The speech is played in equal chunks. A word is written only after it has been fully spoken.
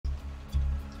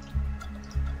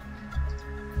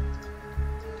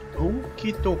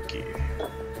Okie dokie.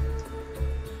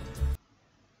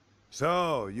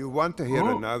 So, you want to hear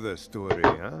another story,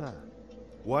 huh?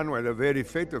 One where the very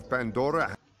fate of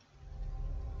Pandora...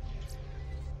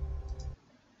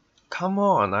 Come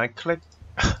on, I clicked...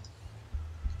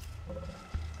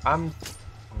 I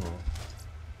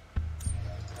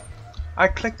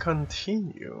click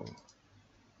continue.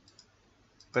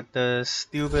 But the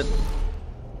stupid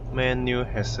menu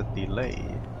has a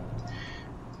delay.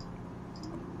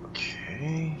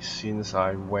 Okay, since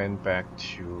I went back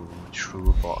to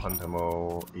True for Hunter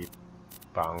mode, it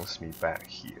bounced me back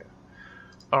here.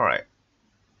 Alright.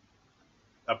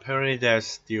 Apparently there's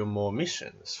still more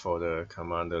missions for the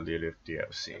Commander Lilith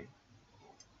DLC.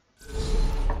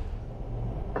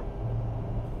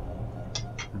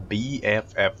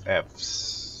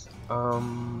 BFFFS.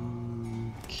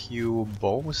 Q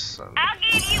Boson. I'll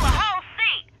give you a whole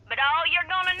seat, but all you're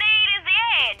gonna need is the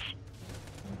edge.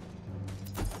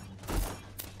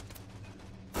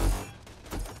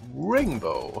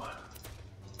 Rainbow.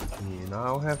 We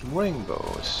now have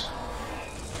rainbows.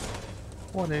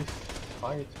 What are they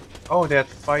fighting? Oh, they're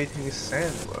fighting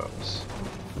sandworms.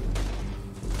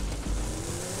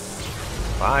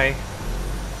 Bye.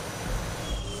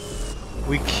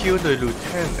 We killed the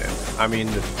lieutenant. I mean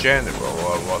the general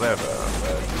or whatever.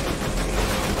 But...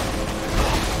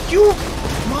 You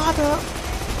mother!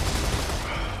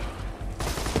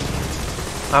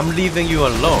 I'm leaving you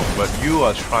alone, but you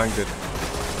are trying to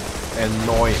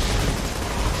annoy me.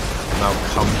 Now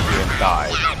come here and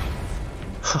die.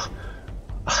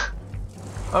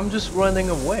 I'm just running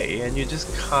away and you just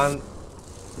can't...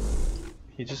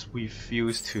 He just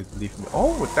refused to leave me.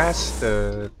 Oh, that's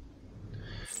the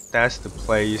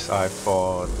place I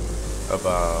thought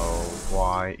about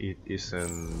why it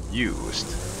isn't used.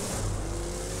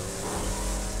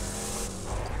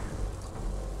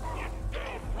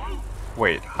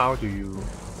 Wait, how do you...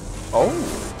 Oh!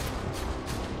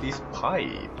 This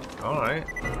pipe. Alright.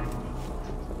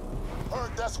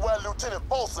 Heard that's where Lieutenant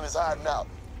Bolson is hiding out.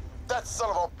 That son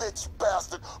of a bitch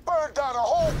bastard burned down a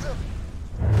whole...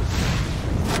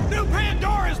 New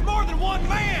Pandora is more than one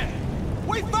man!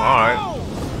 We found Alright.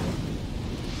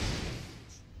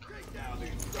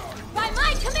 By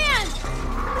my command!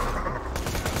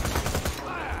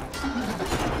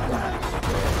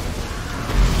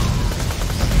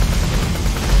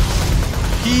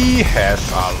 He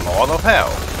has a lot of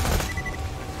health.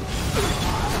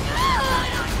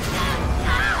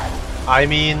 I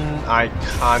mean, I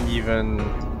can't even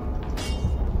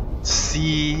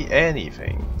see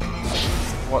anything.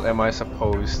 What am I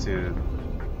supposed to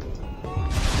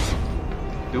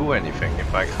do anything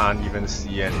if I can't even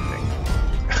see anything?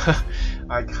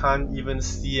 I can't even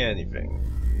see anything.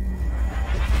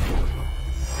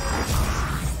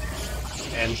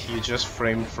 And he just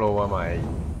flamethrower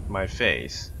my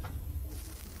face.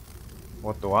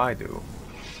 What do I do?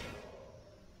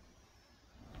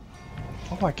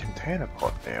 Oh, I can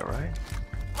teleport there, right?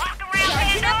 Walk around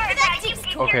Pandora like you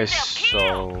can Okay, yourself so...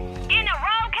 killed. In a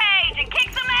roll cage and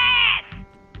kick some ass!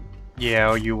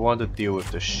 Yeah, you want to deal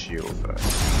with the shield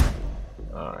first.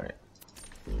 Alright.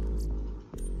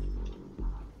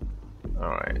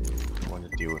 Alright, you want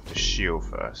to deal with the shield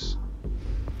first.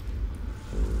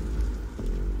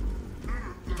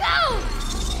 Go!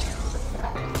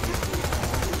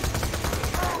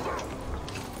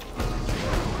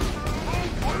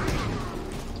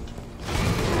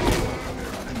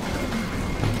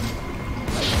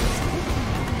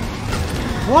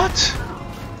 What?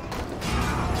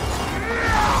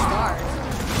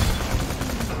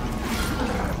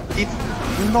 It's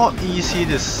not easy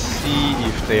to see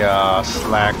if they are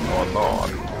slack or not.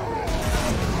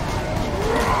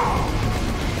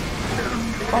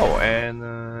 Oh,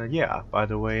 and yeah, by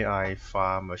the way, I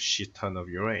farm a shit ton of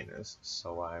Uranus,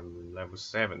 so I'm level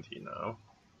 70 now.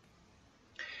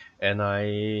 And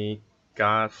I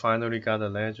finally got a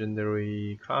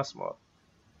legendary class mod.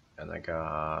 And I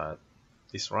got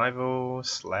this rival,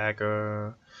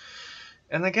 Slagger,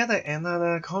 and I got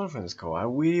another conference call. I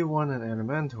really want an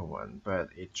elemental one, but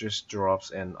it just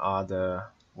drops another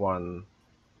one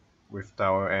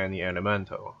without any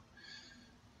elemental.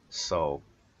 So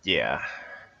yeah,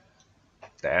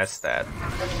 that's that.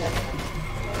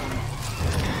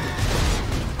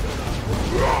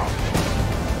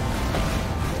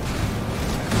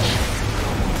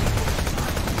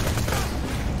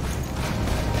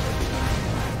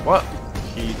 What?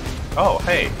 He... Oh,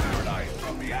 hey.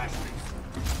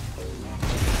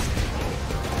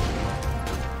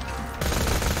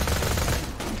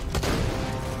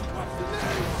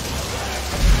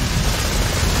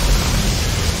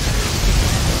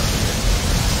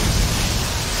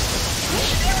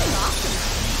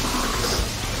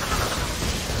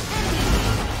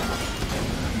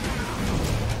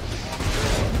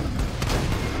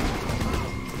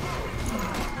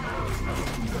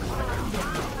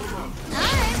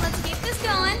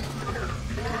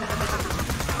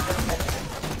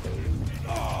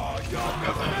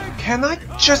 Can I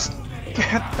just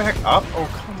get back up? Oh,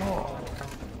 come on.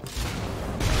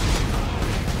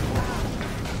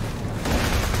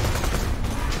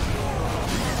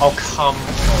 Oh, come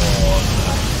on.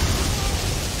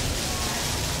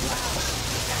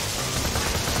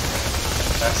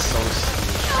 That's so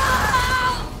sweet.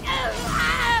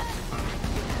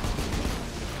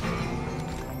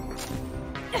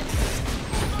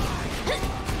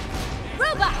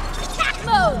 Robot, attack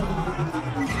mode!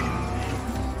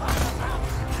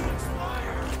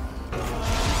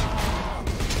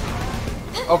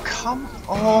 Oh, come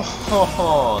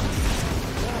on.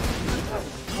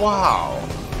 Wow.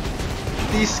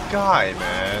 This guy,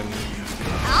 man.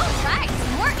 Alright,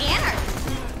 more anarchy.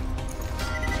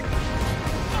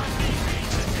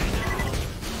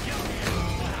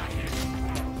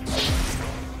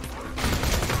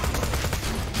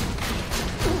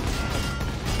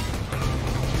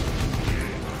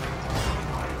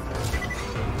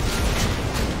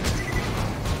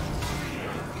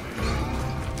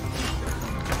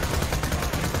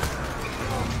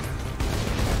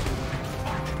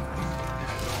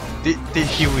 Did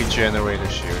he regenerate the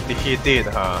shield? He did,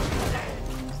 huh?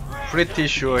 Pretty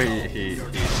sure he's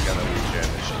gonna regen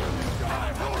the shield.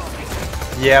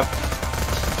 Yep.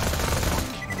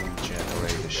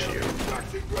 Regenerate the shield.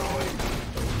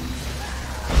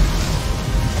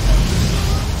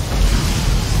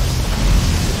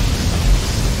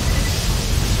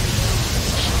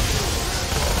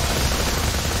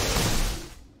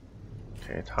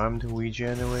 Okay, time to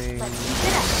regenerate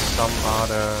some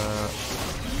other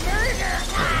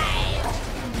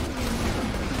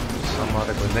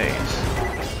grenades.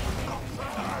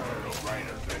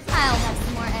 I'll have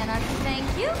some more anarchy, thank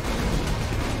you.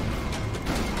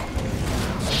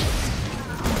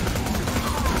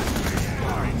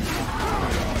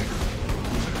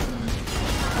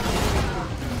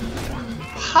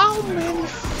 How many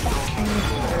fucking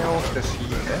health does he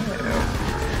have?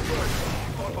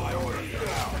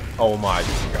 Oh my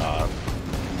god.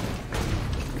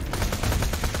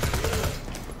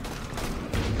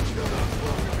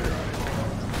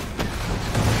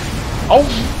 Oh,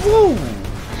 woo!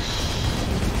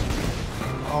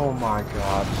 Oh my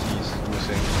god, he's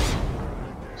using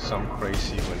some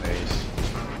crazy grenades.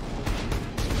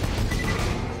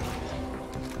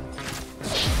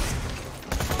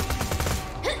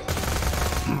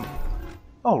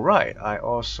 Oh right, I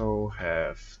also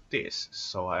have this,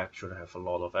 so I actually have a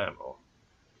lot of ammo,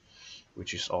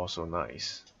 which is also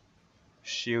nice.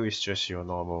 Shield is just your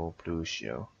normal blue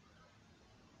shield.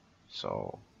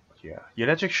 So yeah,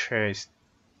 electric chair is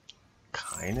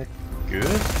kinda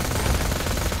good.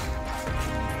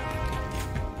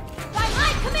 By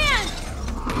my command!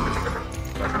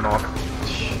 But not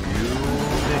too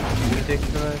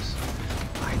ridiculous.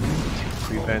 I need to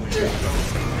prevent it from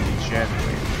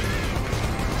regenerating.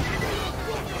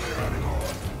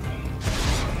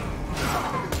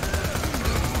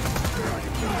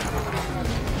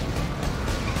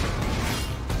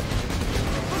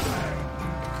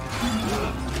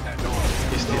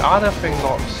 Is the other thing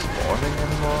not spawning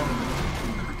anymore?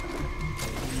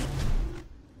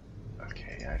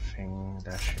 Okay, I think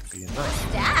that should be enough.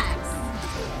 Stacks!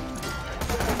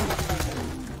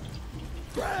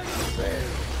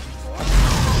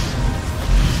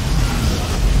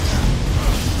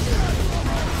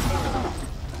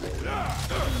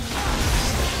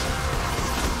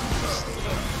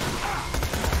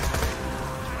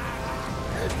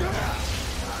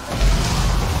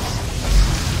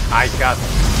 I got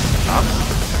up.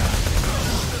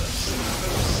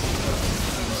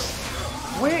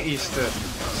 Where is the...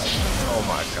 Oh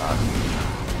my god.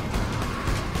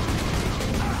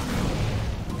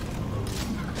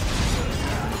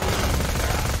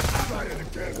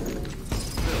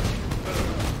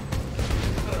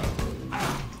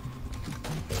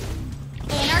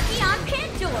 Anarchy on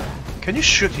Pandora! Can you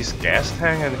shoot his gas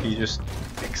tank and he just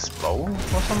explode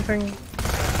or something?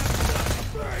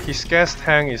 His gas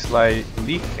tank is like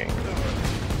leaking.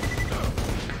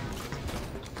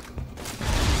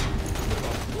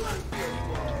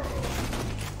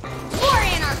 More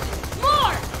anarchy!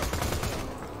 More!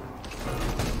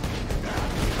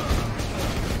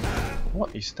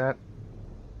 What is that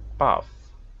buff?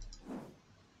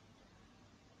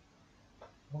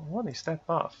 What is that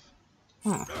buff?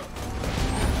 Dragon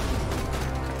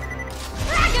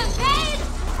Base!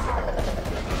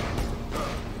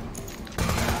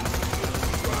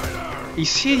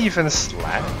 Is he even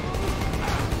slack?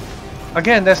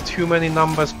 Again, there's too many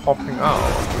numbers popping out.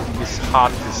 It's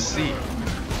hard to see.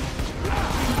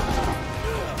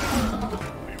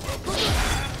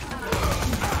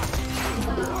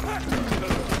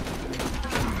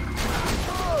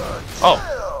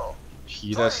 Oh!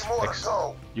 He does. Three more to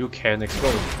go. You can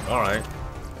explode. Alright.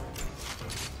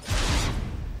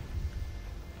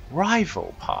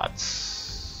 Rival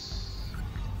parts.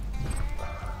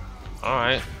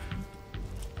 Alright.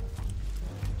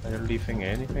 Are you leaving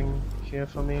anything here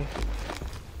for me?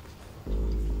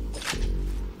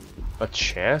 A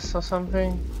chest or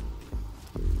something?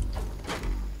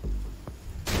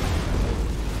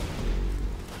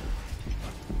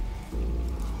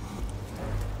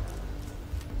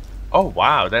 Oh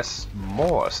wow, that's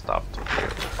more stuff to do.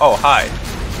 Oh hi.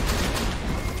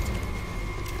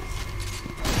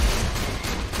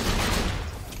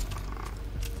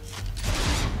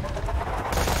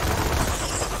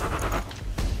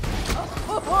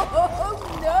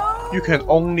 You can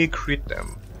only crit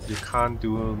them. You can't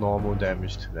do normal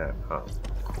damage to them, huh?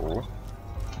 Cool.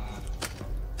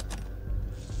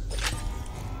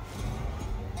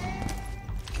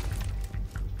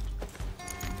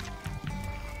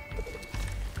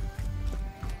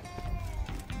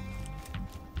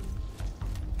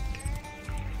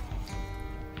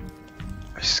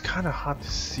 It's kinda hard to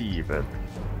see, but...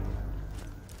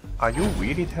 Are you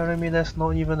really telling me there's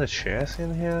not even a chest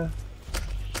in here?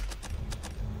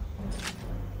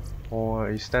 Or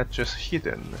is that just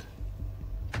hidden?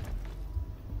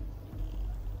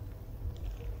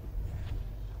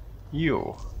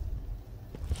 You.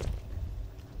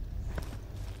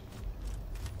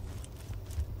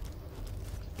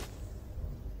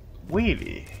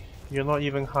 Really? You're not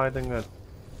even hiding a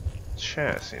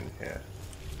chest in here?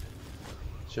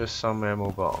 Just some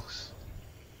ammo box.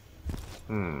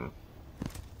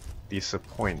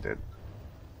 Disappointed.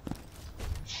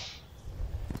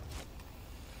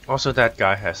 Also, that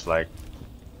guy has like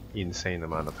insane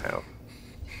amount of health.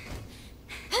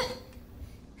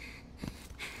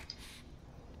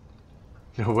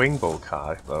 The rainbow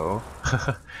card though.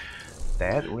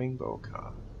 That rainbow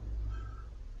card.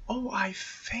 Oh, I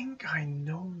think I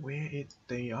know where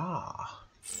they are.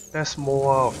 There's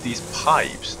more of these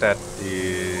pipes that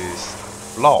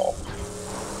is blocked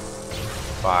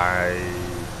by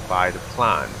the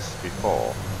plants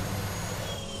before.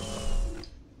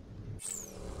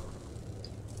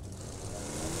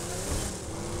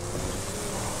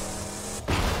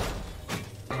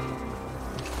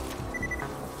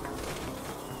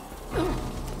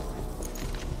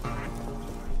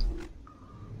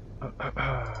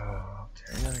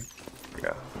 Okay,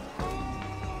 yeah.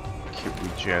 Keep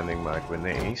regenerating my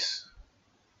grenades.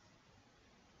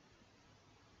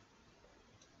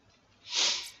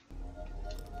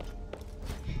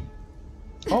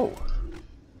 Oh,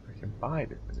 I can buy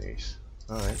the grenades.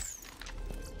 Alright.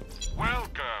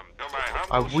 Welcome to my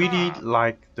I humble really shop.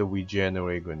 like the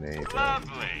regenerate grenade.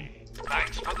 Lovely.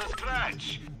 Thanks for the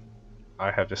scratch.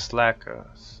 I have the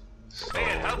slackers. So May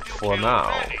it help you for kill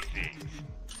now, many things.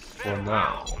 for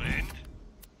now, friend.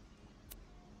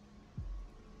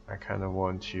 I kind of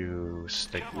want to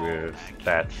stick with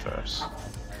that first.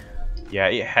 Yeah,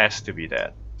 it has to be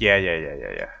that.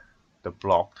 Yeah. The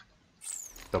blocked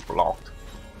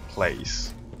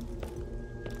place.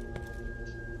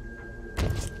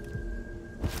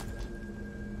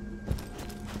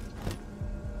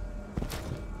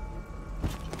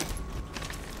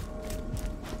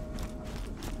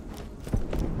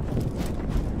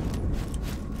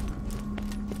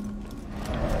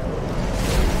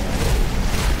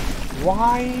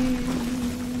 Why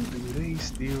do they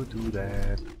still do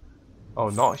that? Oh,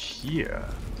 not here.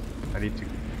 I need to...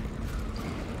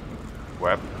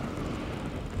 Web.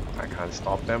 I can't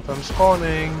stop them from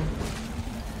spawning.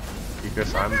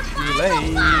 Because I'm too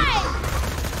late.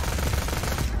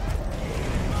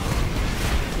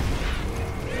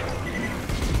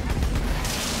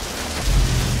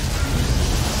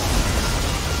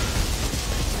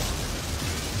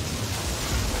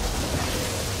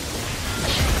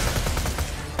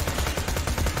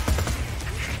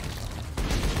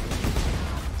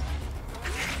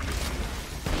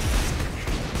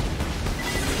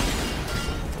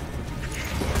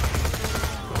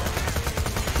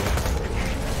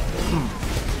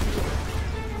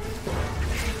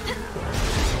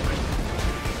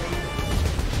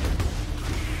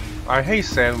 I hate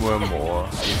sandworm more,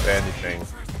 if anything.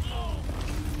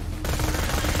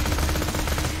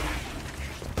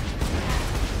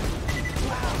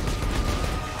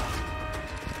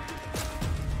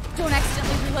 Don't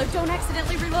accidentally reload, don't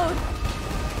accidentally reload.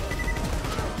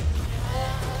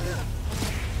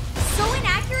 So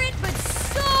inaccurate, but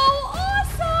so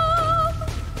awesome!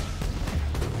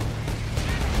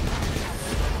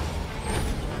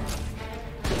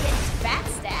 It's fat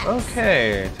stats.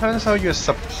 Okay, turns out you're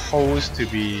supposed to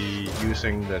be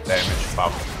using the damage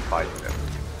buff to fight them.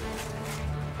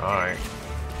 Alright.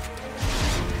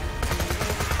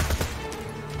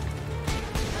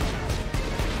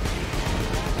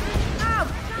 Oh,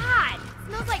 God! It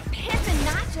smells like piss and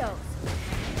nachos.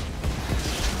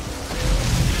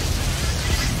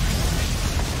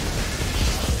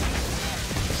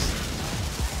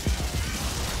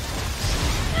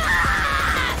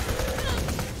 Ah!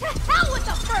 To hell with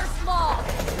the first law!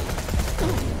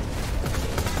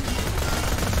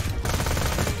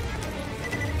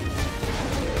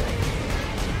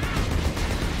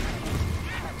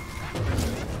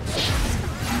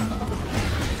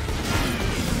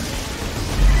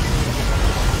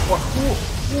 What?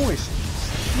 Who is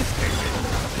hitting me?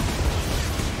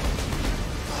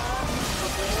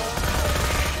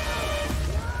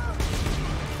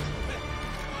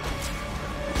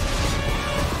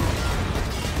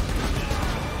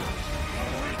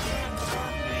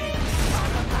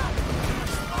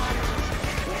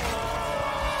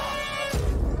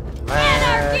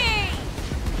 Anarchy!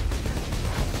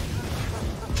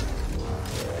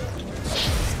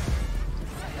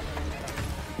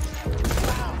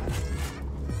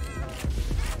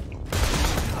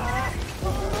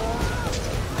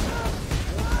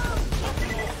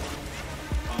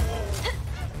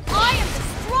 I am the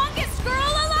strongest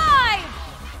girl alive!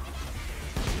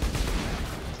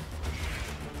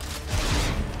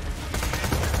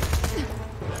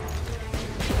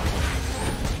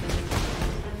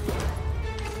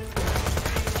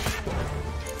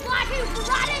 Wahoo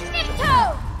Parada Nikto!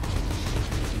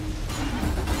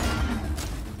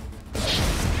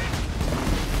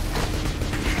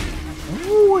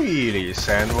 Really,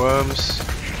 sandworms?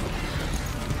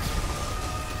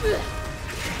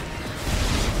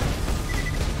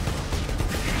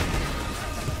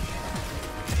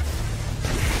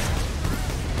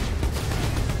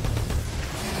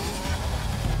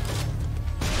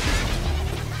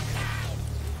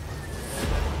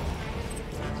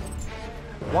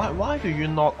 Why do you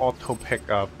not auto pick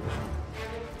up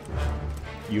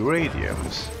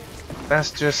uraniums?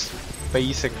 That's just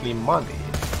basically money.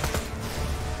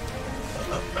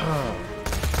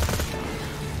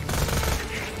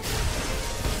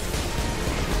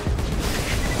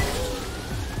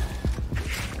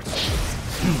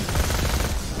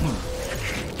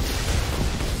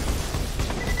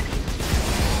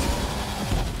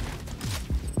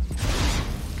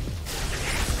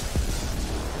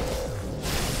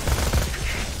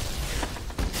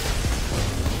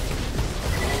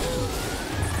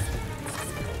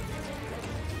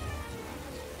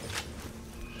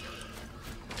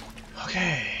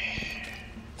 Okay.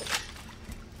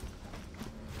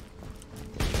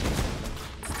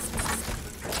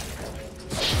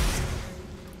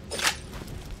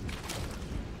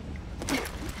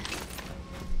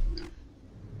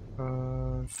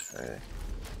 Okay.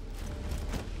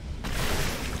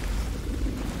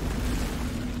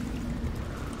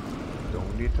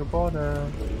 Don't need to bother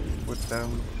with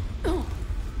them.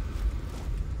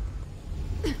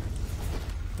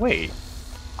 Wait,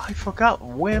 I forgot,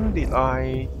 when did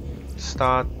I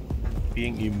start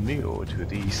being immune to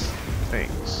these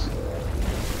things?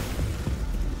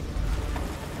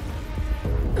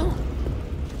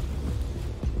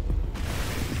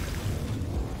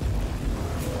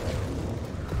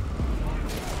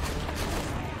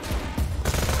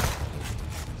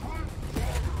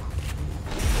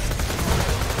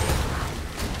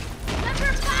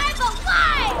 Number 5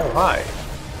 alive! Oh hi,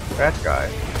 that guy.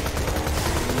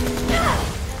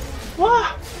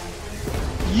 What?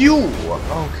 You?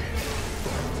 Okay.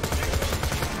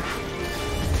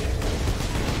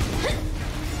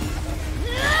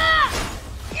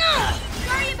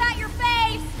 Sorry about your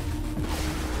face!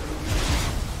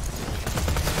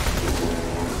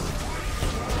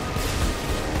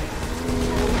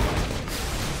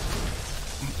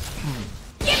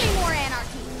 Give me more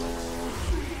anarchy!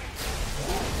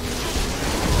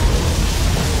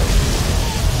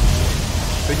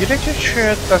 The electric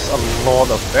chair does a lot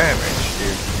of damage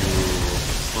if you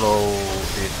throw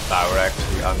it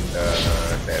directly under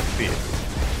their feet.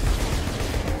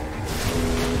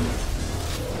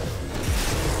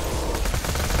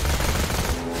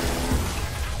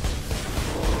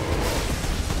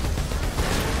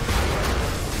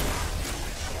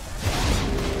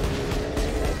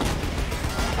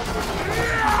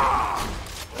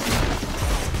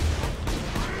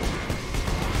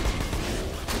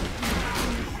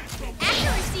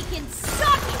 Accuracy can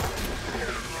suck it!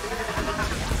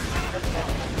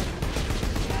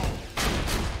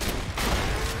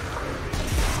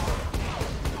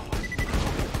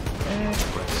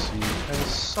 Accuracy and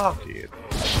suck it.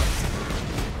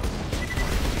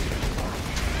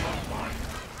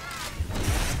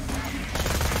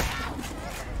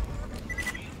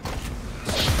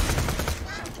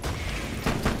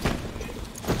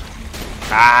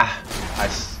 Ah!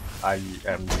 I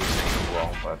am using the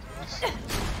wrong buttons.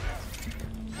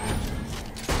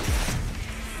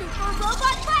 Super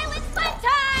robot violence fun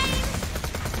time!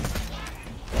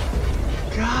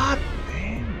 God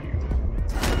damn you.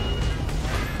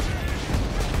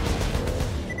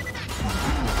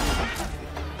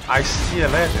 I see a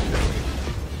legendary.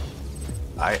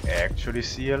 I actually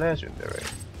see a legendary.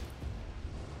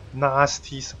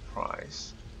 Nasty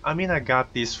surprise. I mean, I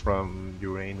got this from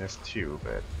Uranus too,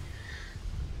 but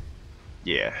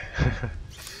yeah.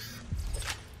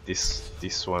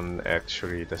 this one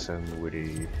actually doesn't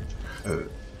really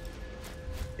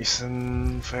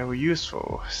isn't very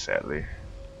useful, sadly.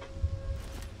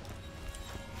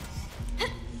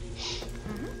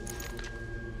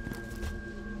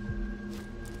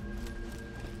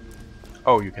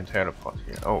 Oh, you can teleport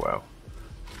here. Oh well.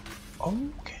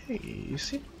 Okay,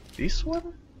 is it this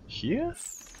one here?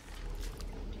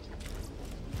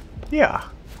 Yeah,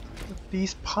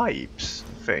 these pipes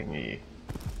thingy.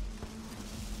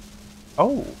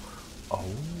 Oh, oh.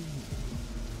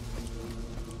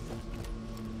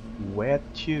 Where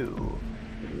to?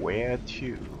 Where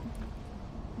to?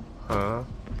 Huh?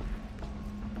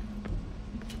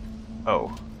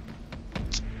 Oh.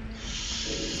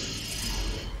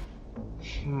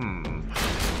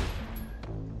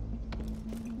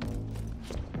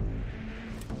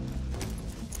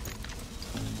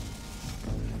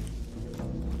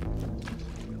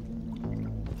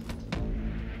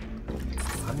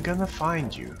 I'm gonna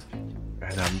find you,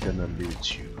 and I'm gonna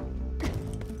loot you.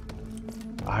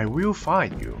 I will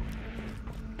find you,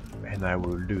 and I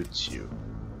will loot you.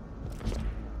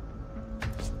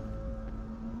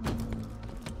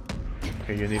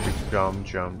 Okay, you need to jump,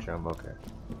 okay.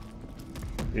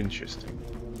 Interesting.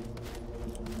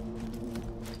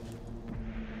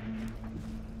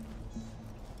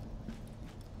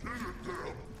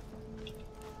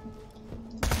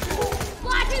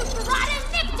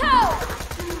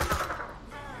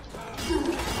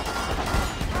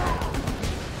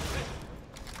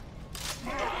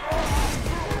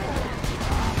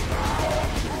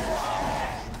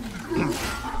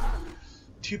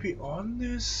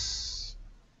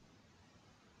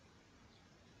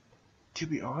 To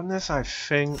be honest, I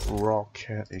think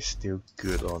Rocket is still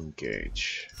good on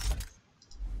Gauge.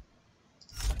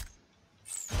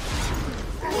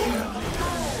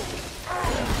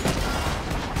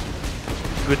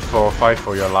 Good for fight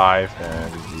for your life,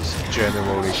 and is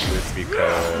generally good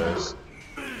because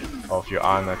of your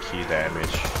anarchy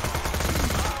damage.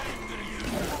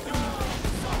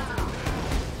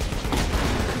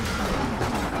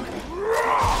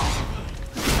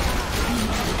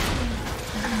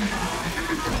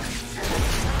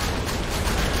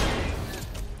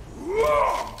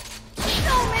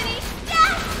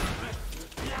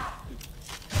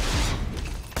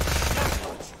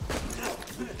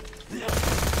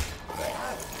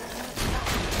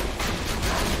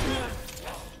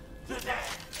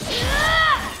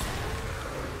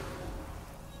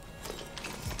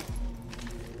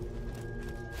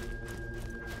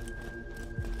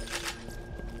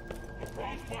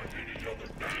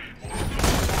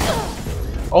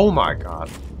 Oh my god.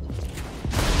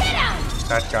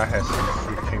 That guy has a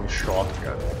freaking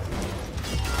shotgun.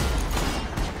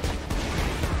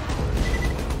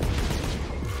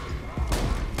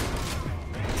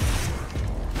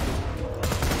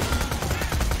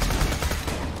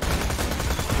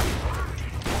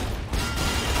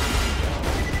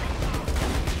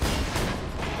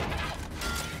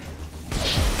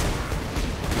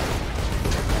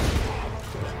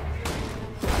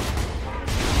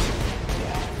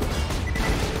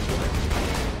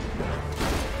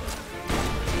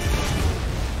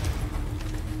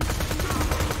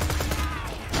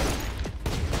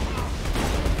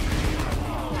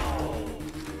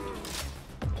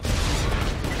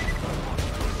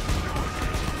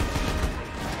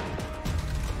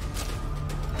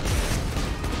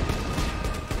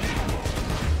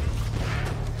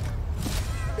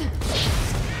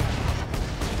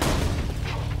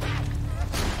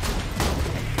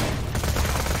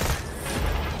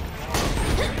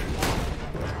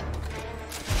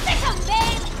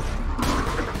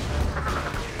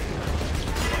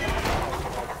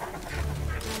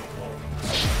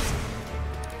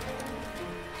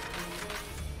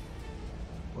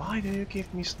 Why do you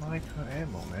give me sniper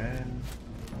ammo, man?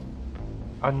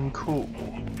 Uncool.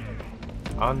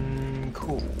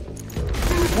 Uncool.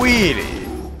 Really?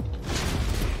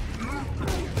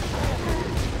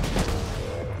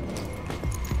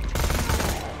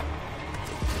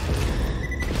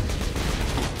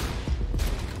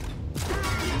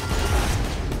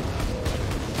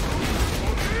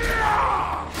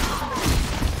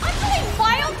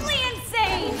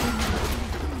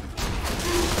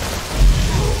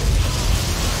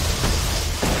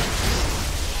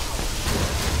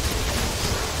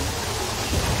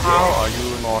 How are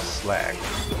you not slag?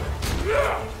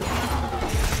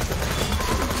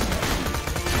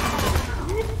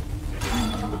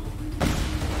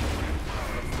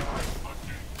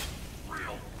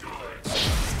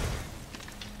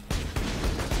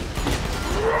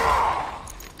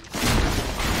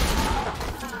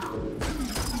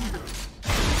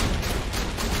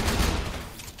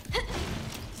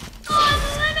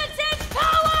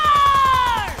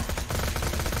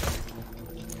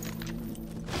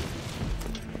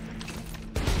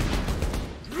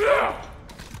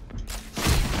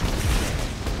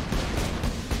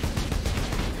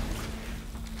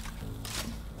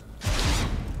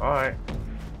 Alright.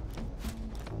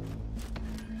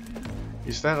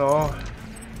 Is that all?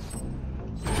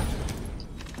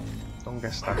 Don't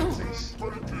get stuck, please.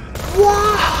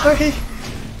 Why?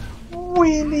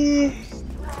 Really?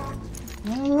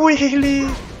 Really?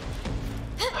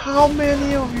 How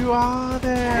many of you are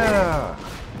there?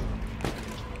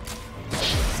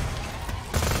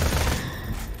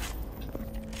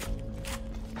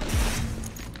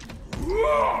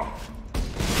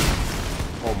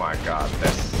 Oh my god,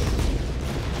 that's...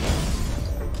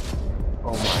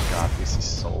 Oh my god, this is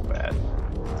so bad.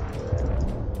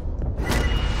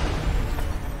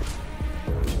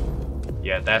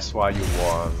 Yeah, that's why you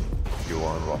won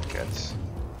rockets.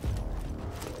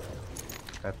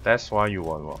 That's why you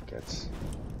won rockets.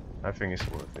 I think it's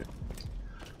worth it.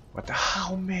 But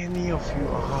how many of you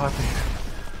are there?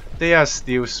 They are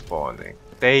still spawning.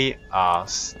 They are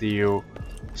still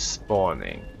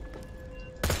spawning.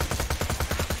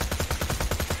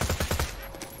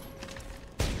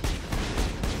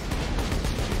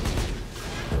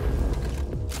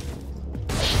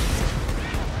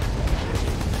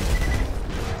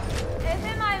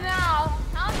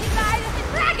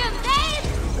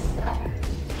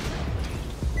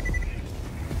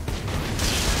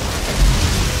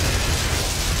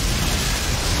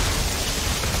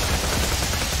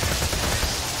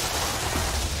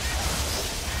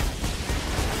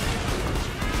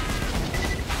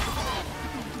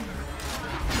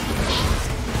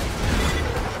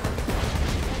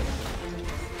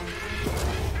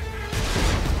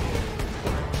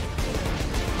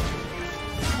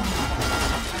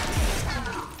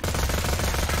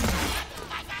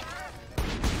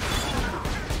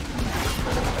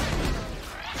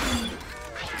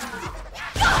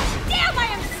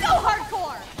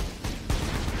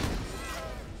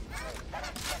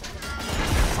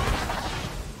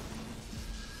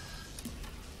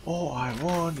 All I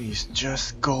want is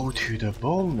just go to the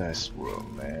bonus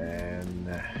room,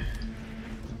 man.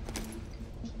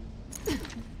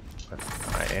 But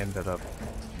I ended up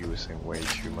using way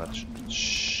too much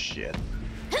shit.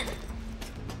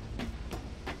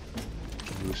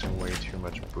 Using way too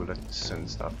much bullets and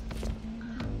stuff.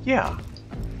 Yeah.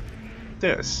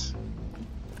 This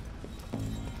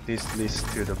leads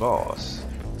to the boss.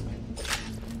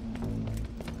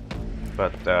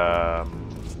 But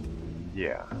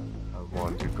yeah, I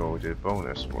want to go to the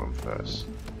bonus room first.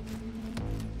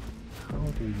 How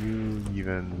do you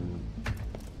even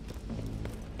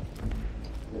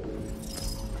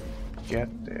get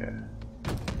there?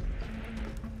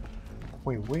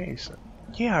 Wait, where is it?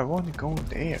 Yeah, I want to go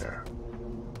there.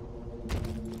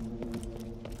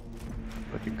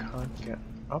 But you can't get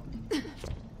up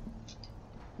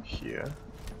here.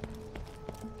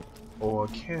 Or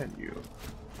can you?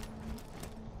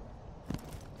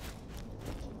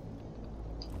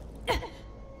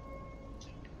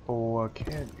 Or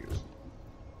can you?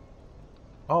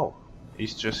 Oh,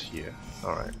 he's just here.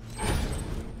 Alright.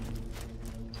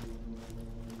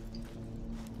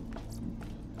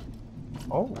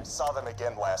 Oh. I saw them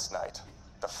again last night.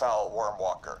 The foul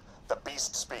wormwalker, the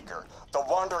beast speaker, the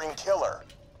wandering killer.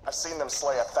 I've seen them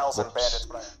slay 1,000 bandits,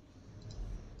 but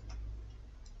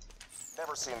I've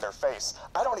never seen their face.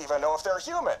 I don't even know if they're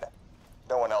human.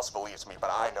 No one else believes me, but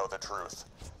I know the truth.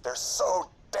 They're so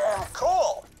damn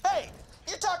cool. Hey,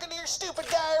 you talking to your stupid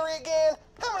diary again?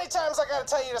 How many times I gotta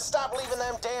tell you to stop leaving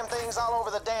them damn things all over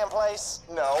the damn place?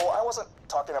 No, I wasn't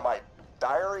talking to my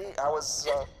diary. I was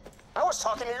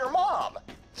talking to your mom.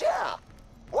 Yeah.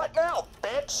 What now,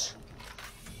 bitch?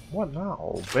 What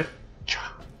now, bitch?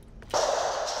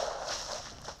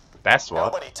 That's what.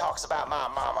 Nobody talks about my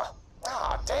mama.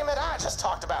 Ah, oh, damn it, I just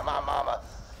talked about my mama.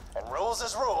 And rules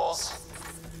is rules.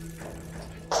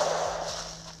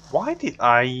 Why did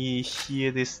I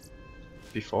hear this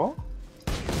before?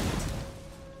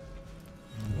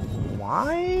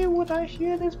 Why would I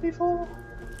hear this before?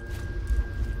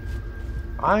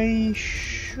 I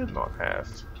should not have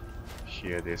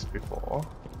heard this before.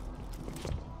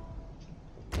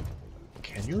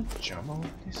 Can you jump on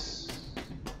this?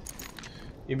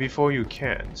 before you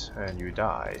can't and you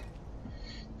die.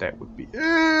 That would be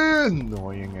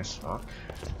annoying as fuck.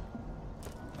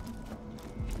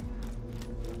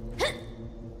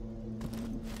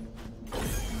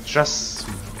 Just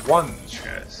one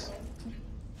chest.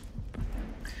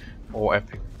 Or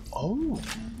epic. Oh,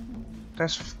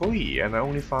 that's 3 and I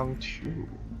only found 2.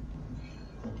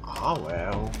 Ah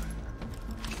well.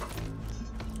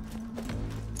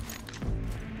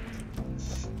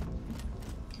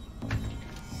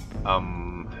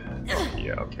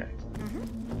 Yeah, okay.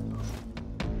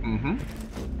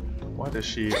 Why does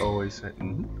she always say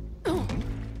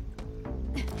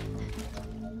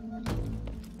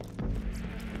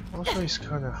Also, it's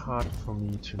kind of hard for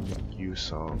me to make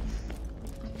use of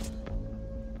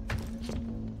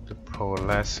the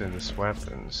pearlescence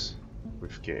weapons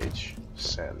with gauge,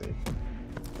 sadly.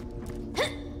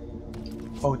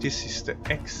 Oh, this is the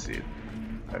exit,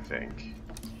 I think.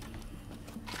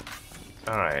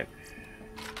 Alright.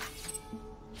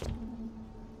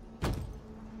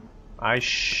 I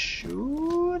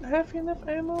should have enough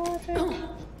ammo, I think.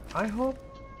 I hope.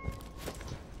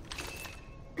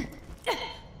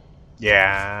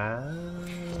 Yeah.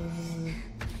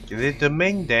 The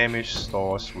main damage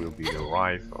source will be the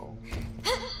rifle.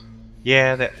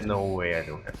 Yeah, that no way I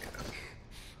don't have enough.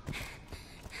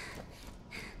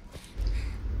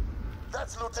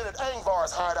 That's Lieutenant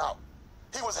Angvar's hideout.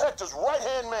 He was Hector's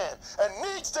right-hand man and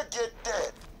needs to get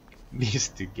dead. Needs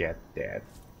to get dead.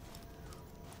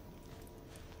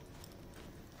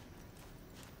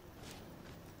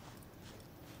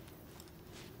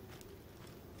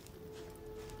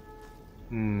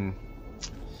 I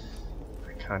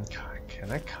can't kite.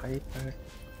 Can I kite back?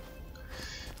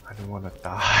 I don't wanna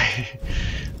die.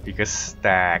 Because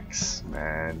stacks,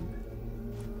 man.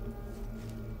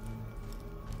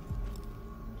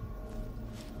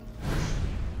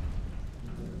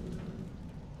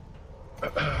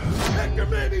 Hector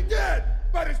may be dead,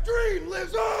 but his dream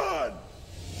lives on!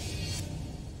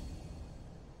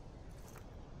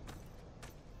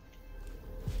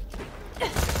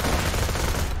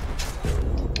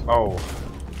 Oh,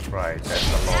 right,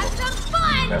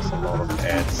 that's a lot of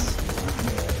ads.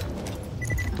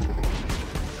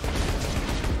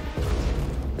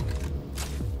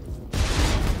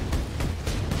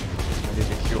 I need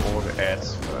to kill all the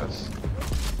ads first.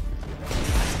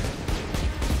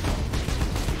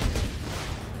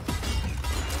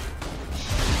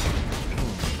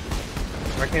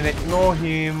 I can ignore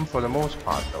him for the most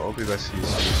part though, because he's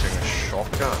using a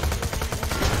shotgun.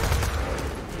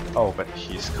 Oh, but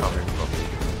he's coming from me.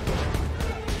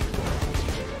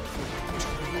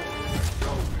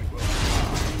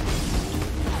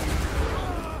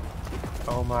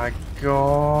 Oh my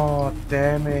god,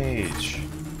 damage!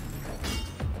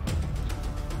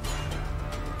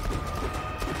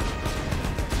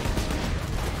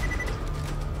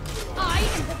 I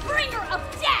am the bringer of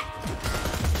death!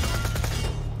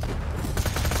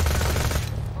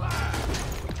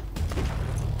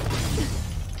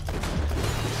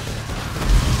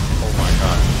 Oh my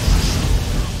god.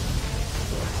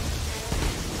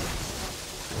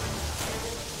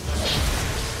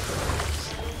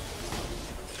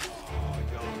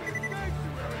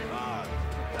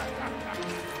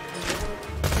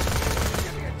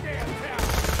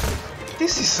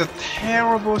 This is a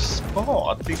terrible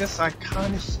spot because I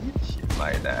can't hit him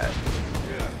like that.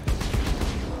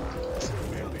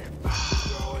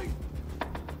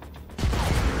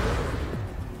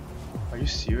 Are you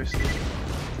seriously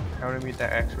telling me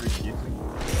that actually hit me?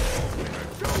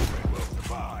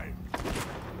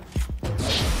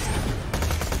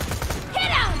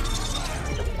 Hit him!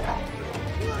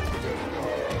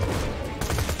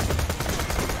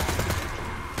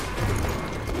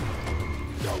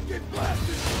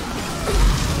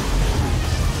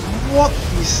 What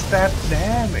is that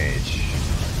damage?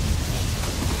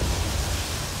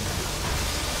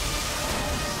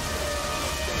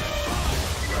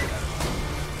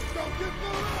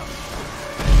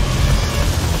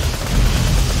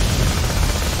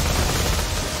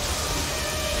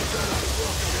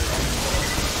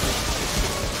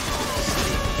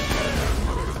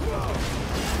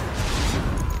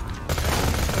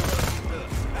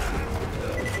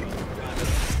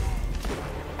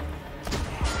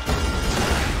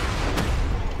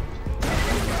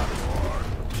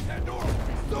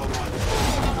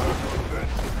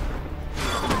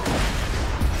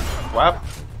 Well,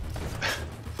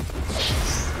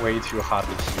 way too hard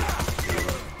to hit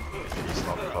if he's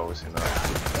not close enough.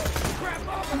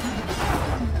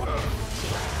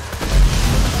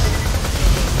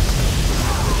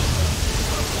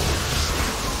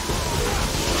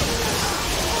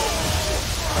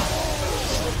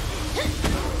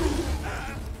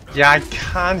 Yeah, I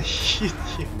can't hit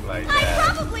him like I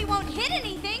that. probably won't hit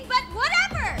anything, but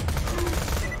whatever!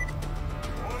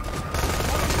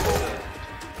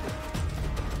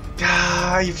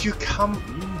 Ah, if you come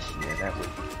in here, that would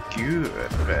be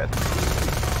good, but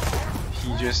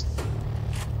he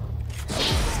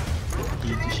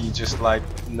just like,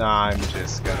 nah, I'm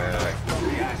just gonna like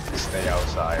stay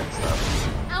outside and stuff.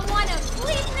 I wanna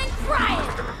bleeding and crying!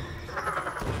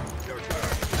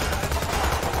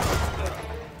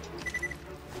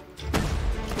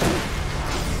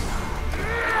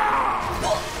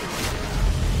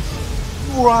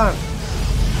 Run!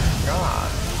 God.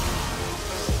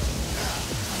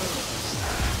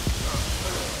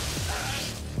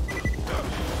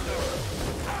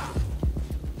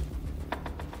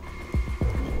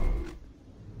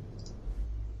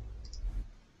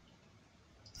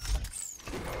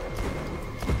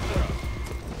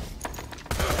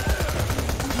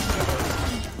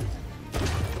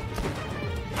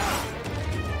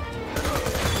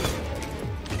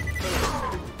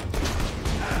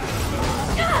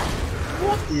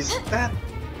 Is that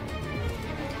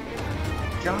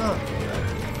gun?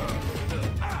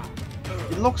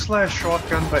 It looks like a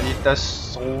shotgun, but it does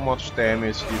so much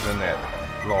damage even at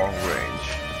long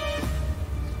range.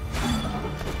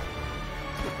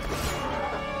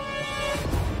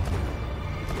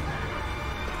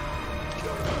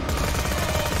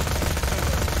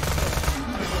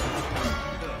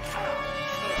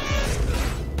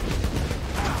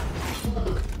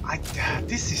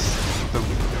 This is the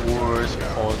worst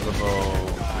possible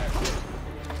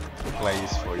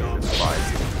place for you to fight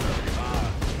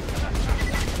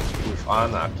with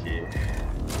Anarchy.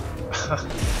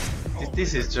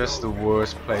 This is just the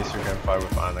worst place you can fight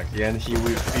with Anarchy, and he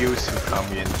refused to come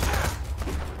in here.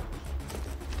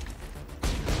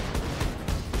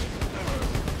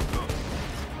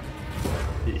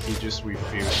 He just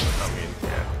refused to come in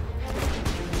here.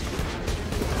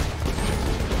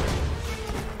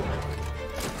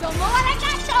 Como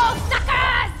arigato,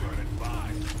 suckers!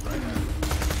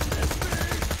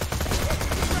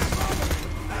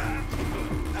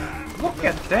 Look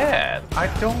at that! I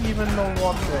don't even know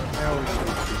what the hell is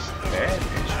with this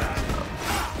damage.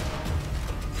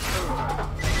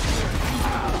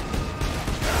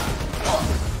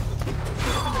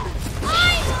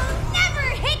 I will never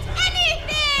hit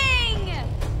anything!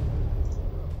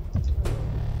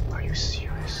 Are you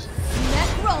serious?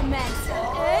 Necromancer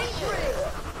angry!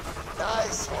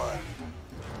 Nice one.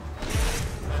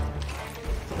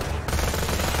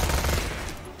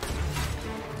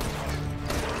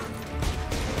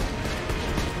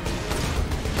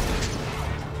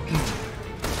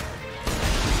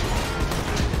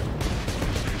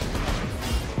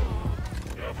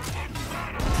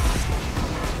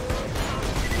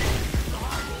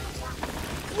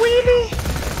 Really?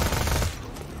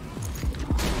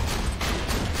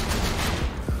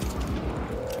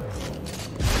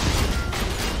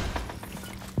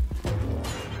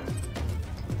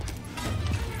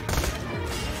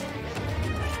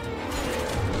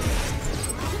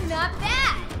 Not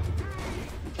bad!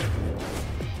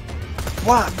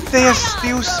 What? They're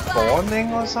still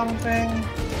spawning or something?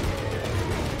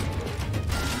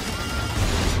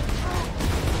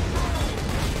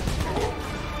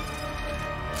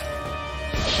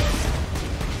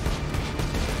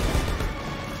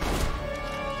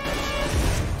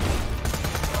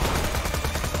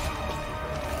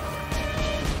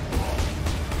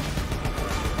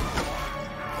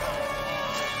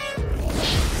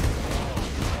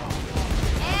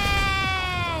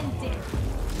 And it.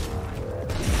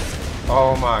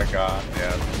 Oh my god,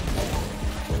 yeah.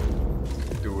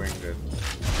 Doing the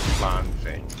plan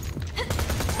thing.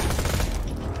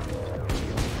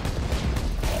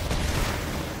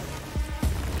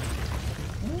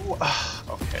 Ooh,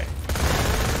 okay.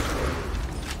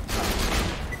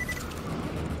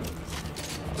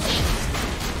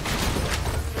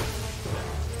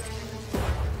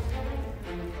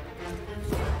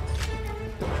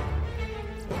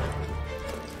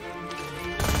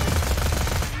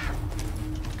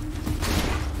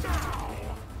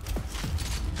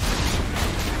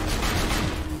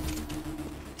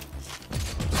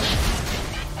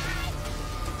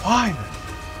 Finally!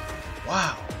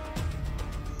 Wow.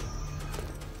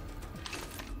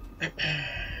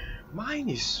 Mine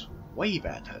is way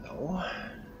better though.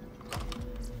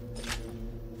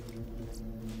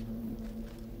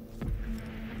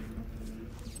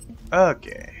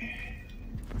 Okay.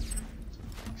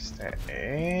 Is there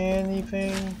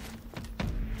anything?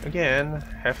 Again,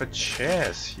 have a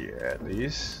chest here at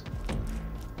least.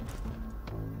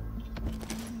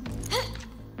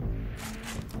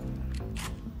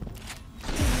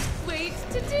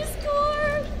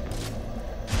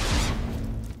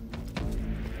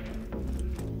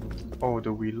 Oh,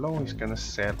 the reload is gonna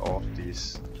set off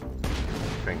this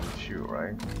thing too,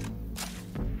 right?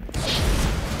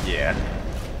 Yeah.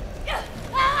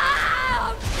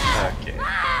 Okay.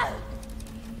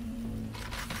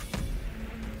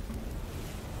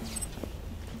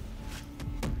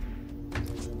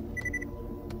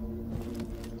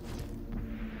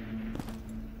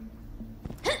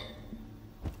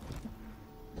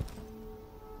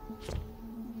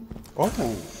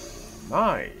 Oh,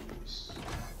 nice.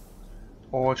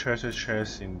 All treasure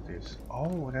chests in this.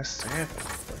 Oh, that's 7.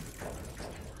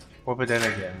 Oh, but then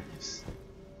again, it's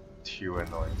too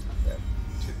annoying for them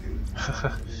to do.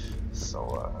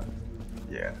 So,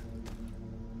 yeah.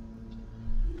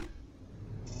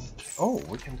 Oh,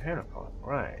 we can teleport,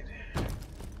 right.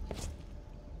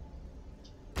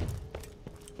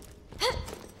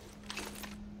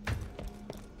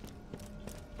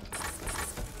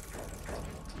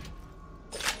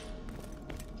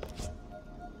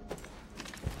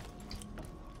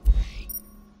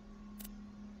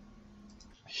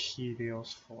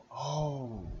 Helios 4.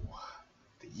 Oh,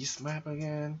 this map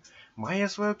again. Might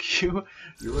as well kill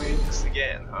Uranus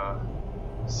again, huh?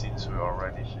 Since we're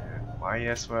already here, might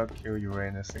as well kill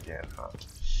Uranus again, huh?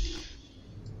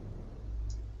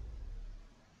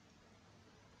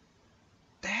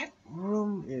 That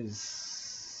room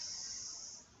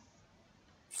is.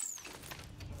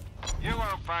 You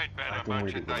won't find better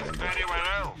merchandise anywhere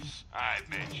else. I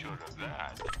made sure of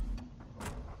that.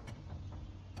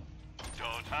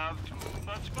 Don't have too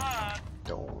much fun.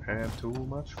 Don't have too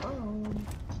much fun.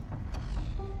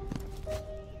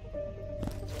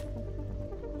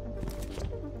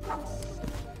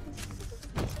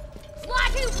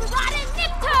 Wagyu Parada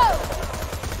Nipto!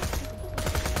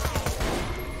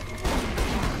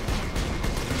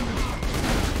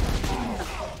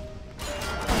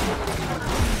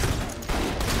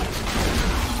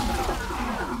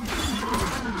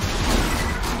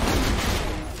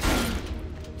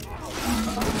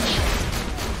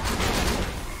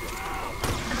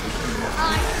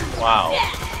 Wow.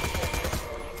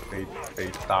 They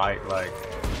died like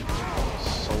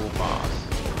so fast.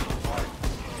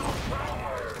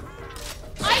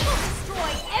 I will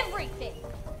destroy everything!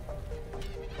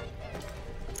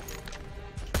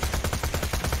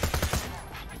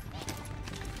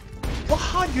 What?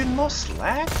 How you not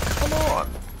slack? Come on.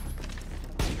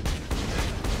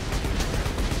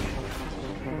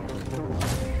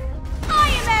 I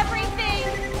am everything!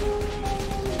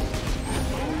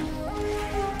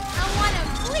 I wanna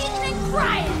bleed and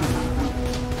cry it!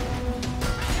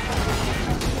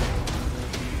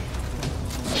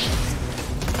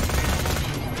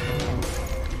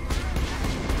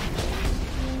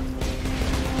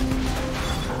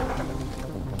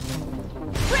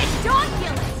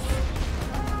 Ridiculous!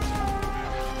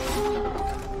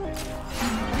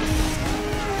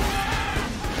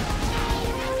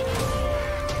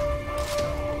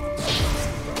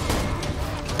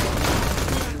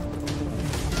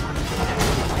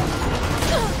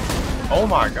 Oh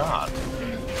my god.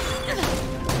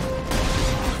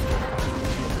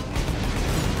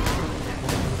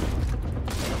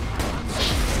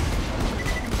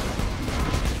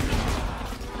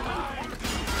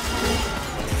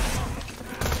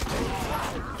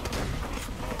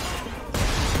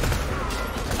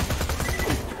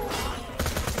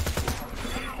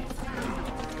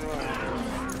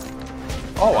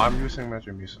 Oh, I'm using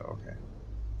Magic Missile, okay.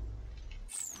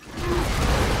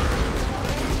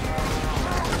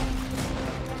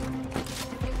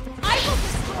 I will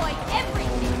destroy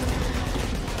everything!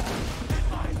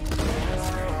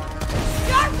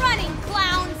 Start running,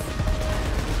 clowns!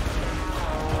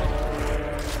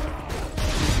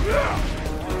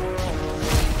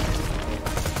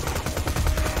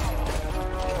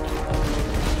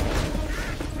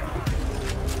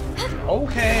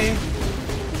 Okay.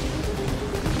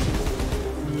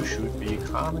 You should be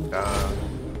calming down.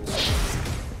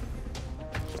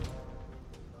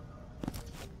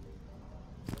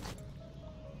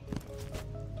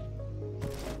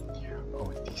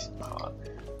 Oh, this part.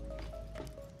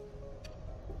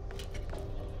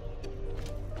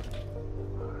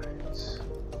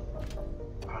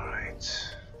 Alright.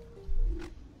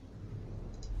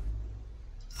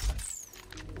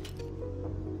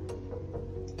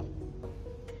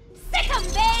 Sick 'em,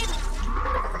 babe!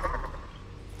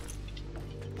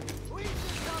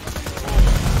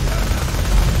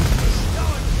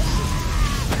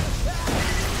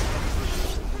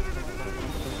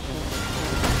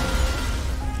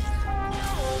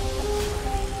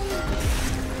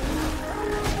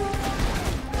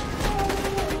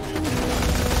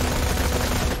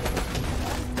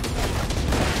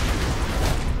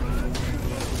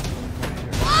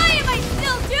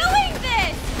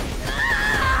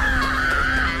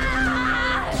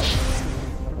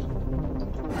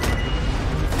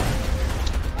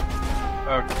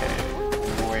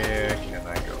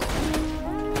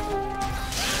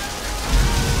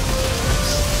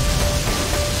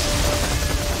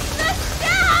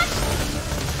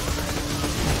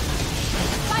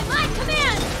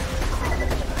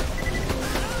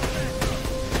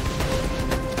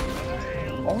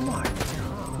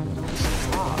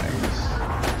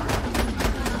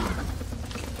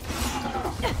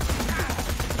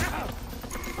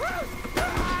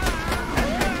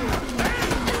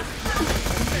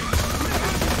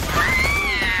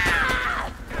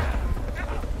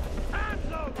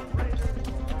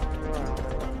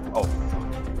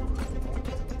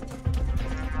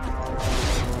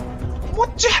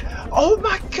 What the? Oh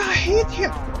my god, hit him!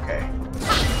 Okay.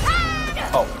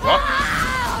 Oh, what?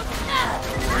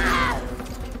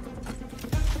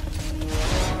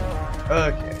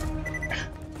 Okay.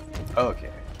 Okay.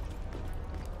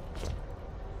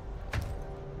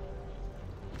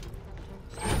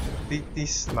 These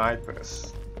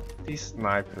snipers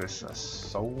are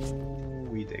so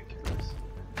ridiculous.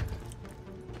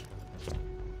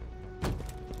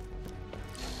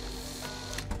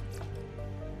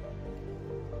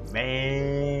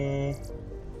 Man,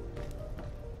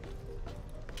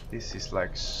 this is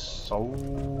like so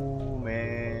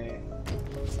man.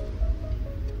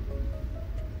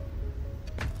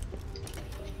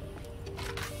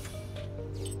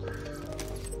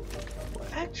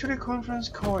 Actually, conference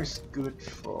core is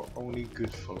only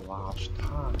good for large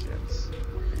targets.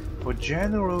 For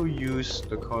general use,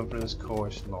 the conference core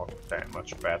is not that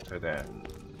much better than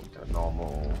the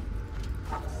normal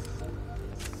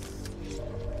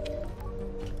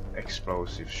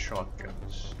explosive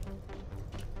shotguns.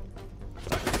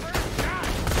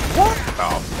 What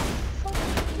the?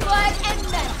 Blood and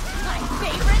metal, my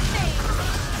favorite thing.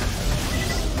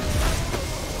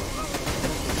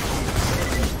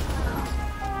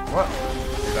 What?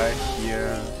 Did I hear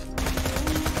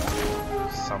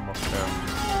some of them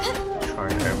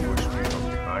trying to ambush me from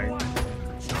behind?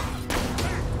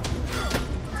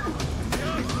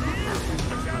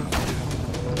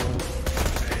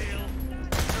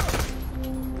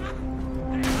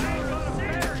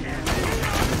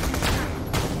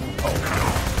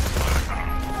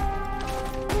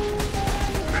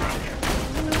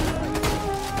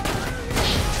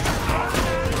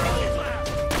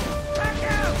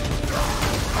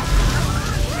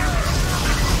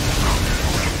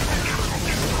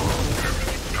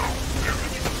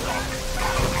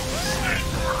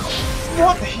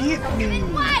 What hit me?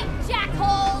 Why,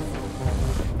 jackholes?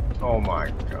 Oh my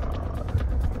god.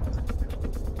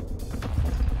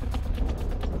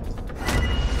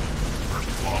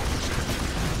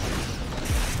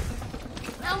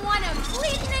 I want him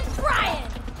bleeding and crying.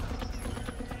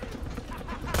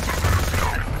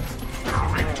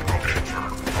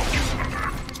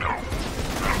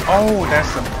 Oh,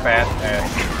 that's a badass.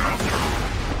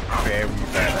 Very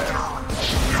badass.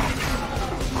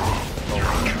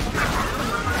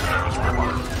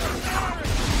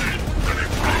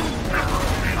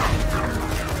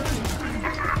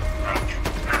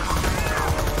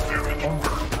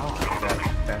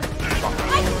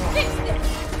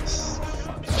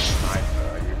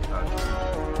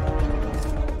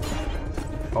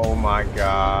 Oh my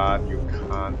god, you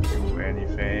can't do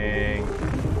anything.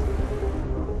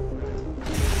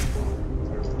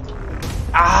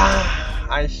 Ah,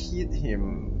 I hit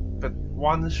him, but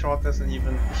one shot doesn't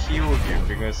even kill him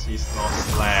because he's not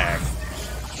slag.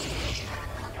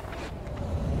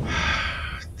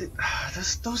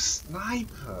 Those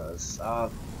snipers,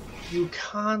 you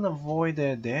can't avoid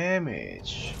their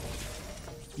damage.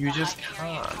 You just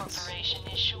can't. Corporation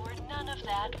is sure none of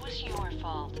that was your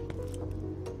fault.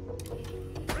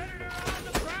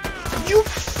 You.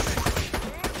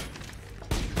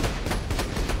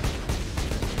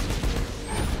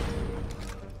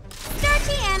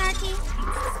 Dirty anarchy.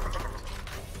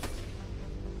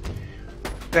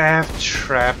 Death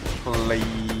trap,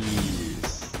 please.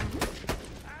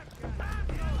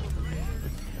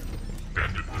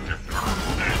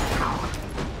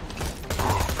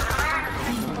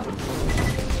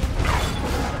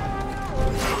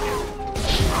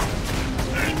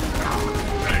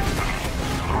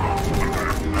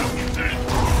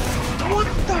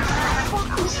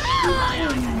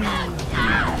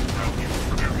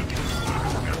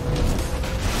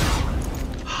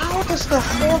 How does the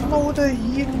horde loader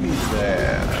hit me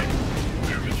there?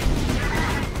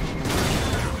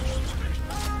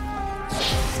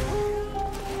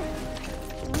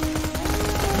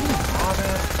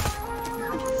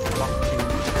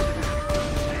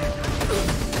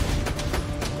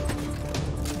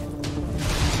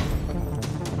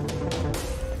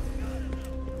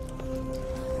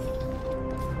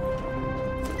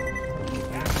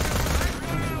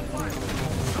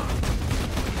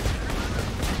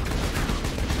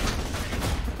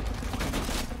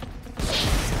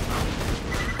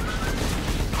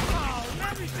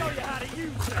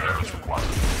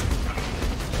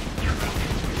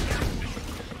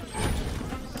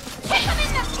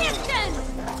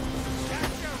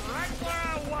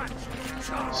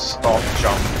 Stop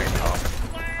jumping up,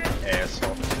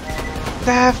 asshole.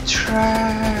 Death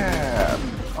trap!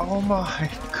 Oh my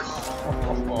god.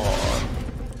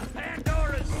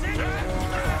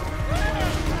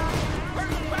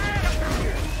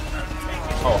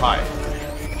 Oh, hi.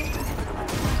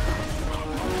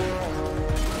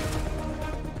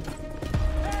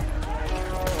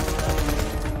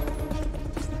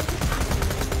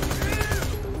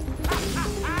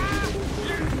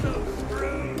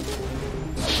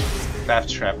 Death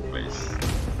trap, please.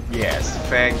 Yes,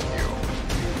 thank you.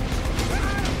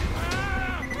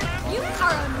 You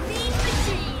are a mean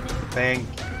machine. Thank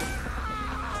you.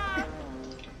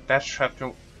 Death trap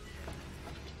don't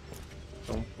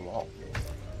block.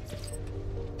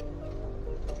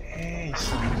 Hey,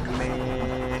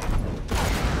 somebody.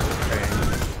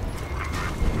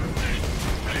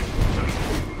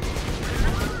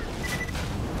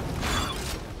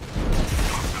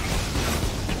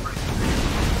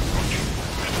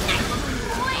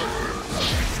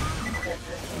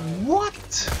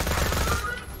 What?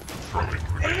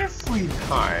 Every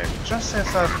time, just as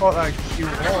I thought I'd kill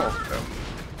all of them.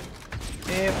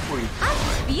 Every time. I'm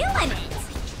feeling it.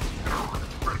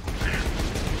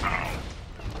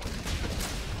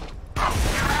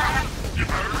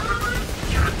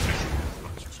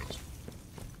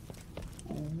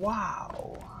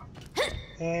 Wow.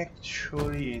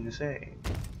 Actually insane.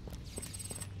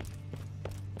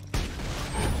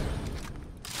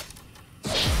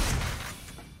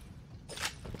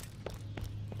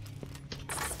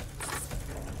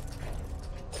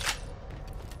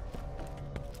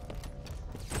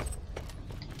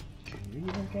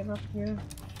 Get up here.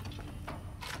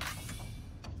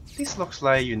 This looks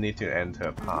like you need to enter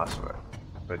a password,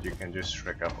 but you can just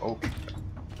drag up open them.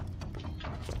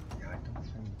 Yeah, I don't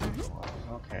think this was.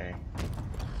 Okay.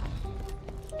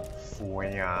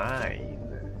 49.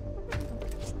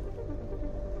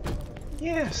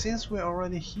 Yeah, since we're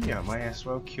already here, might as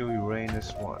well kill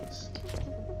Uranus once.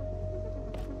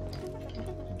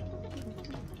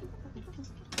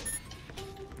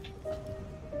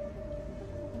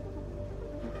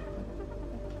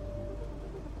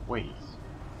 Wait.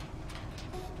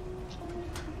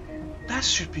 That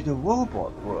should be the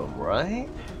robot room, right?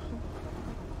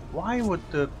 Why would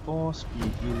the boss be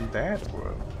in that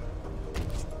room?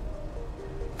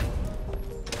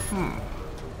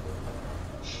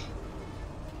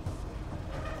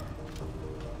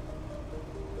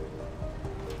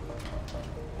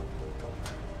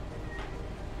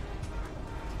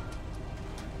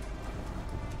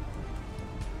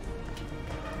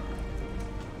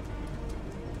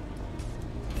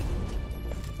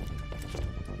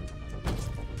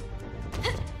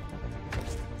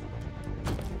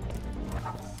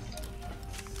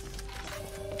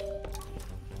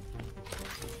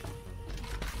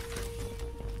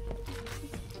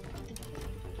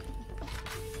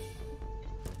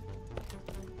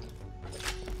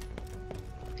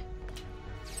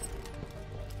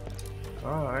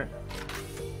 Alright.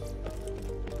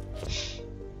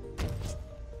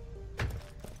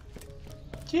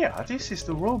 Yeah, this is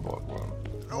the robot room.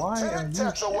 Why are you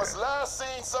Texas here? was last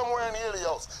seen somewhere in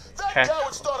Helios. That Texas. guy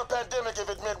would start a pandemic if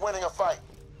it meant winning a fight.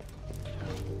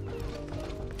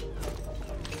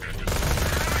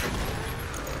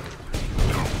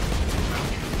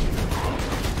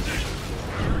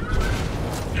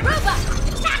 Robot,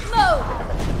 attack mode.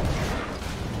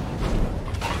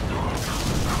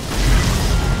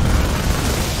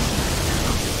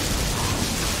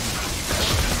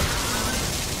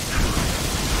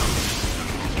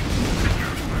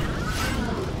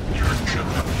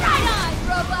 Right on,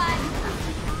 robot.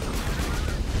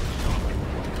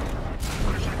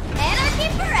 Anarchy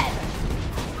forever.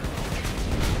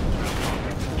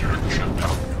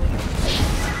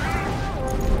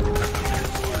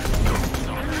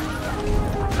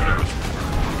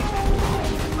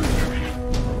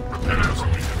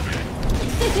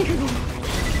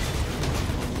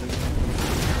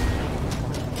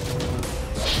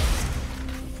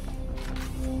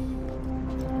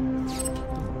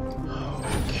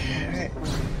 Okay.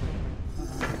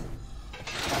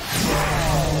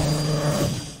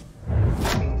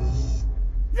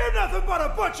 You're nothing but a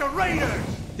bunch of raiders!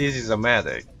 This is a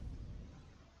medic.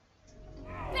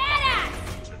 Badass.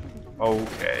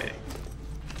 Okay.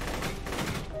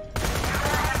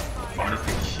 I need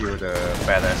to kill the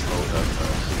badass loader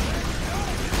first.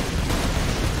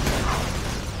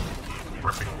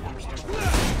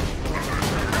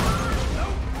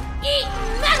 Eat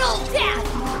metal death.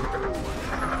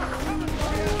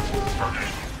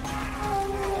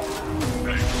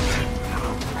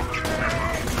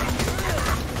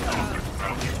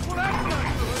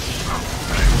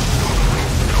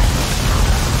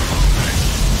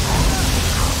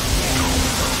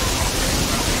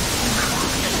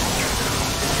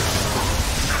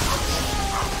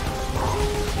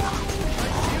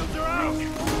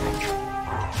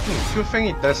 Good thing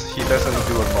he doesn't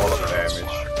do a lot of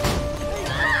damage.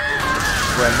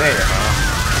 Grenade, huh?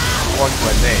 One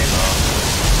grenade, huh?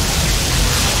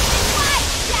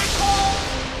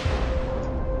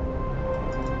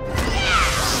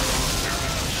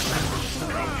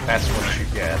 That's what you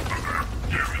get.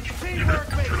 Teamwork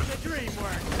makes the dream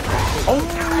work. Oh,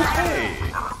 hey!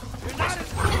 You're not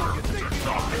as cool as you think you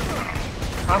are.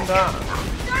 Calm down.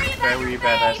 Sorry about Very your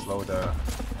badass face. loader.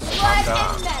 Blood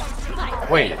down. and mess. My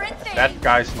Wait, favorite thing. that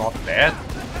guy's not dead?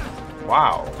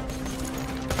 Wow.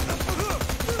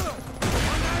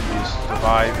 He's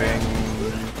surviving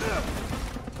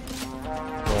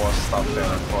more stuff than I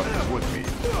thought he would be.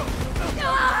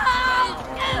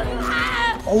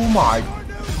 Oh my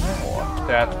god,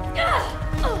 that...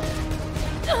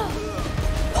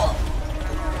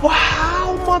 Wow,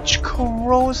 how much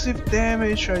corrosive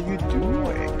damage are you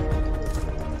doing?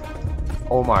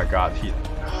 Oh my god, he... Not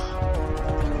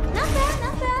bad,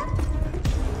 not bad.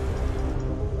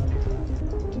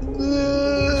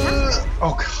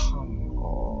 Oh, come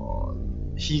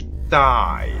on. He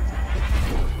died.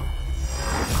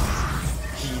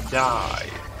 He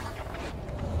died.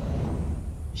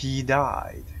 He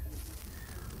died.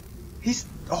 He's...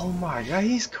 Oh my god,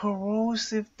 his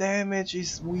corrosive damage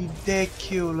is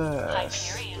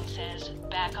ridiculous. Hyperion says,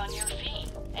 back on your feet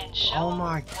and show Oh 'em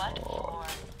my what god. for.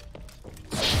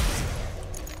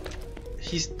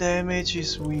 His damage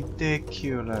is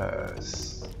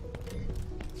ridiculous.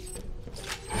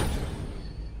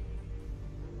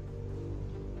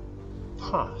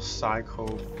 Huh,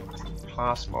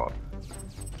 Psychoplasma.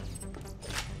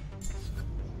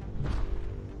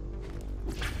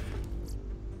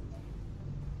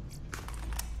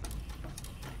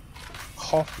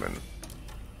 Hoffman.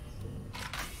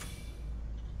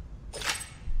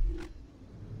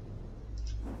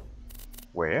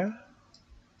 Where?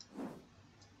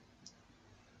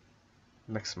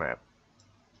 Next map.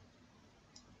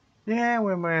 Yeah,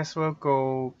 we might as well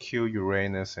go kill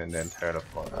Uranus and then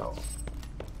teleport out.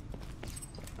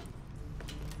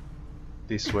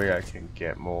 This way I can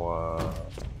get more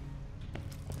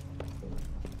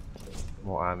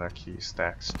anarchy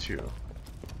stacks too.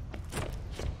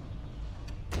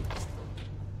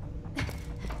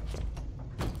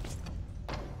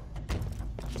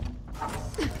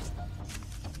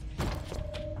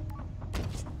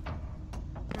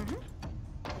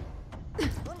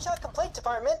 Moonshot complaint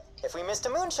department. If we missed a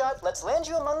moonshot, let's land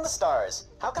you among the stars.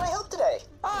 How can I help today?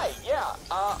 Hi, yeah.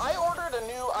 I ordered a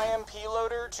new IMP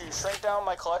loader to shrink down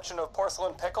my collection of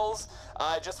porcelain pickles.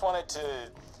 I just wanted to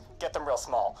get them real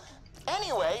small.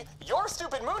 Anyway, your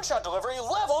stupid moonshot delivery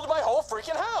leveled my whole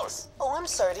freaking house. Oh, I'm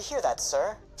sorry to hear that,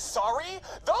 sir. Sorry?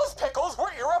 Those pickles were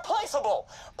irreplaceable.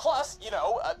 Plus, you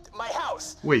know, my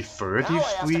house. Wait, Now I have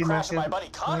to 33 crash at my buddy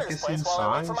Connor's magazine place while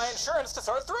I wait for my size? insurance to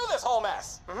sort through this whole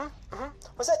mess.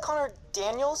 Was that Connor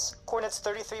Daniels? Coordinates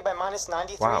 33 by minus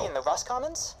 93 Wow. in the Rust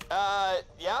Commons?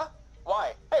 Yeah?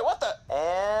 Why? Hey, what the?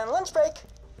 And lunch break.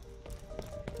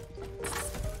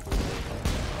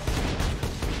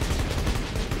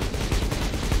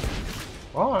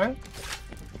 Alright.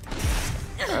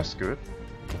 That's good.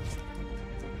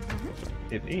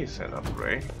 It is an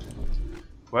upgrade.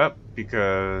 Well,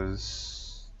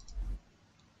 because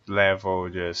level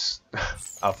just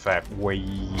affect way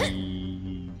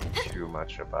too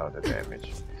much about the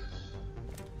damage.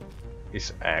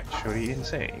 It's actually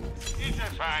insane. It's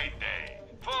a fine day,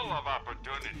 full of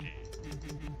opportunity.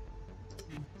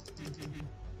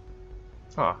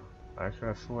 Ah, I actually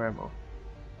have full ammo.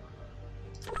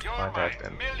 You're Buy my that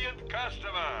then. millionth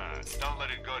customer. Don't let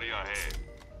it go to your head.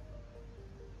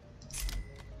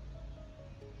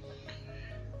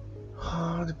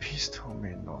 Oh, the pistol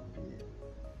may not be.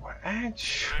 Well,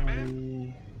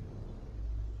 actually,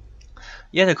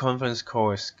 yeah, the conference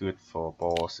call is good for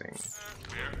bossing,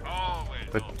 We're always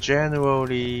but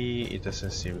generally it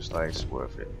doesn't seem like it's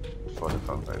worth it for the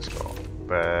conference call.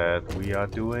 But we are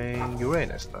doing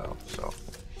Uranus now, so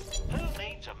Who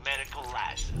needs a medical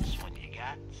license when you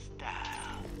got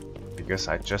style? because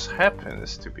I just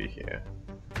happens to be here.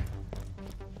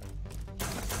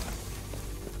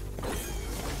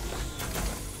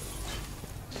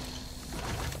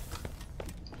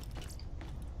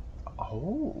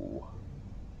 Oh.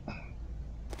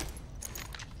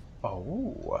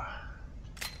 Oh.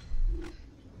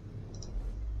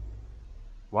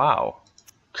 Wow.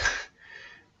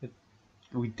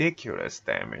 Ridiculous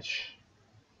damage.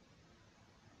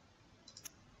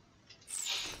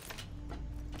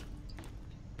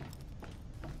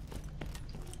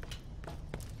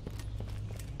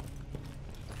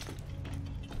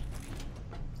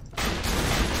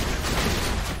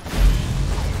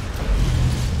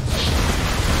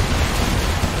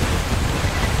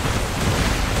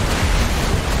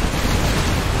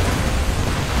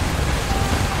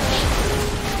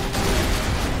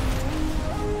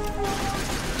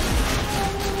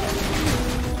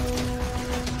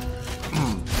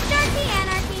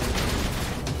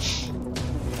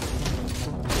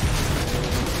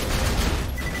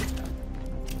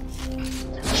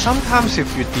 Sometimes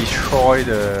if you destroy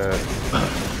the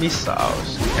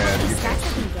missiles, you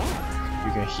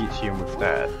can hit him with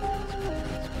that.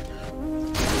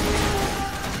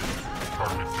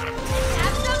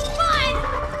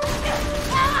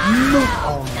 No!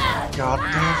 Oh my god,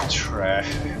 that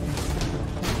trash.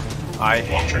 I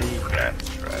hate that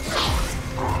trash.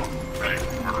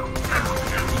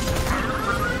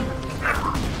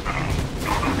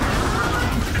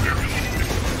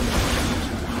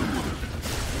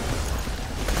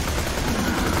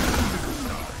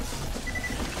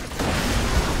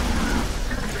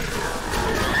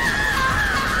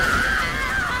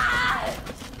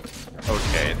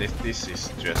 Okay, this is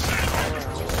just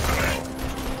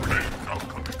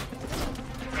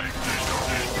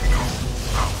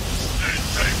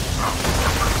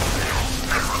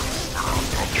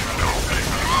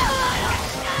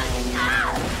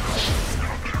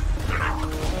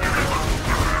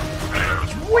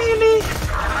really?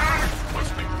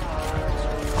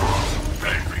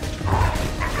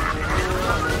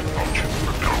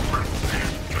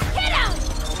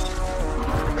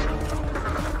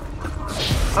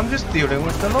 I'm just dealing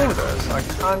with the loaders. I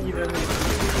can't even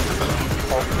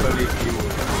properly deal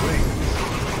with the wings.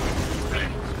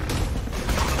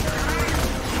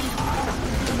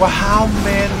 Well, how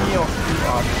many of you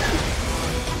are there?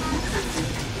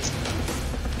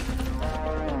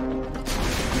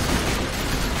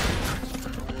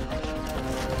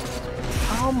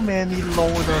 How many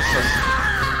loaders are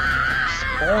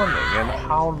spawning, and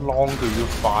how long do you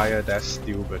fire that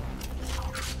stupid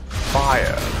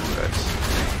fire bullets?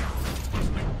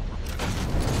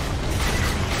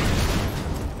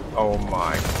 Oh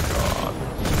my god.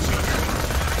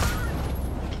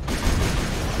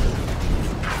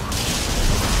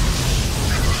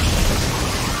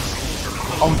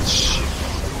 Oh shit.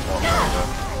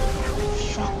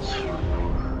 Fuck you.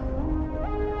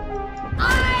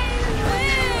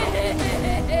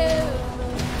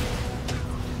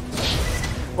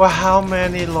 Well, how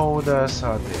many loaders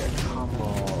are there? Come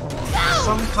on.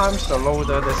 Sometimes the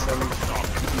loader doesn't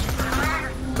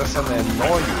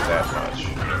annoy you that much.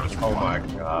 Oh my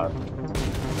god.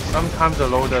 Sometimes the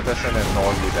loader doesn't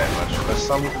annoy you that much, but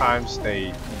sometimes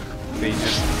they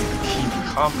just keep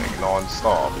coming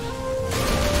non-stop.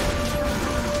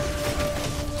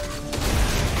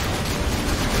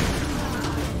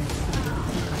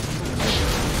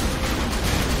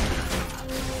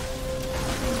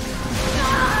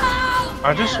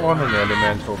 I just want an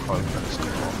elemental conference call.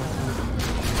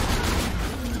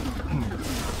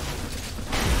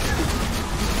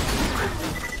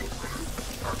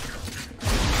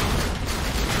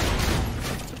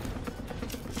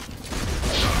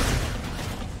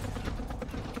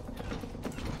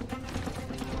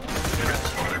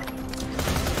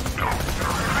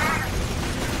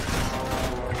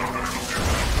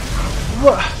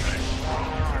 What?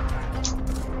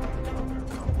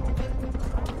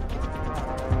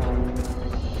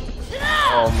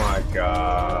 Oh my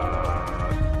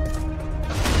god.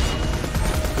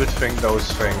 Good thing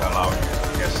those things allow you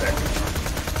to get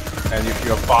second. And if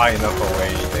you're far enough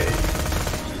away, they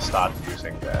start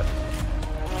using that.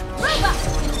 Robot,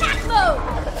 attack mode!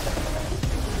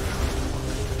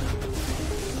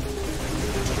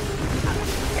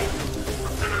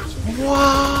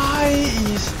 Why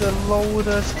is the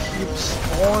loaders keep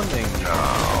spawning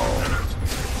now?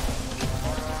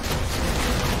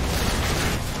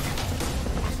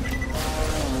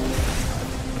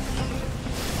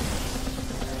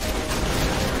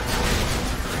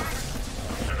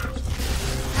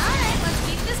 Alright, let's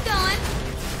keep this going.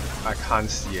 I can't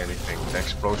see anything. The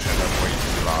explosions are way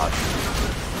too large.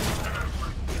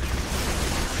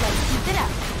 Let's keep it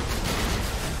up.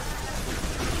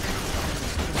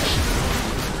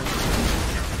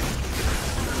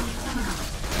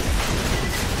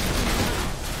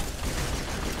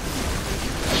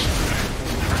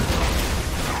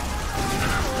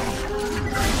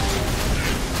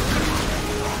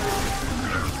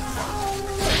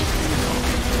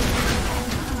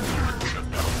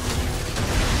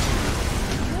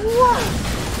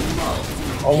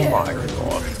 Oh my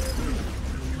god.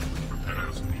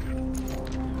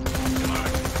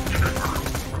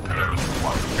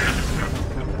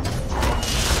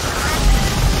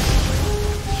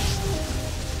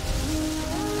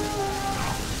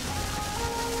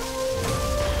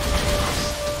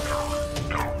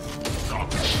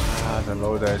 Ah, the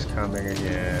loader is coming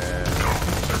again.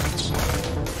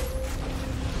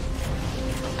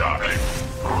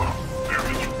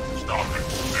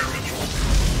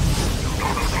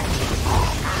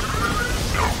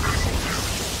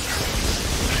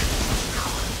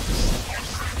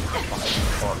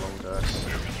 Loaders.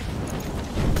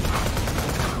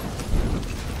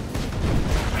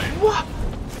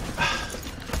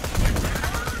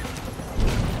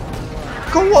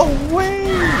 Go away!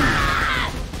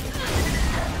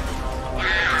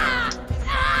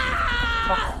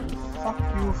 Fuck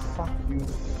you, fuck you,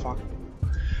 fuck you.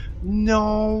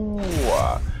 No!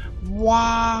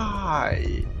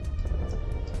 Why?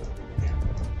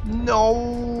 No!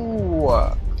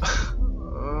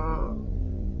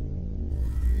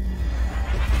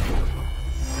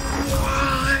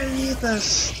 Why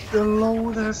does the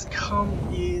loaders come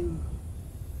in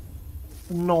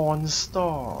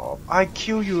non-stop? I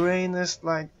kill Uranus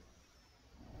like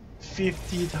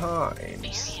 50 times.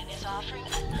 Varian is offering a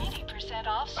 90%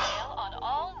 off sale on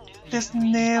all new. There's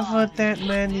never that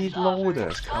many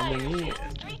loaders coming in.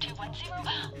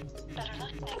 3210. Better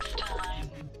luck next time.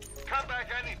 Come back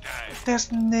anytime.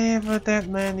 There's never that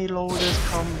many loaders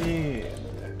come in.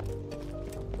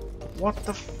 What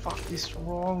the fuck is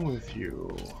wrong with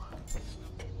you?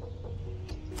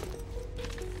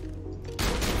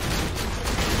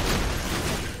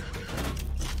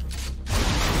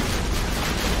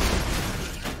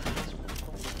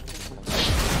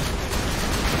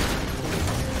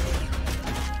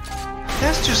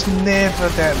 There's just never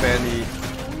that many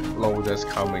loaders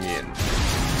coming in.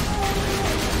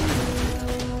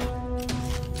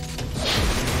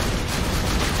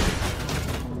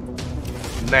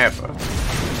 Never.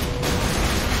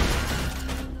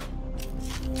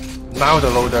 Now the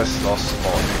loader is not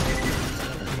spawning.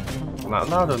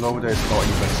 Now the loader is not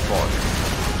even spawning.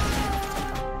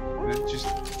 It's just...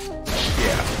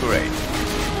 yeah, great.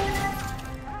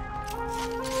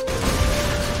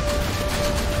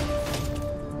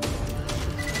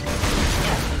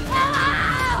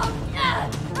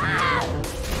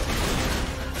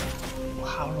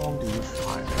 How long do you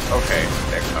fight? Okay,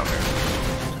 they're coming.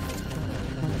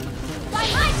 By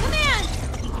my command!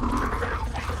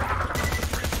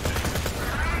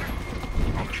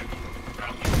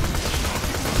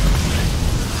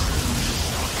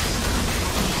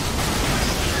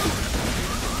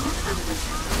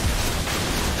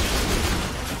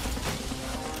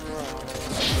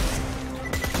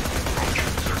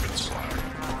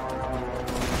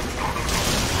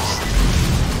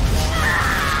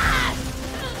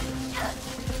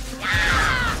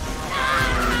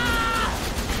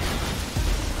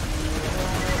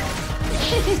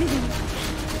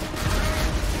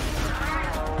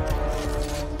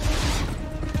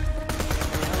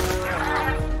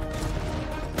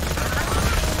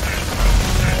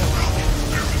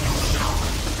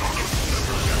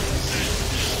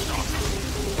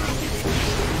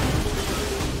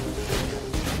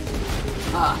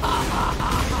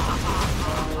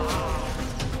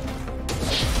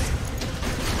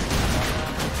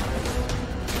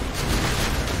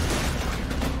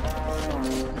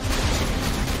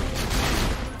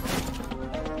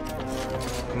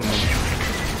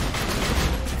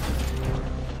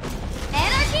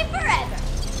 Anarchy forever!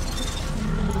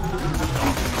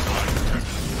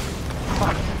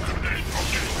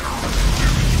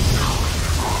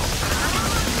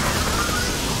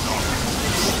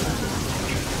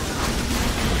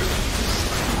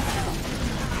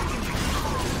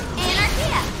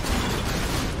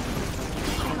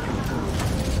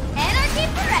 Anarchy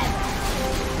forever!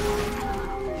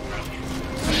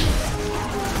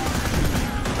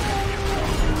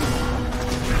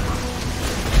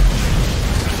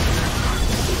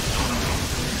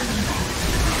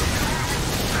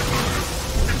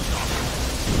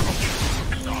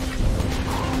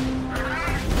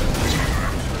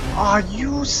 Are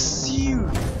you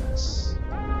serious?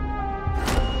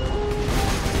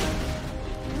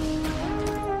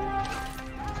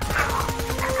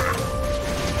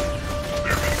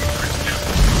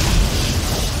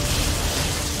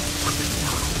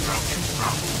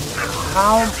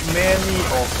 How many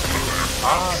of you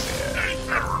are there?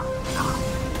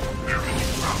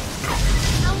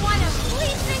 I want to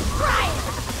bleach and cry!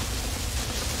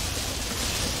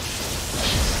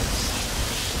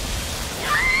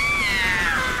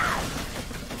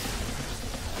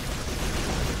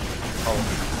 Oh,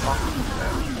 fuck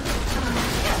them.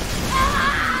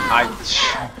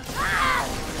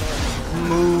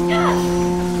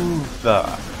 Move the.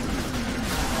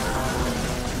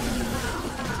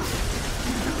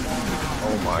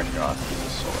 Oh my god, this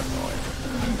is so annoying.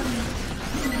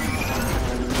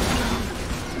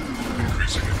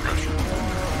 Increasing aggression.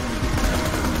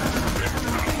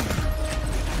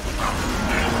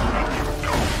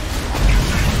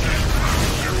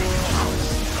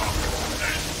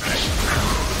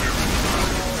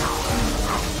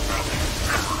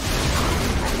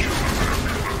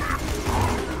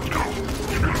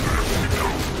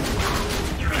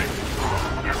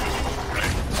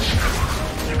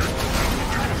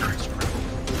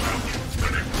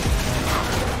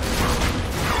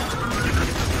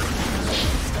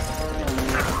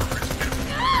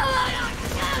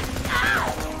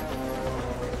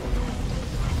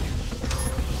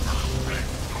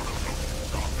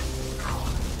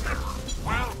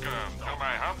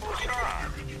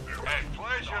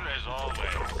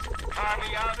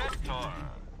 Caviarettor.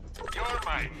 Your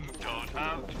mind don't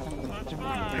have too much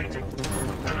mind.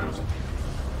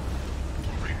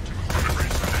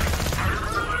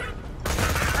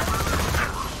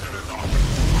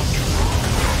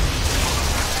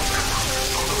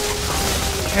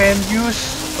 Can you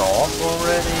stop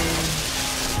already?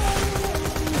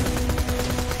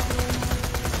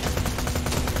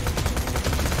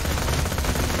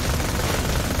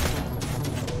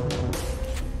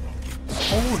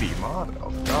 Holy mother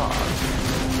of God.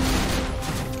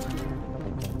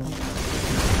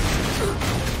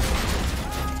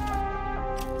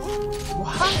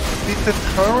 What? Did the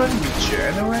turret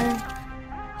regenerate?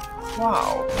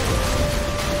 Wow.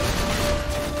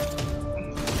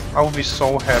 I would be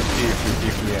so happy if you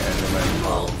give me an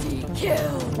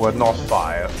element. Well, not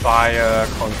fire. Fire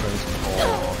conference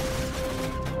core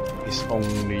is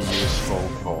only useful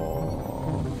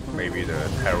for maybe the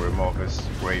Terramorphous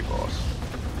Grey Boss.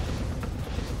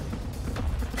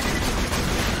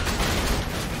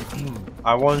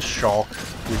 I want shock,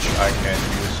 which I can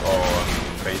use on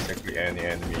basically any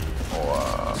enemy or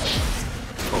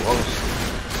corrosive.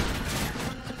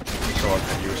 So I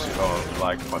can use it on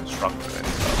like constructor and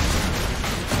stuff.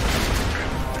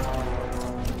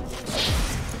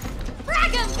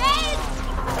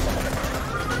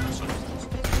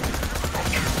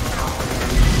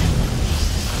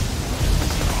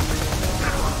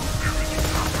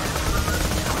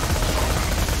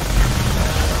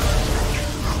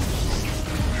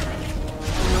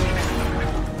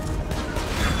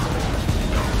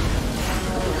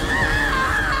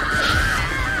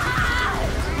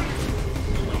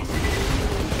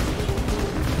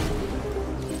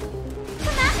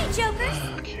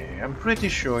 Pretty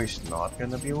sure it's not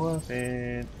gonna be worth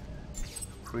it.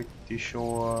 Pretty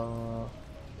sure.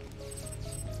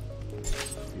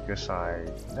 Because I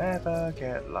never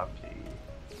get lucky.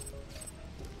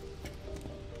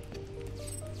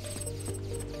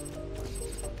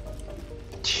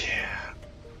 Yeah.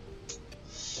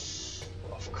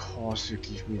 Of course you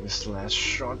give me the slash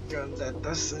shotgun that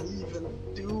doesn't even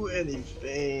do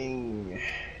anything.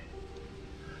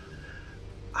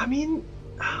 I mean,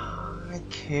 it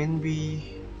can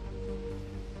be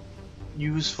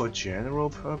used for general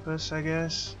purpose, I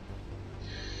guess.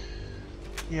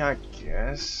 Yeah, I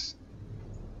guess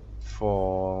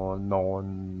for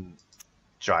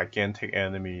non-gigantic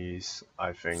enemies,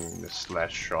 I think the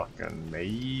slash shotgun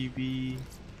may be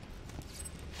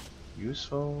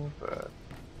useful, but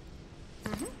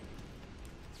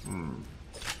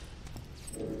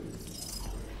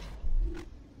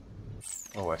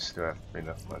oh, I still have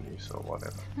enough money, so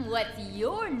whatever. What's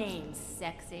your name,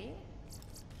 sexy?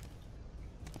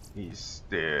 Is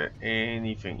there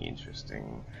anything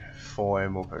interesting? 4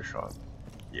 ammo per shot.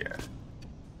 Yeah.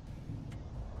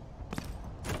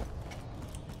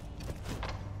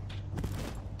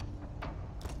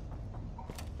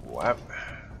 What?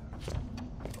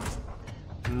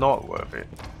 Not worth it.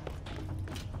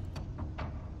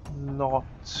 Not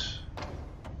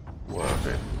worth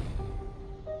it.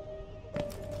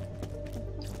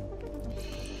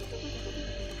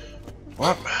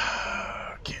 What?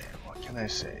 Okay, what can I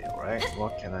say, right?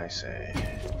 What can I say?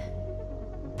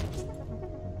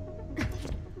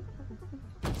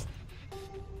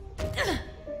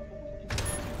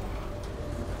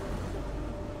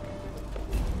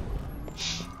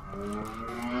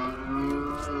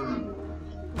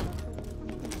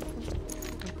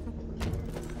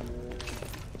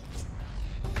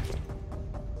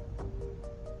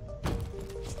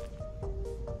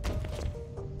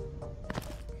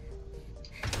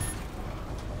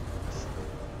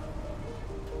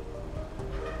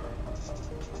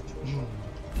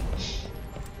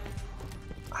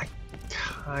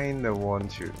 Kinda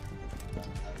want to.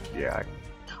 Yeah, I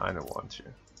kinda want to.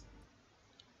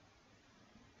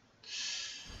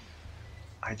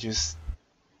 I just...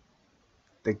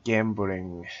 the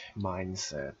gambling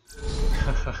mindset.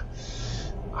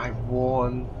 I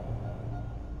want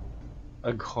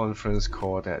a conference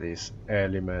core that is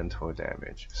elemental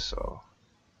damage, so...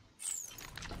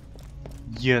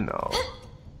 You know.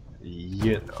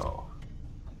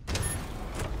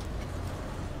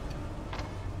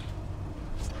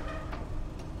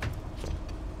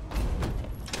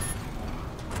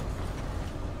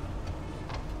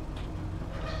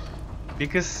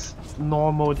 Because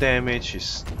normal damage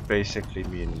is basically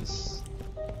means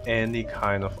any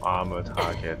kind of armor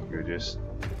target you just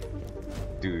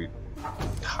do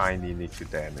tiny little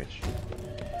damage.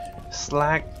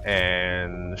 Slack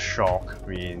and shock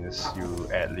means you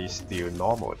at least deal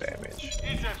normal damage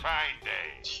It's a fine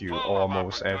day. to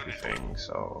almost everything,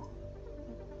 so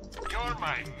You're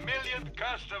my millionth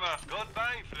customer.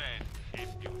 Goodbye, friend. If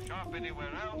you shop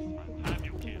anywhere else, I'll have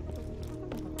you killed.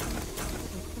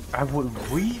 I would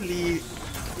really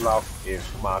love if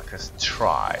Marcus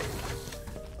tried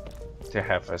to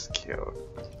have us killed,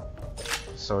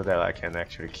 so that I can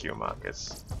actually kill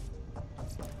Marcus.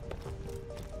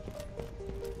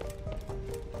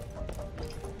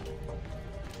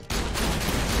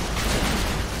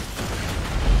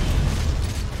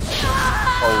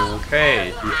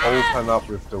 Okay, he opened up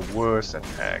with the worst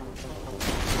attack.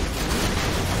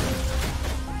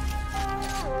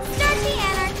 Start the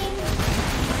anarchy.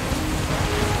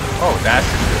 Oh, that's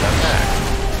a good attack.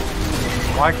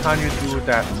 Why can't you do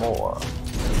that more?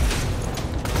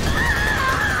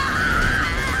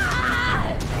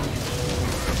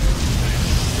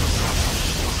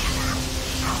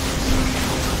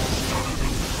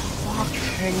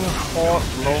 Fucking hot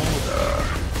loader.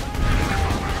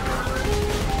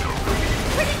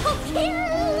 Critical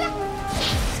kill!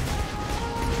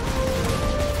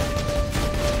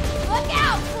 Look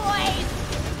out, boys!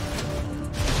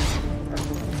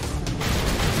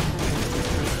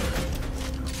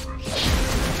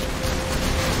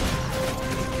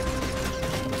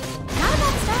 Not a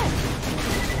bad start.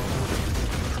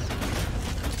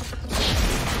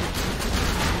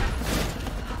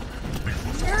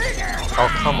 Oh,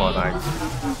 come on, I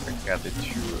got it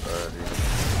too early.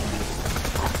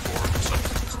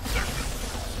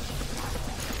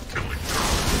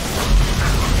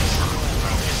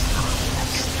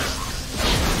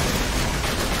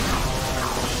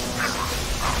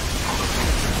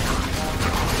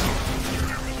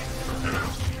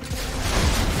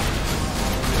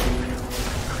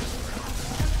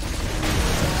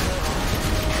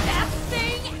 Best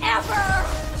thing ever!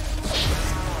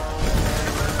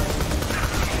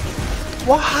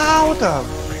 Well, how the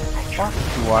fuck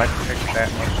do I take that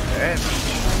much damage?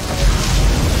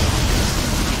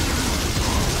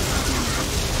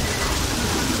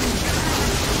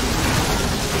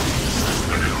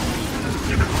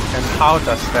 And how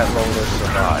does that loader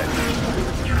survive?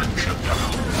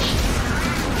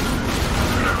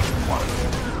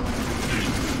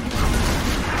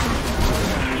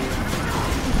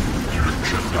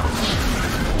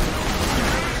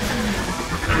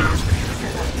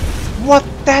 What?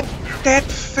 That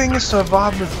thing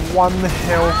survived with 1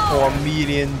 health for a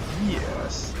million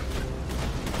years.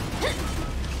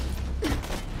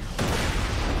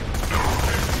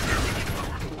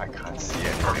 I can't see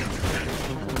anything.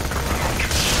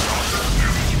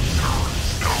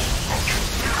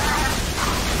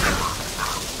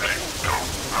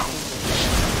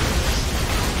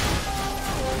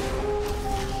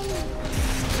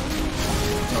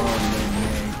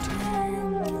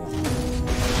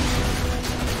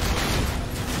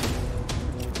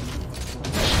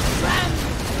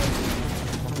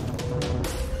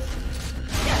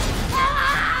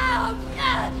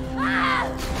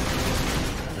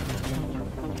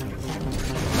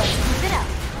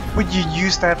 Would you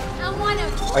use that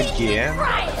again?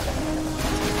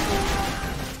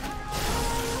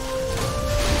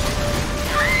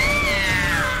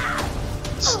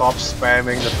 Stop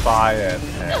spamming the fire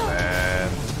attack, man.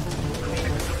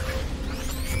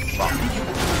 Fuck.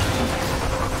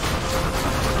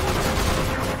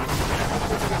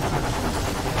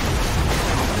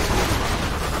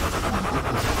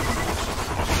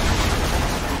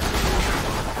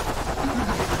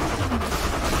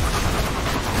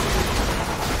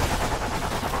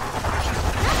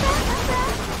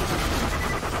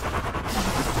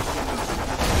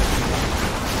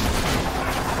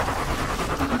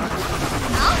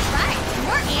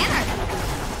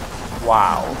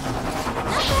 Wow.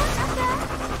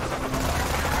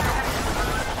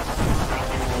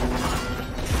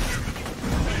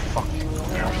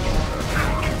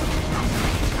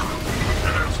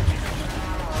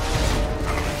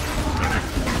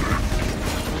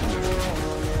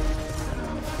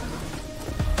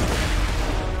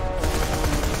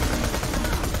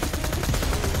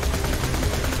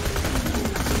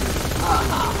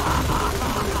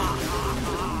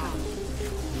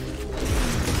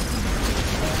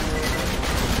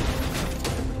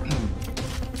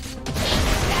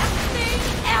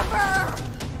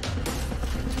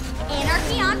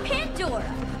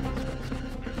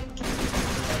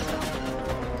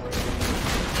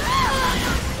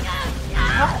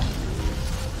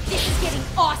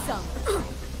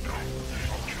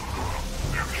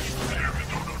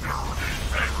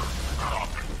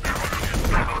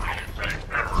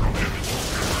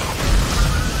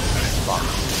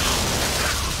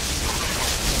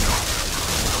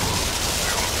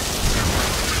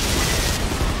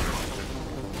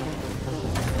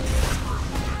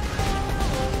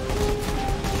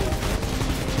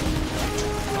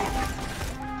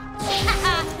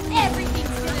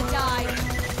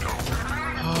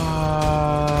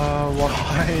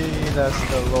 Why does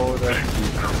the loader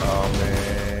keep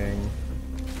coming?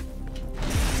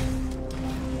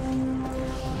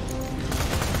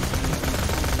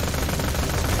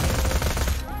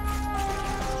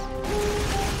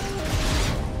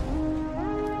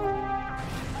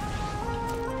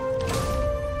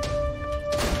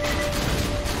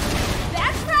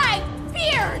 That's right!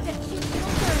 Beard!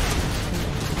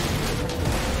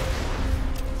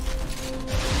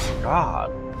 God,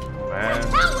 man.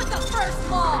 Hell with the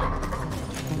first law!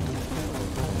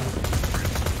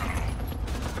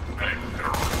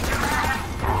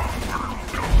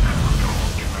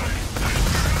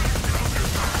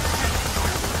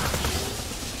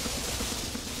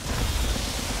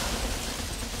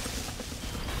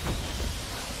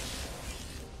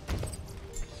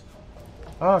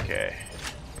 Okay.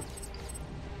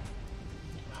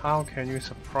 How can you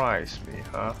surprise me,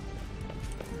 huh?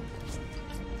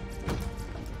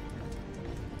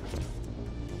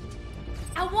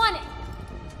 I want it!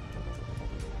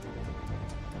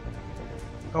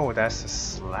 Oh, that's a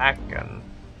slag gun.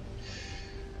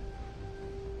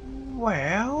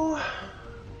 Well,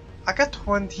 I got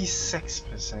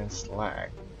 26%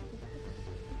 slag.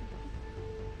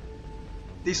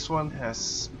 This one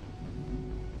has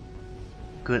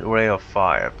good rate of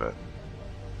fire, but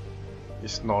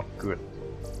it's not good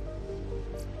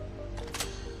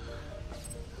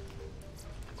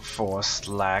for a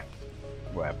slag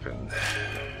weapon.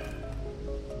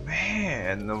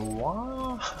 Man,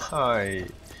 why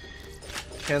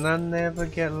can I never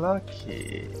get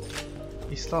lucky?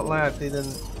 It's not like I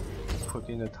didn't put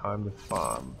in the time to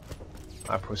farm.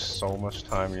 I put so much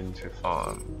time into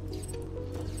farm,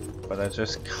 but I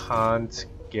just can't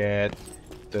get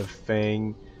the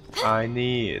thing I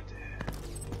need.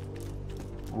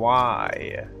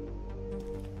 Why?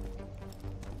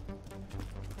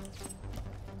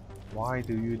 Why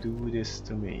do you do this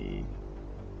to me?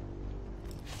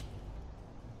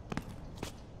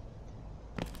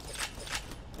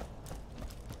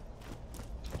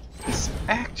 It's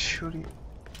actually...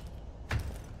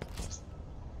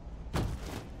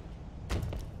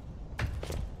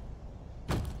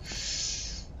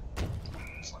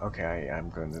 Okay,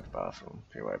 I'm going to the bathroom.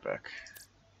 Be right back.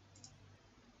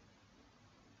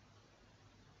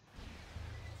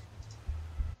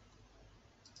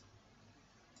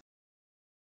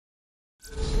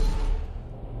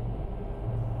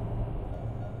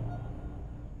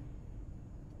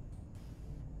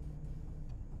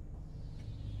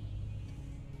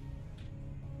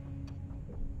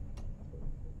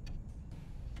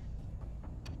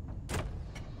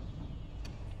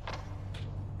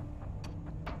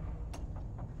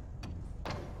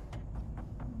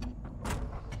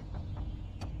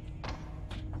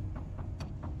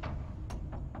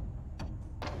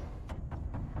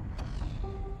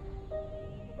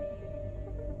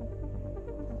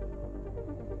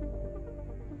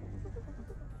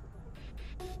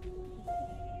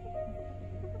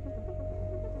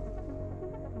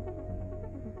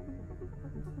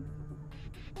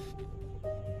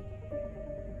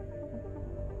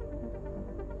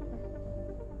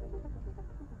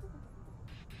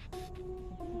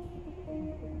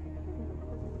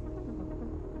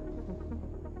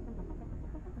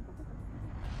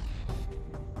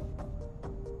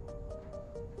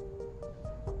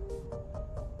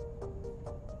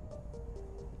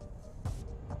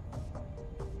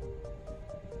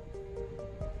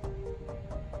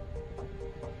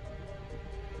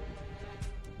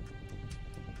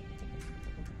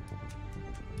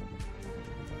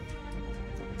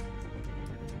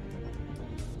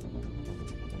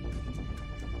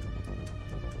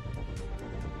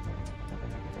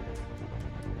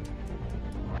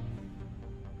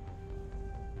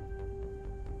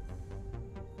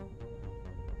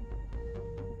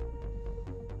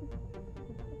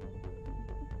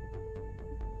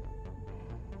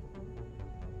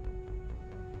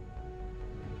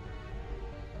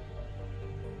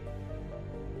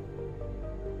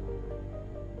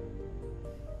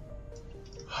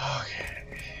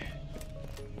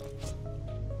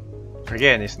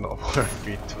 Again, it's not worth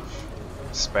it to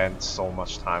spend so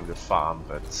much time to farm,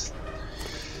 but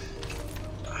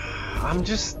I'm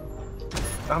just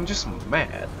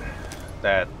mad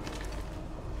that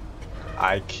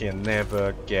I can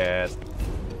never get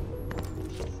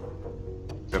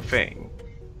the thing.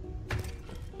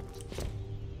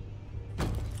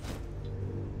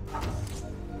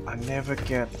 I never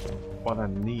get what I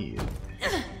need.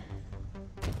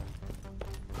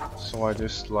 So I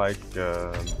just like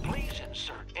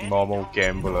normal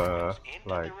gambler,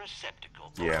 like,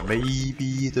 yeah,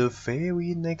 maybe the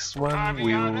very next one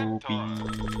will be...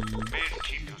 May it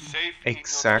keep you safe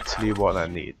exactly what I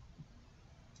need.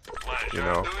 You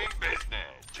know. Doing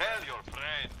business. Tell your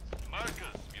friends.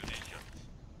 Marcus munitions.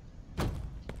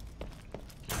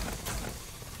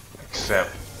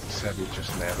 Except it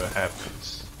just never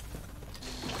happens.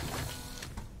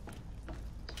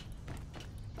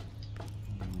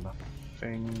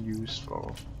 Nothing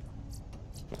useful.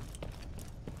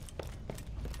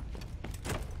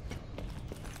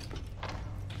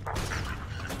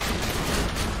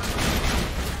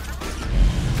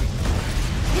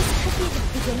 This could be the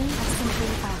beginning of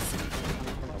something awesome.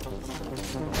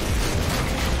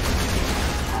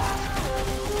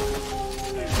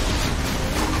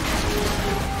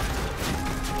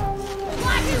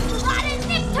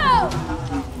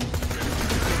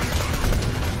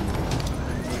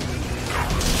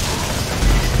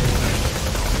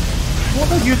 What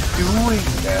are you doing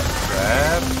there,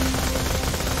 Crab?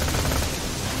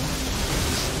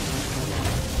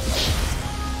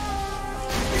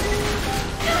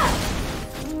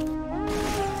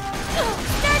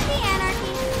 Start the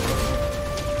anarchy.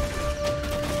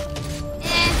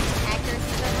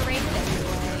 Accuracy's overrated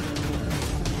anyway.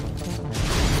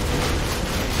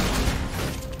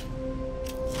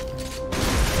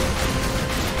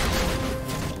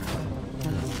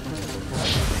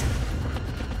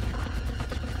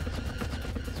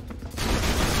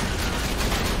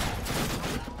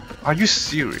 Are you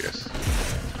serious?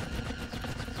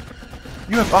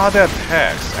 You have other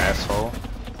attacks, asshole.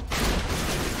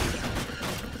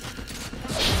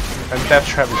 And that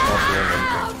trap is not doing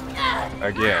anything.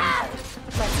 Again.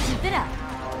 Let's keep it up.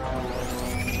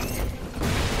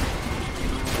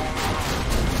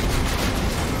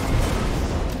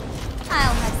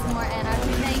 I'll have some more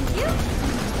anarchy, thank you.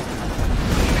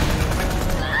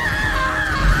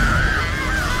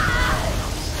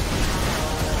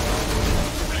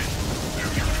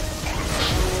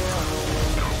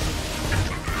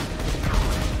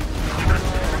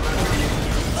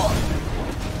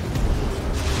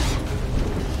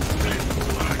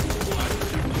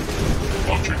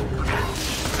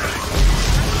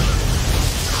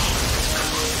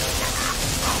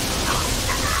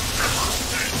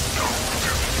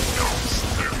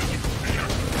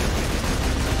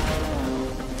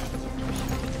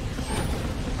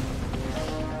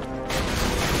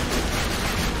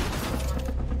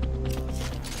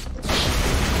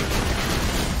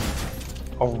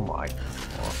 Oh my god.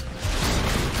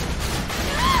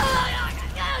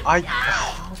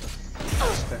 How the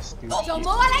fuck is that stupid?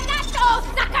 ¡Tomo arigato,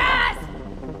 suckers!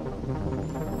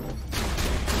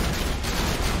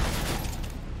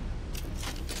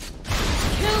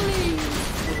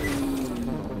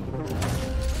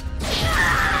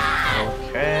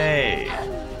 Okay.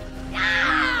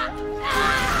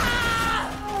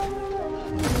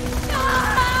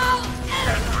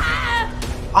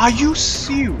 Are you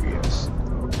serious?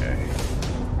 Okay.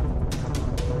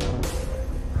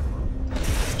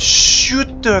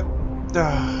 Shoot the...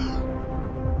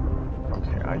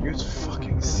 Okay, are you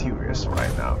fucking serious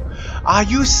right now? Are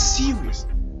you serious?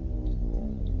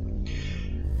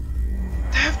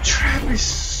 That trap is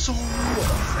so...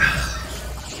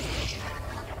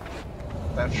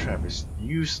 That trap is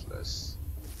useless.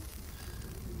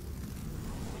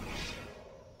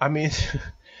 I mean...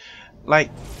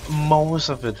 Like, most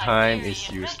of the time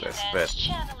it's useless, but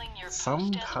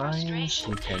sometimes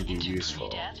it can be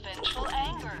useful.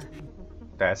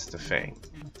 That's the thing.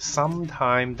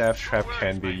 Sometimes Death Trap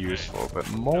can be useful, but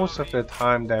most of the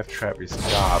time Death Trap is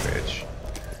garbage.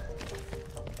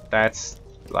 That's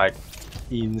like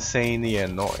insanely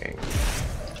annoying.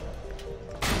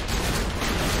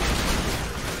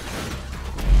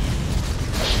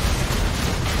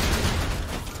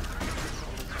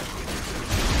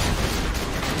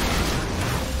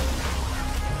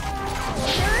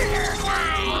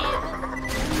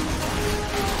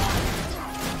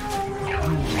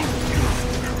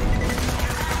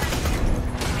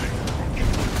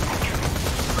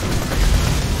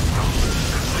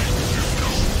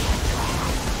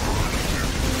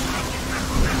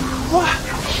 What?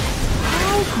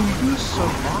 How do you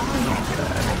survive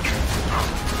that?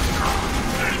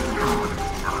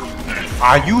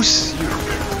 Are you serious?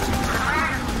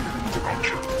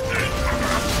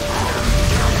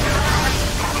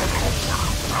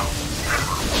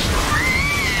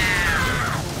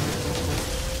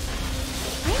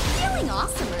 I'm feeling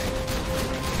awesomer.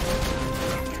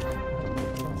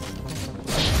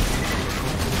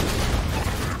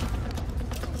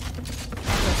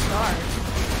 The stars.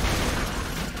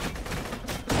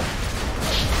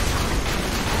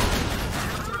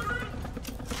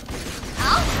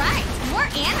 Alright, more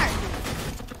anarchy.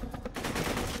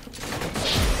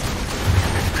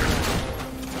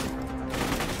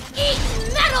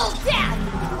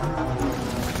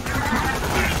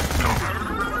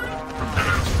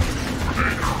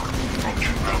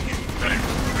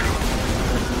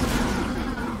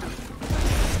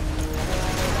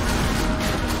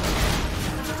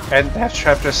 And that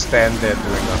trap just stand there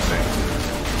doing nothing.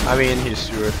 I mean, he's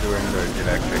doing the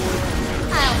electric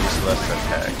useless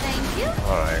attack. Thank you.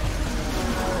 Alright.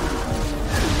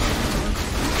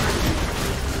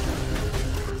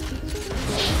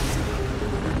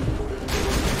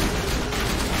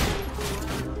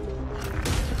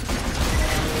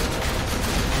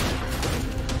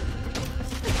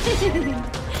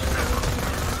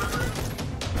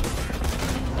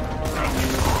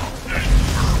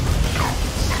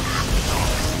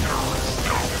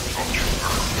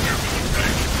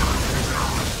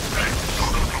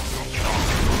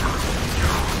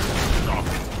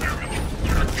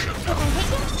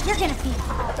 You're gonna feel.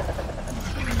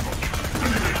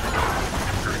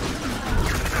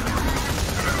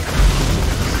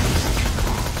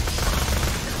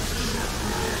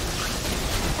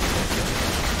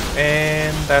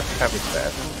 And that trap is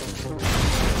dead.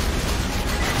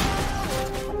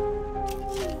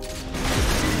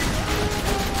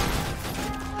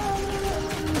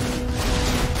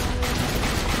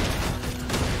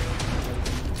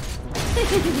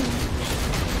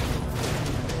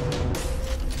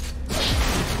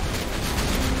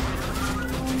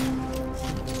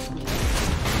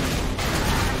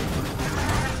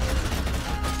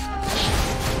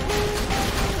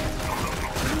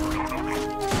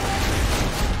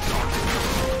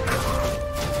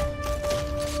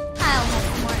 I'll have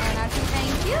some more anarchy,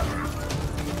 thank you.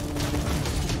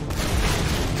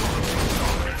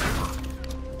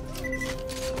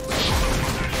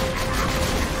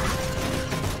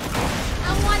 I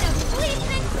want to bleed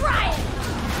and cry it.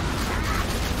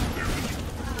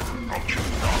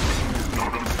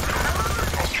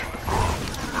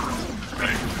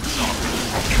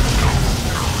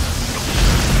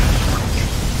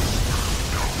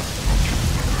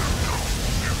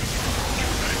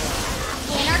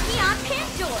 Anarchy on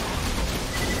Pandora.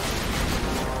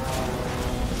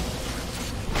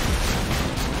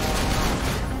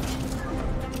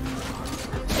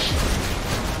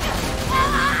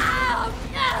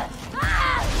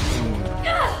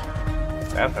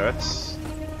 That hurts.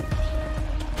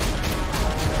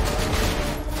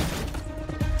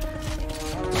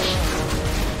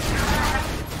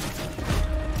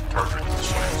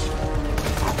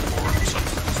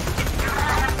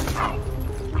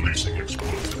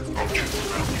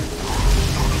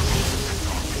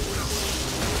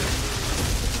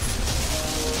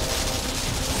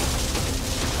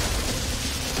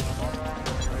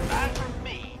 That from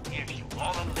me, if you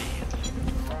wanna live.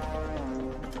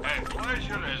 And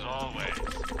pleasure as always.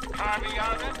 Party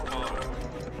on it, or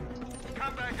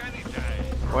come back anytime.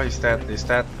 What is that? Is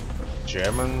that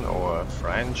German or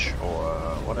French or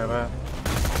whatever?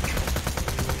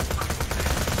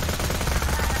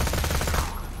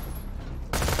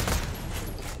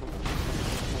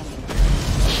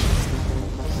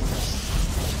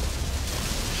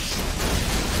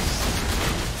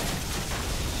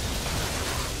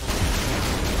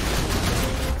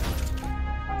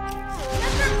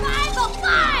 Number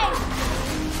 505!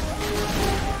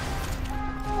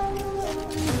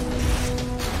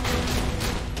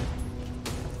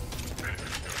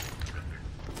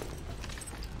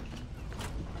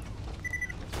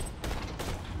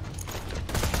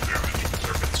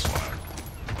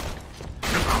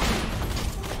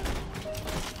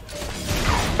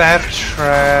 That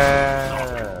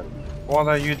trap! What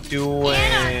are you doing?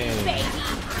 Anarchy, baby!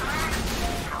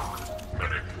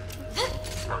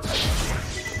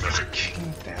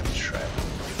 Fucking that trap.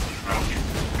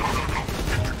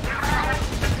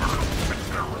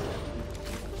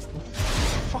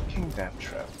 Fucking that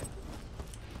trap.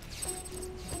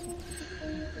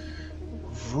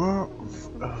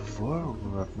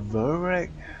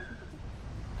 Vorek?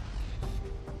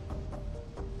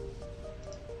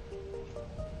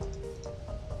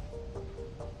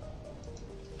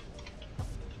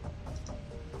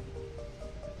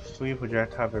 Three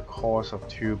projectile with course of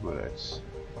 2 bullets.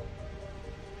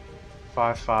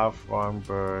 5-5-1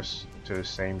 burst to the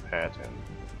same pattern.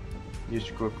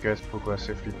 Each group gets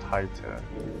progressively tighter.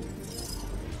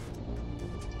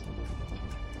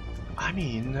 I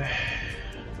mean...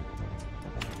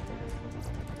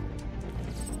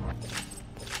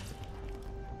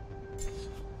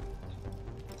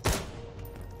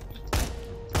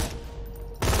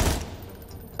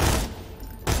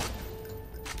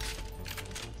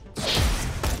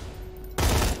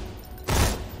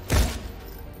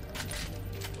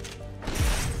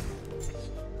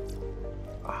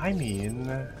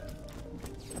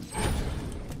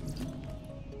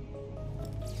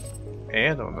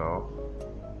 I don't know.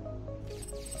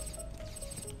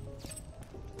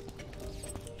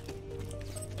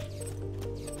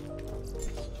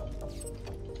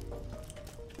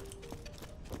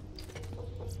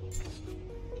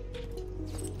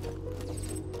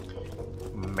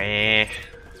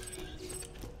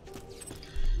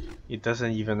 It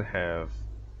doesn't even have.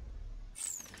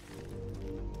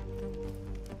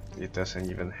 It doesn't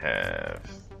even have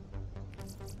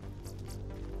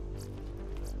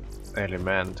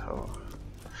elemental.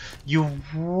 You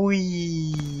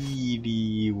really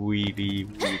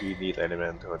need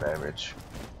elemental damage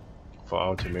for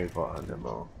ultimate Warhammer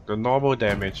mode. The normal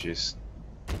damage is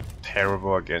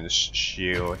terrible against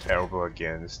shield, terrible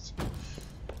against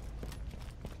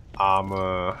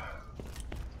armor.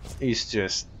 It's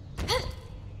just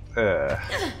is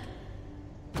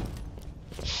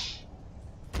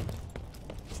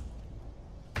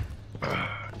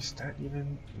that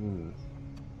even?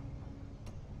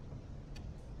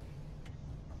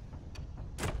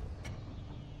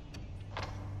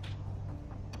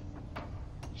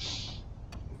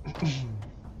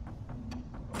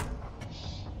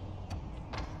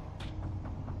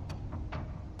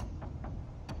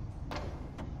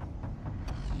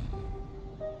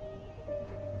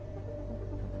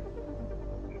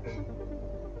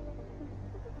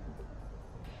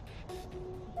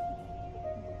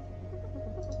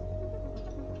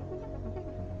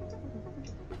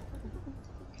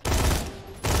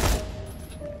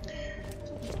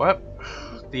 Well,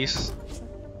 this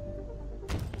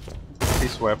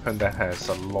weapon that has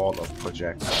a lot of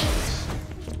projectiles,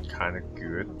 kind of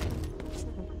good.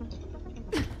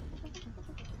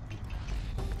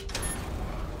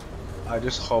 I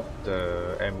just hope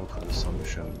the ammo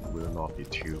consumption will not be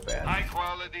too bad. High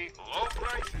quality, low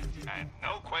prices, and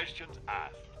no questions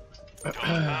asked. Don't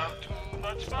have too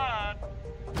much fun.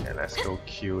 Okay, let's go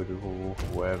kill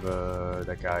whoever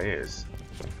that guy is.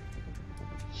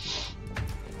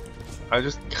 I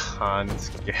just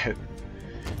can't get.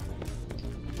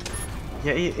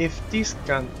 Yeah, if this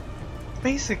gun,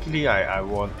 basically, I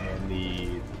want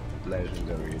any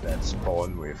legendary that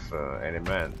spawn with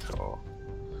elemental,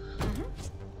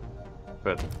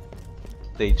 but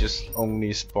they just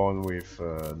only spawn with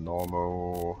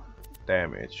normal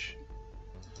damage,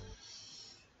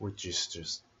 which is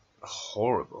just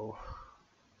horrible.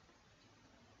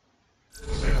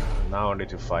 Now I need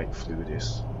to fight through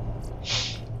this.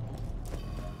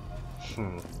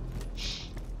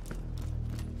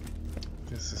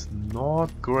 This is not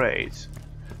great.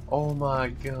 Oh my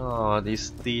god,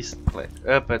 is this but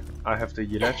I have the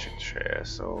electric chair,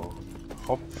 so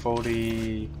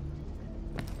hopefully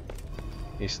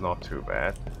it's not too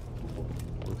bad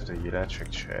with the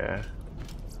electric chair.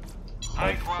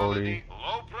 High quality,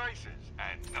 low prices,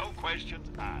 and no questions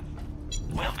asked.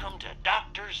 Welcome to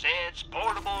Dr. Zed's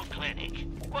Portable Clinic.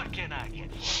 What can I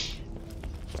get for you?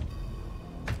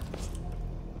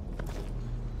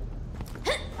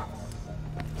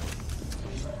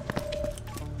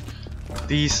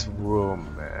 This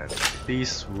room, man.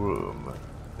 This room.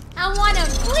 I want him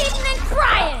bleeding and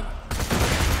crying!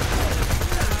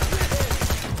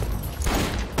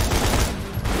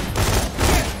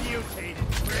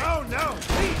 Oh no!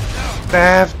 Please, no!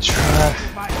 Death trap.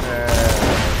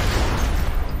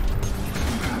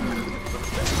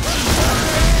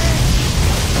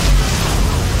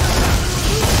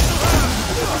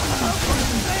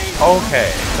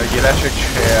 Okay, the electric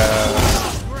chair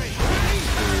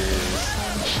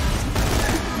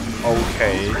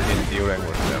okay in dealing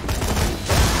with them.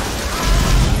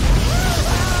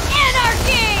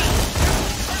 Anarchy!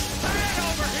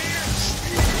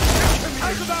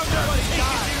 How's about nobody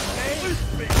die?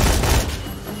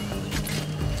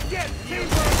 Get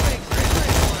teamwork,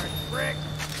 Rick!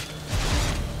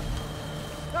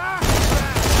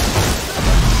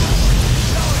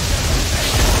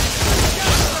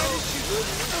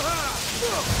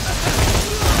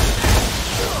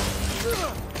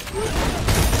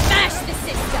 Smash the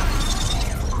system!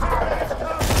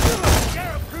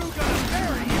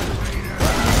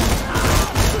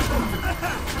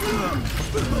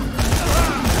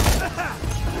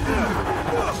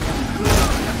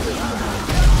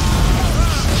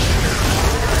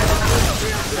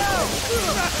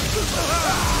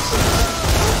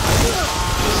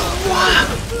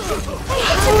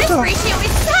 How Ratio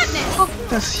is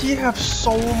sadness! does he have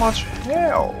so much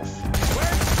health?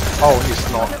 Oh,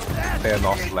 he's not. They're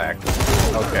not slacked.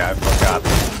 Okay, I forgot.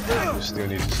 You still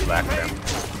need to slack them.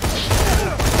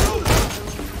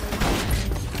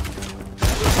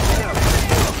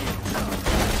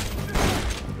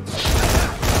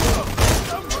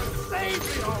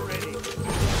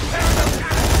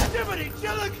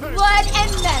 Blood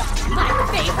and metal, my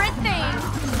favorite thing!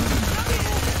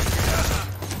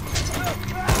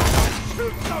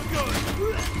 So good!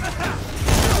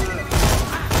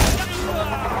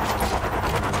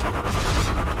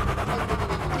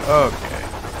 Okay.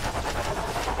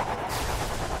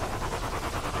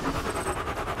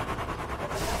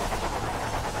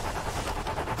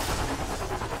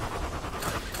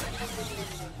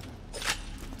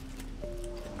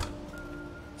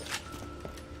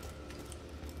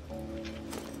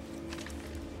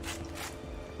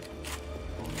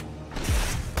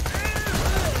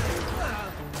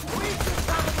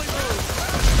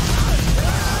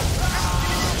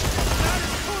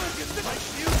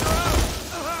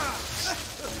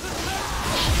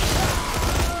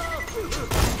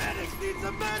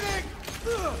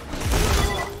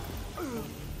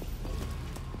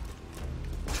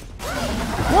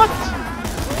 What?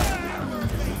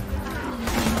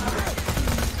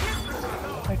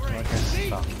 Why do I get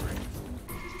stuck?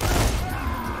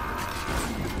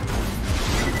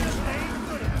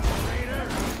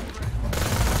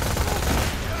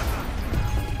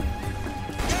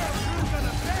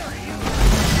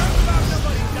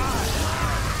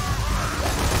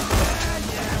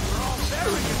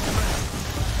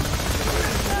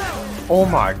 Oh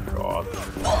my god.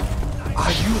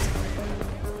 Are you...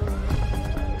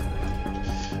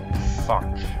 Fuck.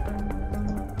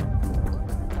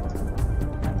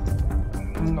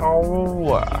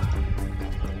 No.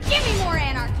 Give me more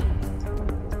anarchy.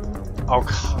 Oh,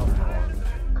 come on.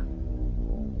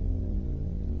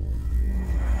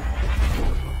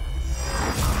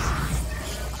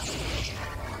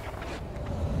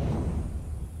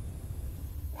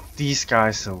 These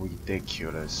guys are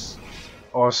ridiculous.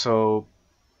 Also,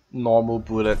 normal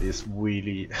bullet is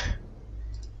really...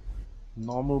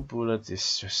 normal bullet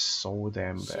is just so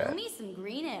damn Show bad. me some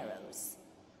green arrows.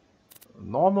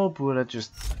 Normal bullet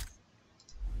just...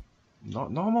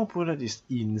 normal bullet is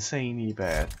insanely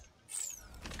bad.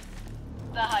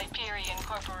 The Hyperion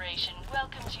Corporation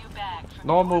welcomes you back from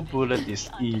Normal bullet is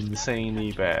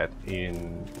insanely bad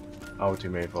in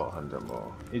Ultimate Vault Hunter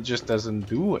mode. It just doesn't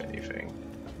do anything.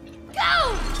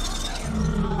 Go!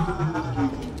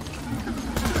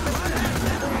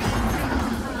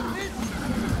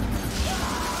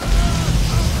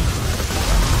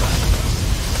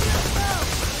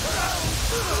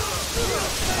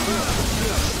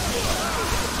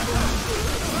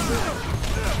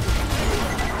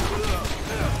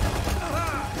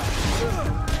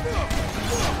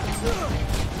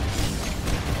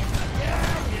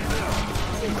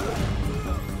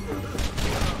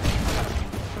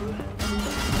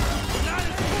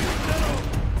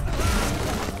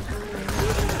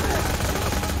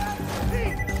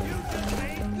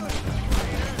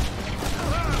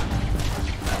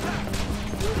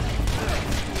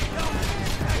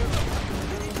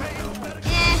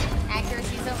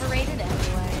 Accuracy's overrated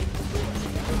anyway.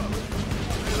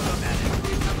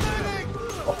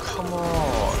 Oh, come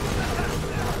on.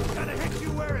 Gotta hit you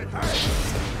where it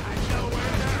hurts. I know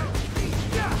where it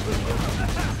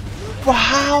hurts. But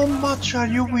how much are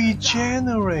you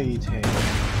regenerating? To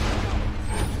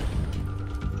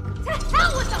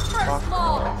hell with the first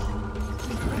law!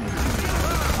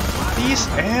 These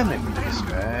enemies,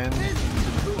 man.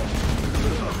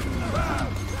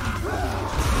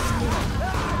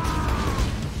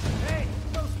 Hey,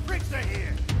 those pricks are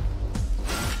here.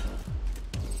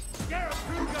 Garrett's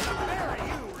crew gonna bury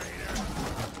you, Raider.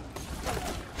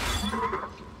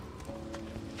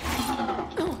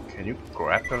 Can you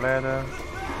grab the ladder?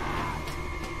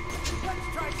 Let's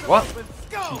try some What? open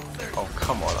skulls, sir. Oh,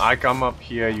 come on. I come up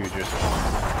here, you just...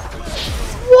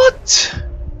 What?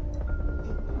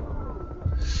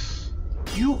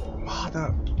 You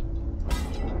mother...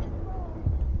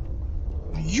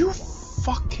 You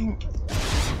fucking...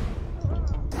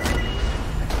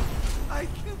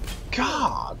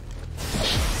 God!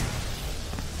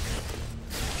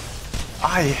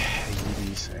 I hate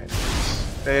these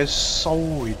enemies. They're so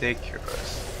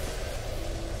ridiculous.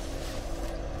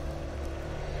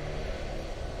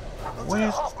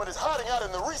 Lieutenant Hoffman is hiding out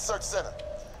in the research center.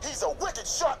 He's a wicked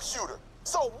sharpshooter.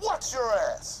 So watch your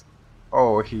ass.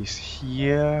 Oh, he's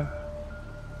here.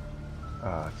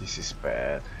 This is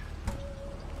bad.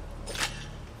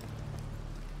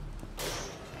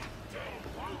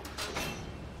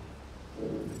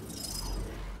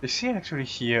 Is he actually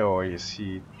here or is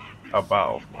he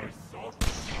above me?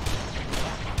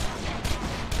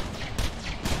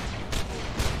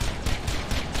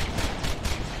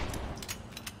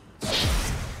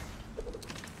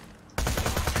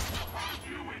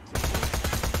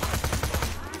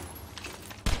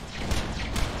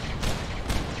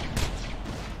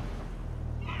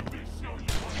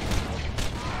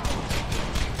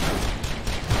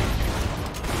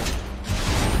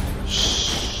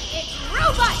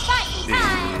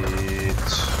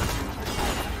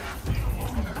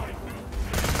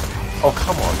 Oh,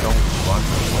 come on, don't run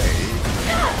away.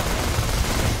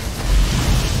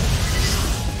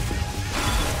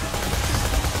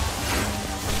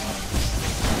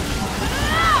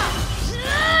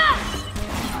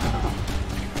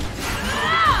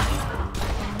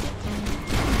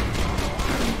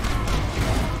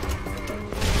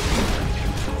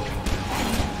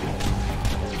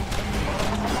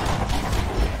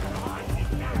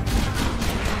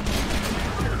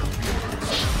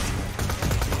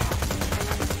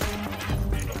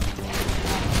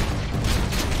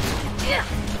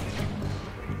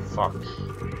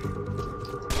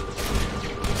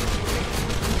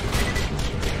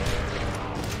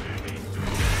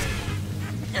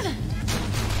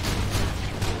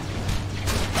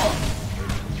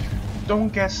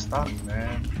 don't get stuck,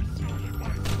 man.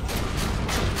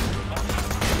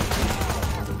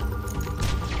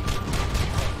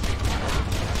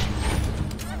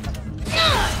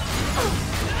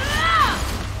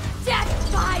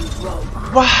 Death by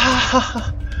robot.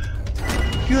 Wow!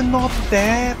 You're not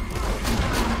dead.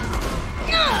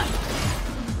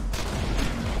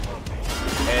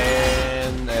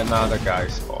 And another guy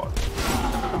spawned.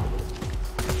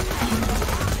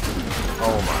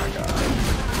 Oh my god.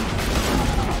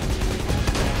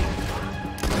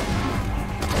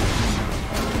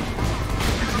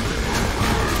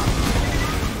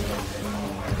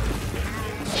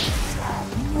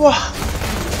 What?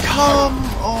 Come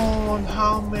on,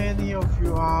 how many of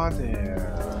you are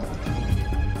there?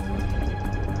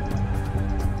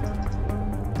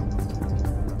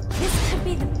 This could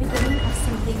be the beginning of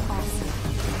something awesome.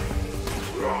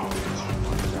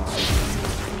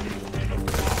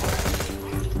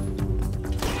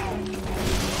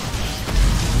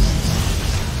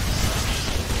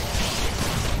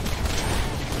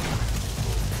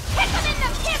 Hit them in the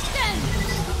piston!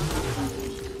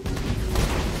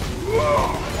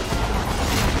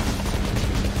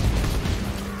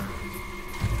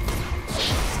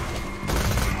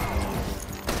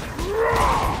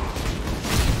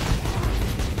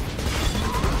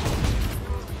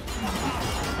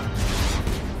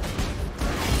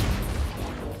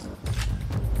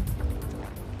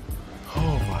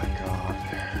 Oh my god.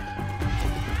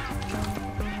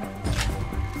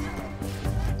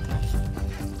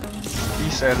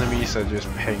 These enemies are just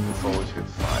painful to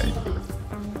fight.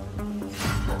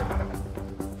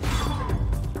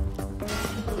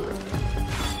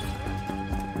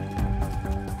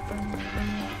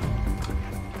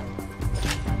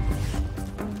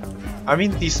 I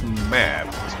mean, this map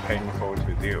is painful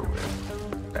to deal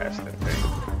with. That's the thing.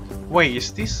 Wait,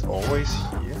 is this always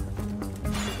here?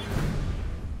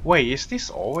 Wait, is this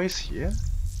always here?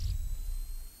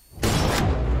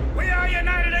 We are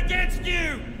united against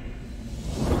you!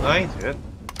 United?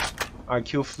 I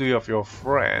killed 3 of your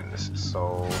friends,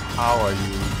 so how are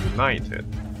you united?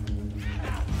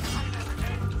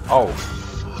 Oh,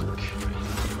 fuck.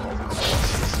 Of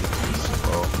course he's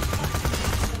invisible.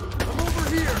 Over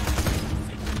here!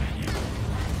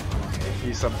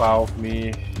 He's above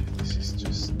me. This is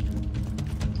just...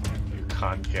 You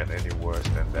can't get any worse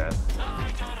than that.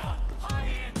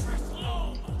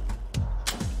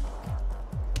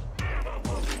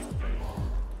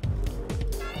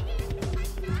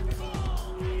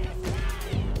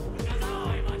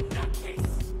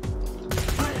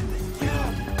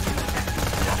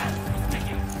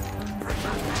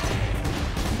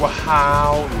 Well,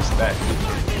 how is that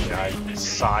hitting me? I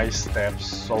sidestep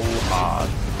so hard.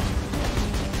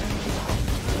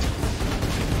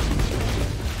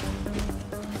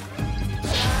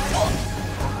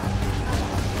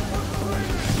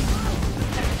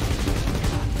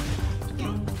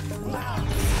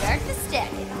 Start to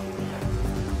stick.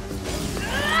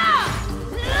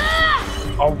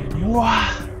 Oh,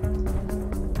 what?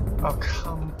 Oh,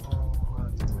 come on,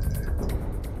 man.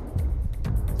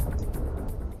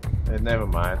 Hey, never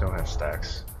mind, I don't have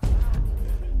stacks.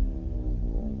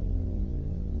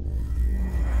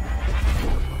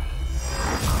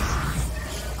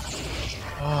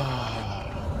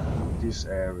 This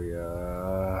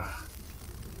area...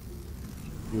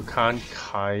 You can't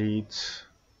kite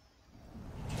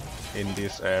in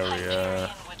this area.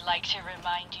 I would like to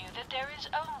remind you that there is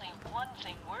only one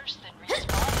thing worse than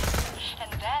respawning,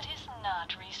 and that is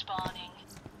not respawning.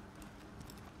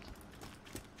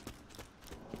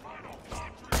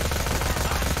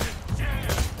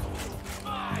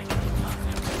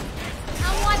 I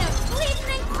want to bleed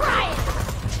and cry.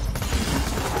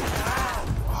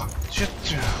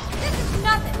 This is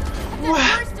nothing. I've done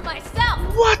worse to myself.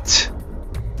 What?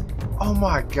 Oh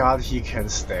my god, he can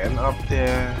stand up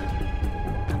there.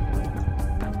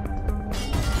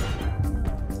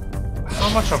 How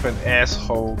much of an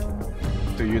asshole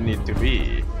do you need to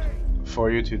be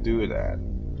for you to do that?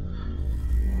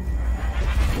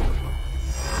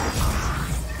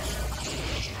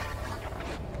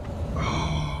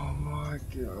 Oh my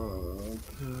god.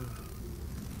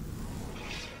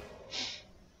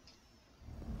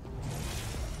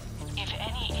 If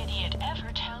any idiot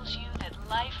ever tells you that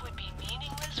life would be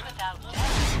meaningless without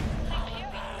death, I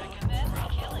recommend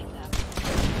killing them.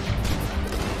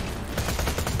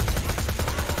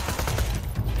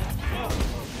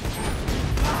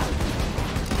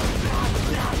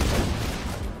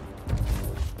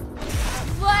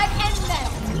 Blood and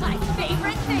metal, my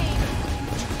favorite thing.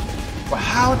 But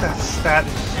how does that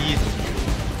hit you?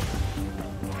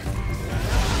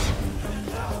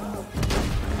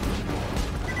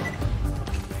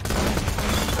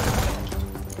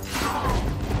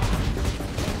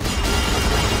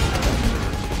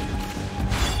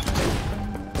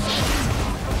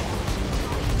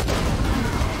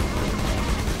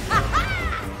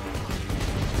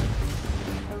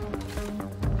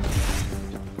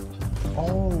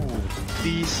 Oh,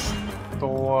 this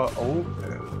door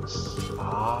opens.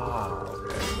 Ah,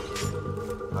 okay.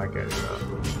 I get it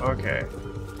now. Okay.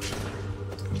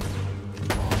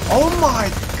 Oh my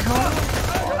god!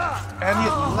 And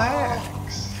it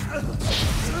lags!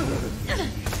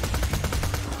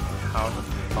 How the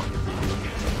fuck?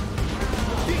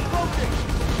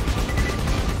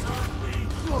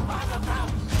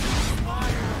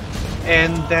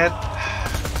 And that...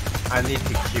 I need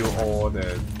to kill all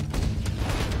the...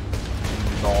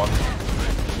 non...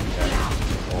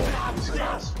 all these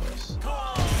guys first.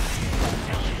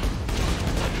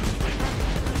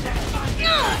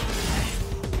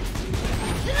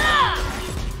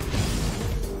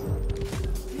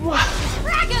 What?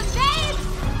 Dragon, babe!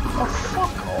 Oh,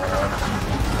 fuck off.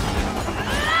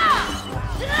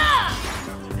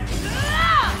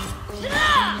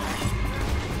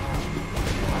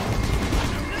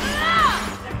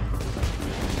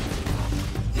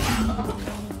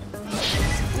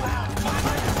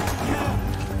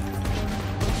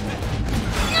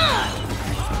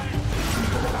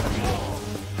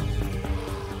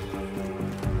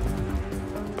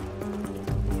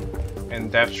 And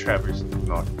Death Trap is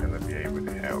not gonna be able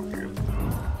to help you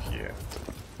here.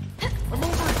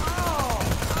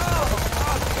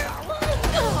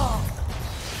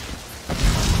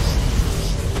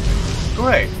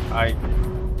 Great,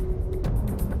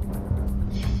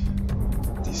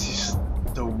 this is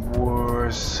the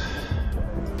worst.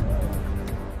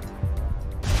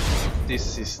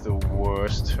 This is the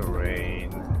worst terrain.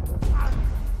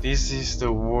 This is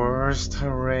the worst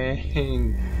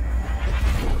terrain.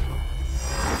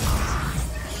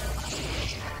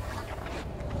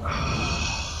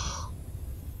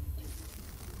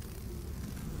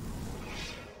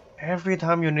 Every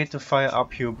time you need to fight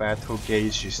uphill battle,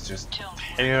 gauge is just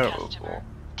terrible.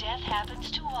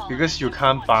 Because you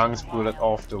can't bounce bullet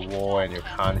off the wall and you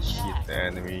can't hit the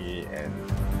enemy and...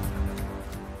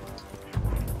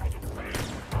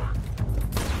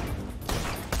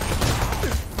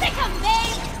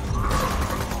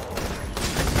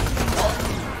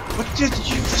 But did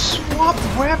you swap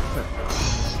weapon?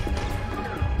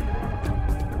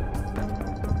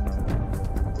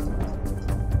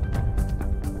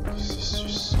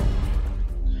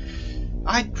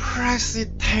 I press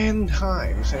it 10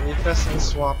 times and it doesn't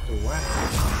swap the weapon.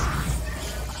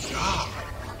 God.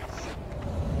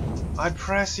 I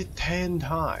press it 10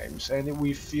 times and it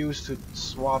refuses to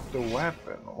swap the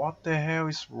weapon. What the hell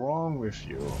is wrong with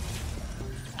you?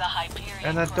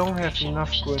 And I don't have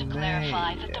enough grenade.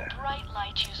 The bright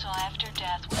light you saw after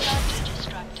death was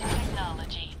anti-destructive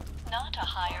technology, not a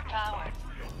higher power,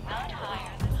 not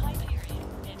higher than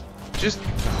Hyperion. Just...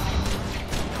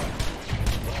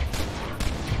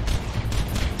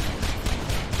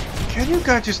 Can you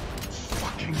guys just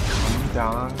fucking calm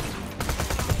down?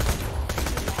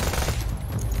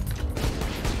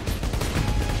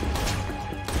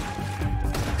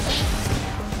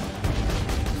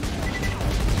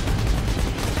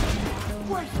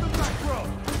 Where's the macro?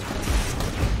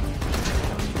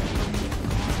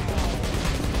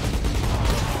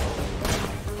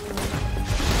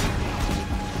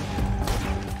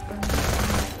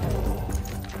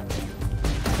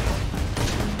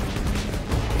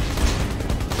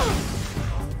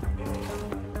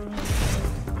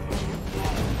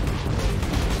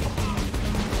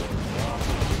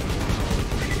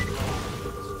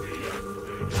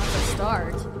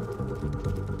 Start.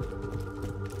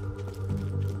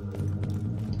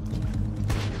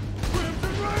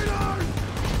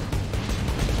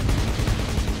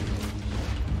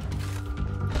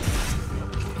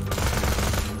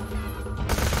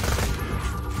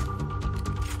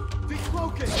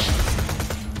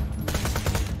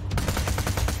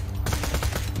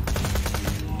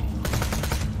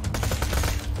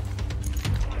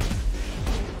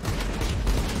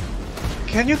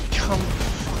 Can you calm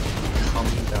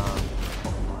down?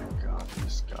 Oh my god,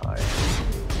 this guy.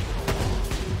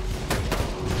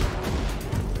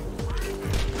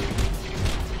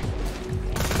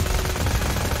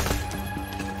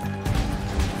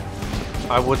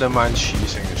 I wouldn't mind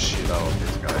cheesing the shit out of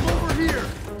this guy. Over here!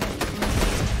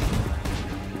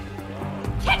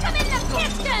 Kick him in the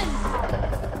piston!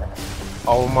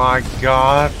 Oh my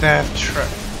god, that trap.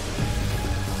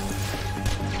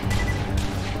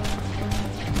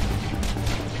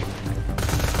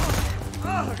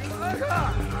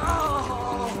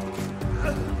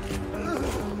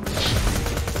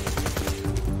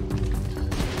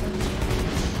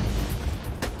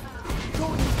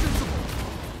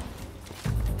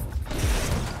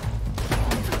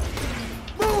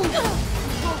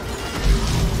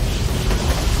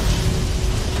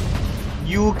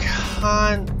 You can't.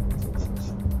 can't.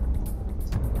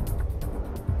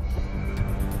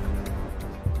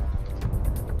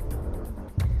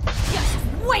 Just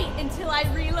wait until I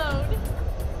reload.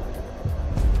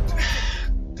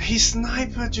 His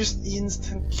sniper just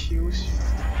instant kills you.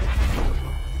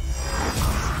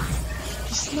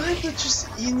 His sniper just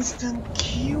instant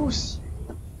kills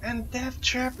you. And Death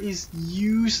Trap is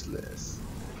useless.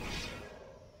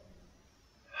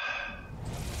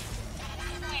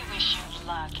 We wish you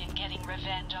luck in getting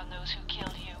revenge on those who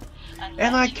killed you.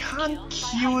 And I can't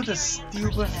kill the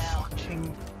stupid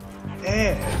fucking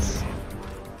ass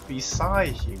beside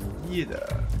him either.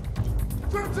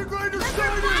 Survive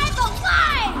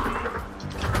alive!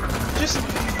 Just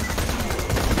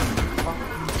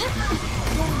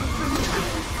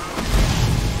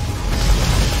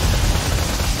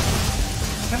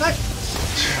can I?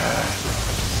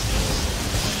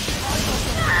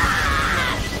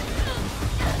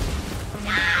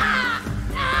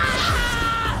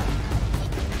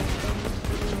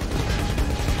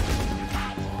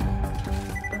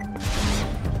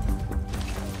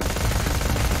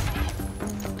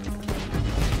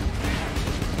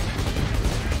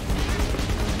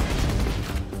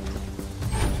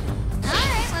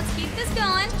 Alright, let's keep this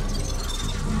going.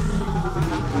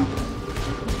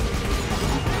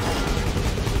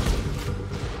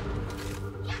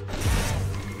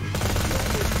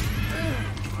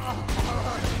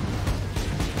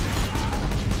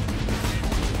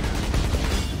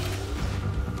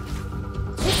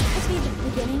 This could be the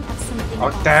beginning of something.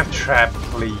 Oh, Death Trap,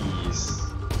 please.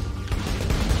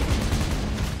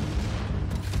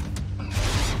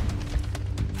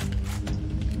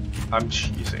 I'm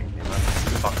cheesing him. I'm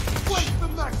fucking Wait the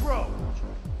macro!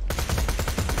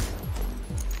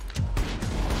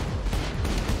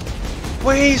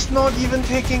 Wait, he's not even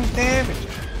taking damage.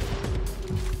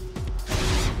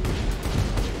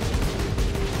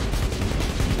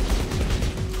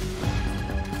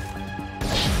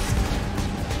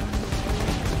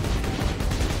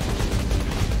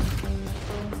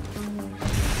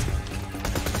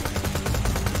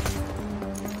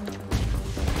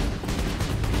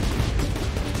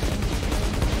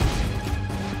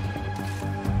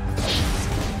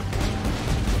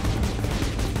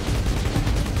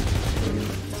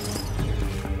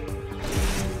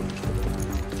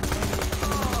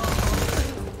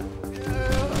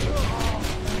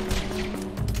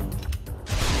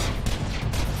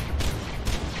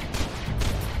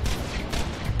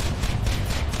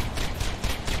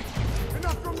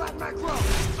 Enough from that macro!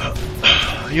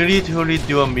 You literally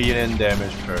do 1,000,000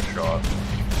 damage per shot.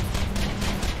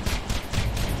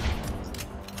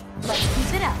 Let's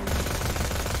keep it up.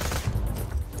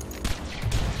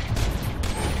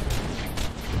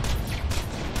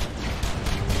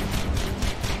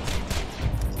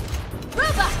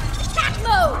 Robot, attack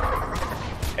mode!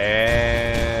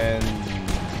 And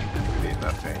did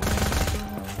nothing.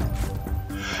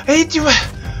 Hey,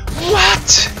 what?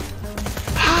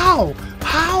 How?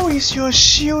 How is your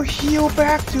shield healed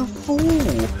back to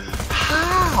full?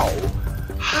 How?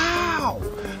 How?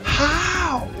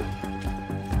 How?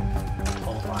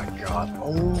 Oh my god.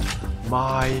 Oh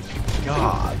my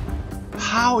god.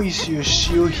 How is your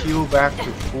shield healed back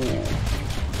to full?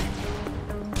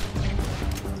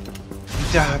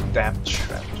 That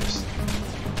trap just.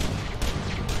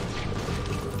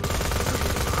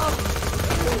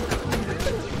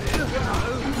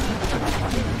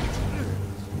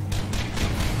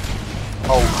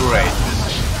 Oh great.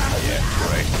 Yeah,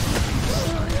 great.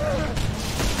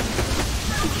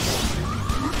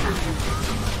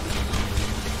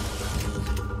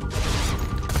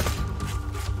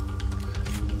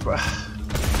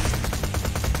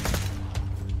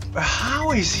 But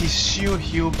how is his shield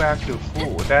healed back to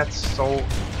full? That's so.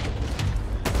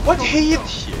 What hit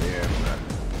him?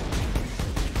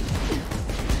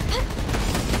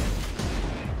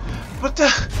 But the.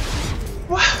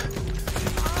 What?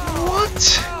 What?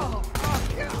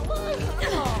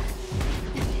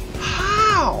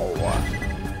 How?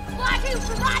 Wahoo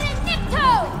Karate Nikto!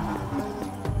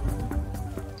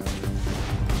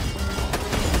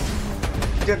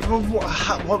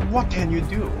 What can you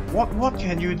do? What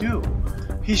can you do?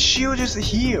 His shield just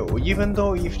heal, even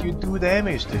though if you do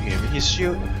damage to him, his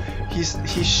shield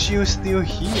still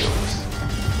heals.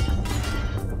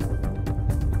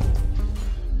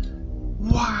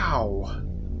 Wow!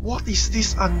 What is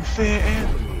this unfair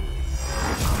enemy?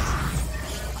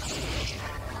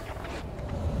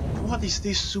 What is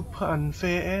this super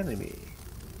unfair enemy?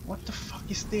 What the fuck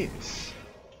is this?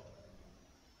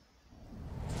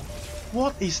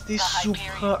 What is this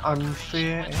super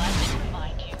unfair would enemy? like to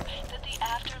remind you that the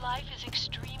afterlife is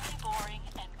extremely boring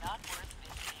and not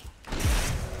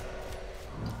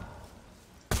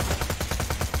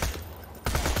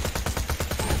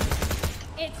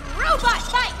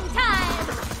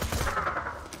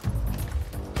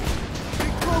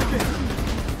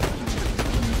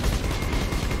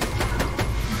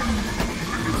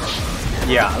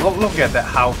Yeah, look at that,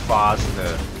 how fast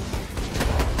the...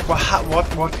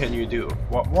 What can you do?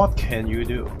 What can you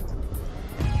do?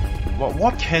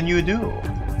 What can you do?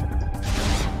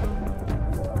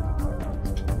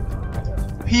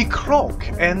 He cloak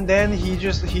and then he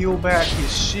just heal back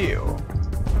his shield.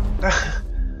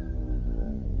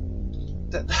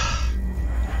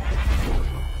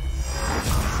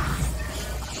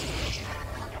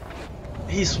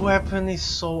 His weapon is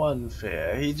so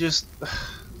unfair. He just...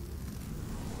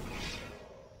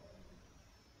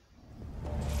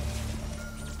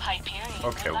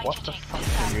 Okay, what the fuck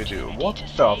can you do? What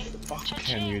the fuck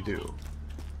can you do?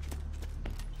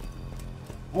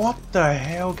 What the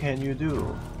hell can you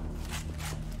do?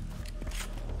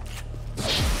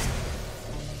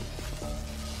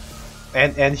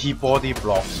 And he body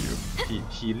blocks you.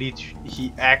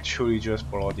 He actually just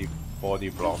body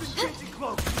blocks you.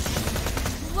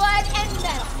 Blood and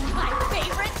metal, my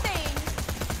favorite thing.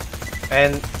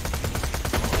 And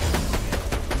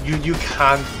you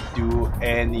can't do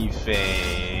anything.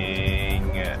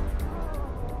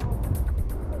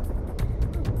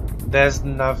 There's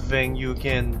nothing you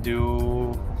can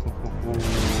do.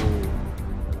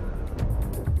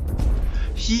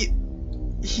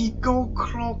 He go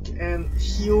cloak and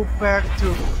heal back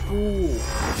to full.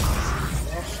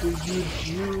 What do you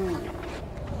do?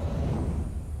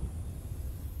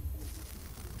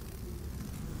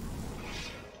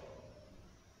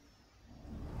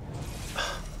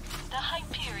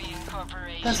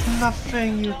 There's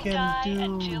nothing you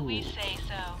can do.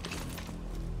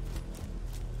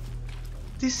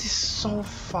 This is so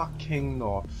fucking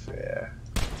not fair.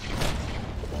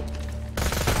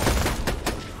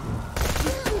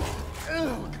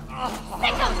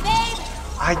 Pick 'em, babe!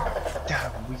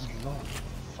 That reload.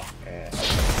 Fuck ass.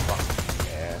 Fuck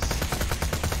ass.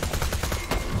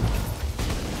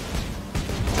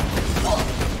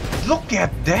 Look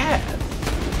at that!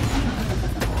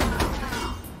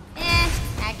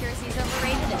 Accuracy's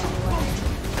overrated anyway.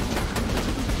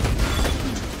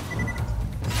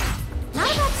 Not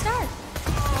a bad start.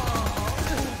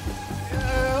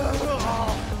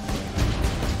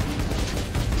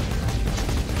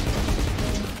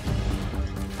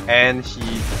 And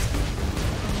he...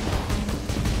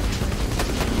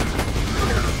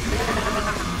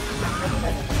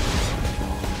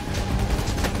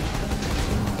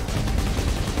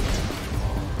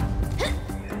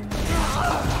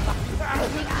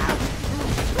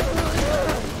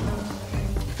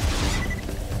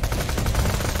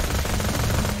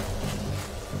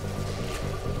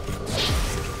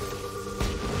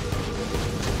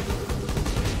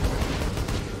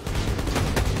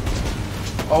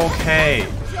 Okay.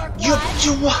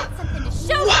 You what?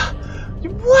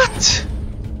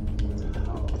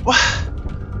 What?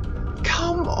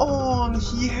 Come on,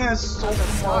 he has so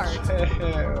much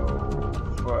health.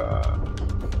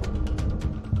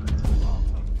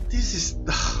 This is...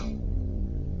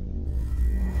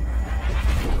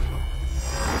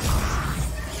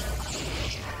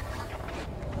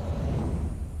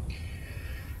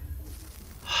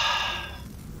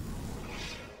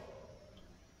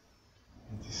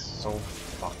 so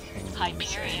fucking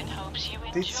insane.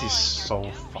 This is so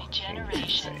fucking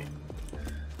insane.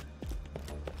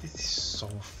 This is so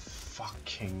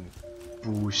fucking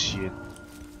bullshit.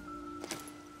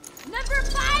 Number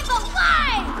 5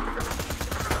 alive!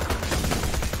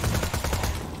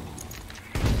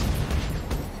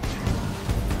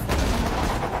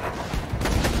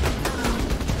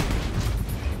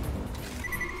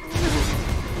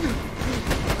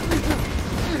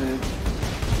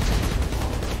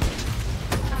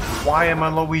 Why am I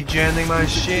regenerating my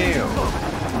shield?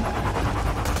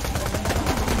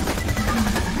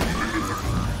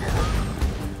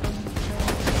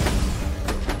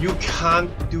 You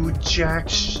can't do jack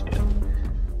shit.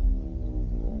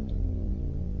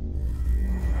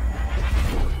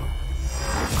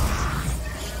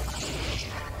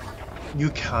 You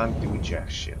can't do jack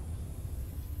shit.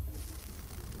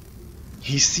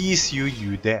 He sees you,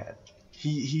 you dead.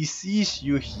 He sees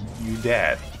you, you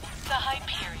dead. The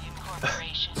Hyperion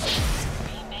Corporation.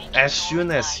 As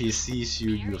soon as he sees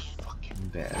you, you're fucking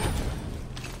dead.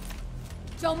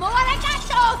 Domo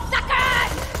arigato,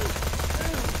 suckers!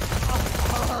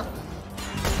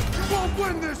 You won't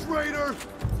win this, Raider!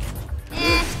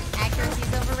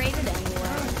 Accuracy's overrated anyway.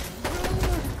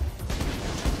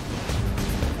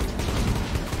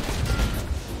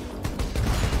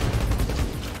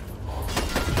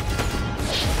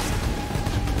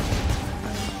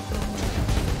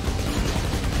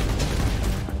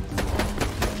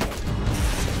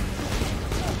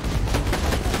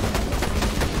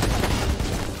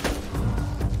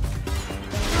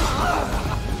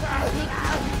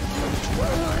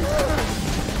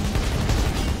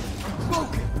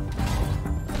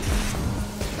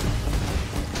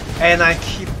 And I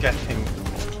keep getting.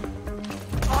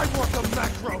 I want the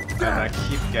macro. And I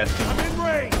keep getting. I'm in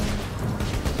range.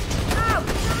 Oh,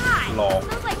 God! Long.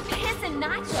 Smells like piss and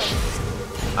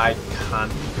nachos. I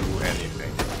can't do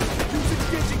anything.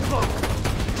 Disengaging cloak.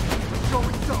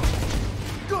 Going dark.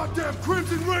 Goddamn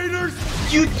Crimson Raiders!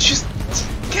 You just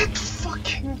get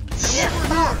fucking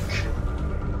stuck.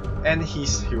 And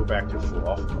he's healed back to full,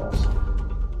 of course.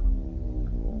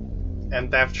 And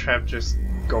Death Trap just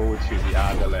go to the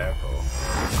other level.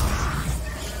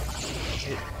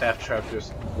 Death Trap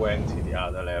just went to the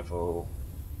other level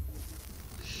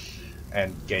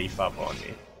and gave up on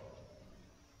me.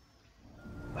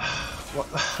 What?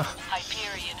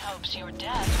 Hyperion hopes your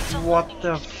death was a What learning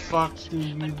the experience, fuck do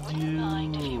you but wouldn't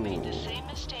mind if you made the do? same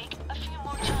mistake a few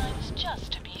more times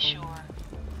just to be sure.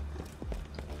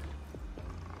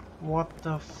 What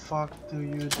the fuck do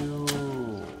you do?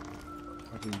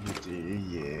 What do you do?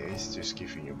 Yeah, it's just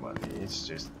giving you money. It's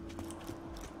just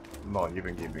not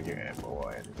even giving you ammo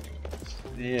or anything.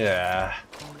 Yeah.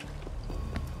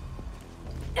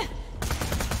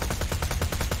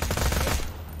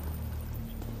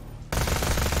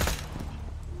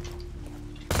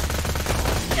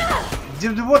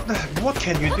 Dude, what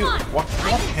can you do? What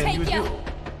can you do?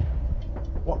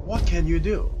 What can you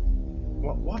do?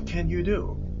 What can you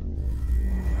do?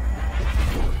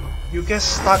 You get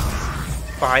stuck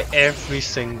by every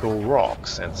single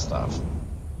rocks and stuff.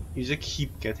 You just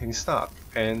keep getting stuck,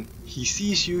 and he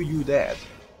sees you, you dead.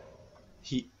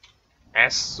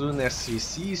 As soon as he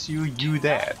sees you, you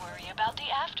dead. Don't worry about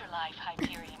the afterlife,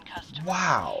 Hyperion customer.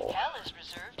 Wow. Hell is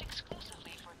reserved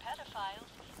exclusively for pedophiles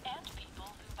and people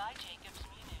who buy Jacob's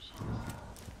munitions.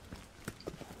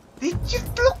 Did you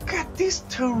look at this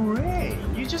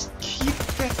terrain? You just keep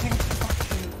getting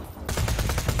fucking.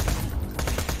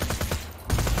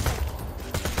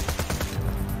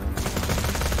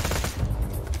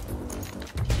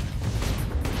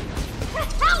 The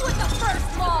hell with the first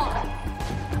ball!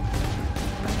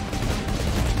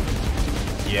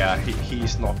 Yeah,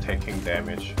 he's not taking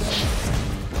damage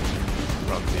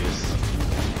from this.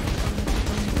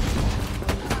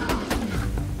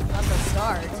 That's a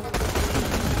start.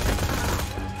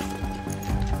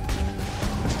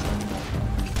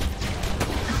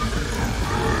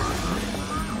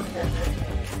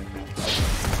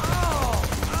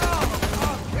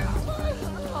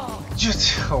 Just,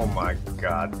 oh my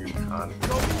god, you can't.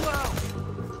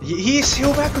 He's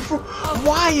healed back to full.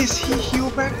 Why is he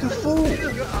healed back to full?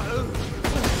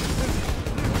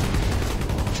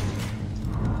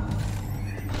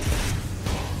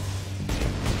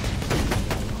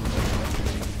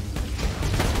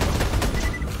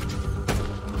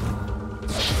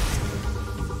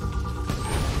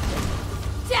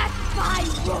 Death by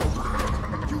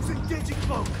robot! Use engaging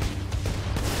cloak.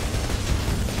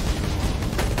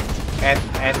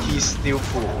 And he's still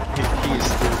full. He is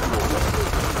still full.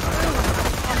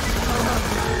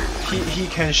 He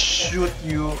can shoot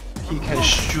you. He can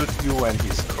shoot you when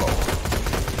he's close.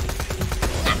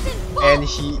 And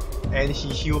he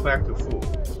heal back to full.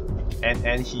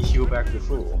 And he heal back to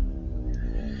full.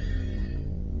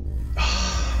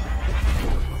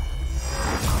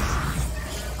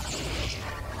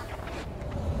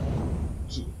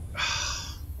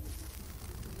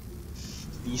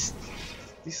 These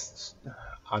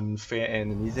unfair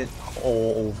enemies are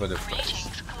all over the place.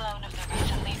 Greetings, clone of the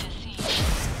recently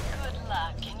deceased. Good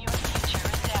luck in your future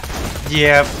endeavors.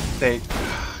 Yeah, they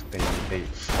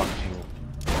fucking.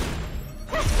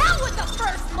 The hell with the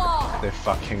first ball! They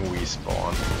fucking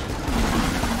respawn.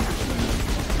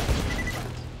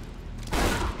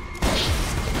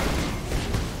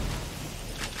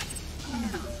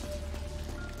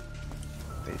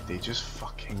 They just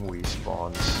fucking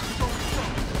respawns.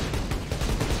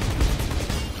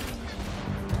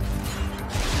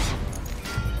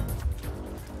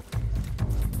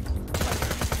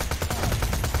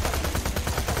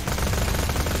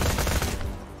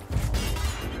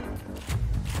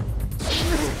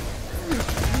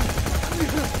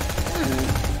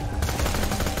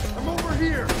 I'm over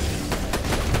here.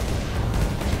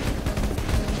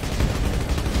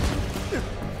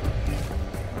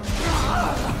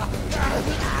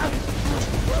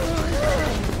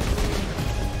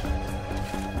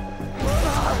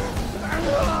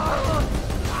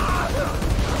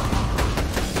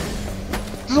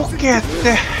 Look at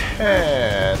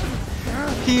that!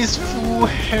 He's full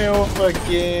health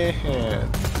again!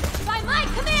 By my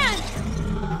command!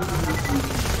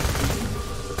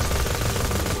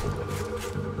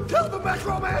 Kill the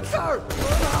Macromancer!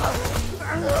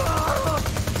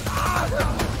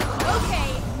 Okay,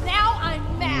 now I'm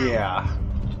mad.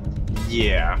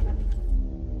 Yeah.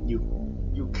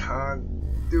 You can't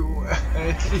do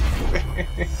anything.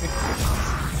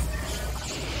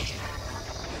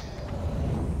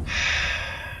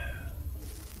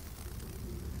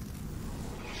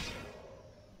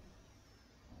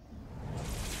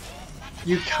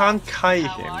 You can't kite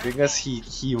him because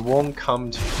he won't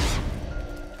come to you.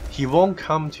 He won't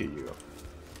come to you.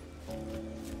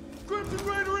 Crimson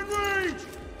Raider in range!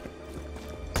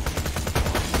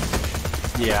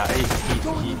 Yeah, he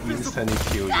instantly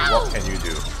kills you. What can you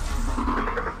do?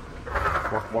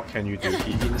 What can you do?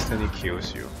 He instantly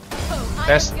kills you. Oh,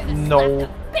 There's no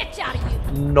bitch out of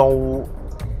you. no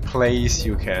place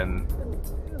you can.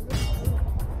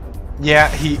 Yeah,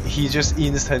 he just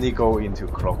instantly go into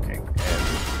cloaking.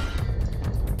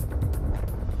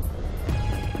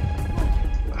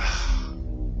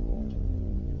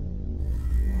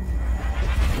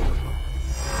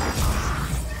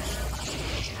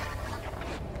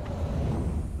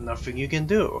 Nothing you can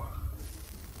do.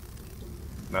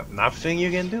 Nothing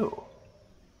you can do.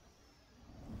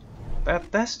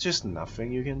 That's just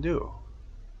nothing you can do.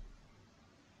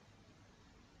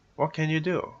 What can you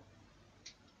do?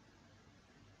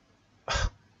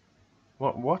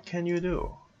 What can you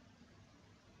do?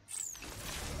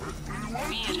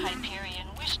 We at Hyperion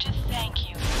wish to thank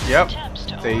you. Yep,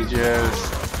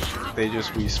 they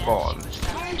just respawn.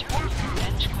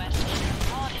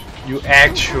 You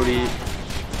actually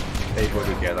able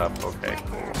to get up. Okay,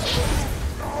 cool.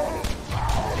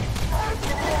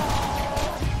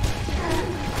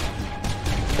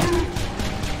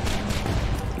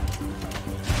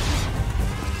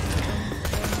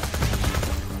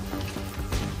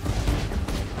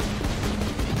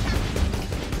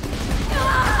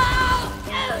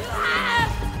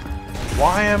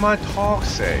 Why am I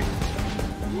toxic?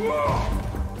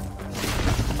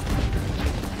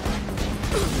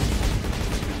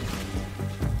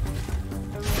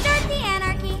 Start the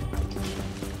anarchy.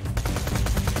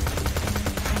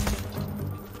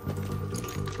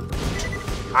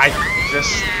 I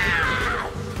just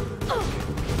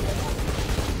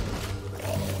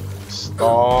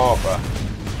stop.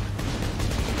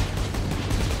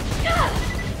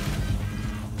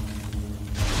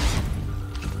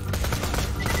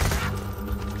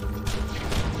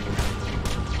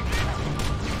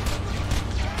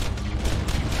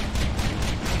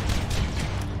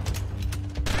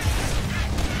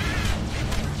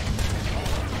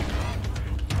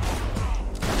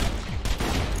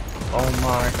 Oh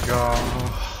my god.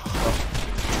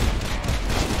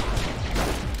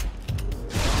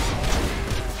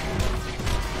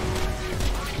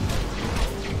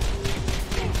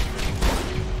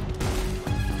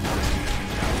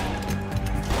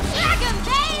 Drag 'em,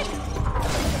 babe!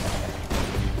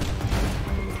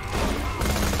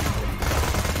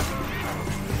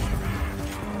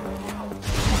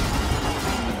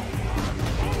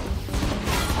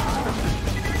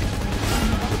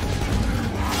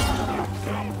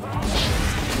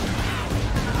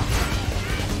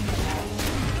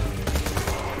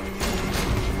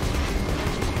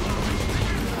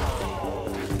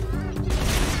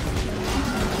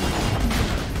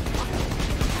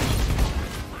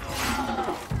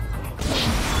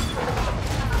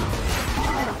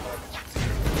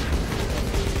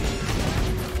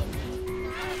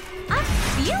 I'm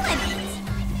feeling it.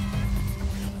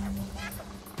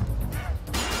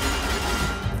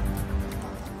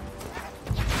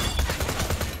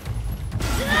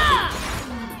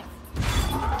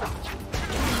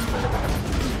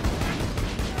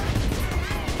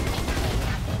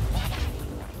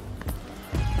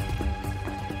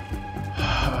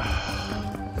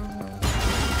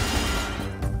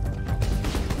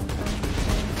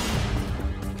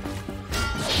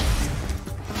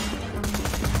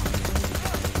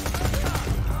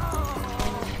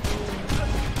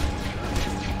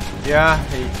 Yeah,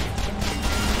 hey.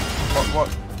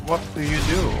 What do you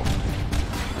do?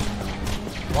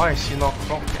 Why is he not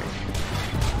clocking?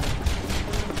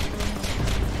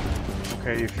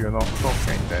 Okay, if you're not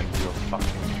clocking, then you're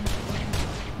fucking.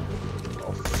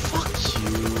 Oh, fuck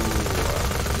you.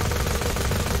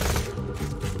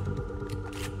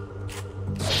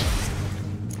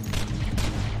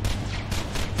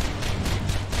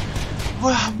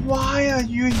 Well, why are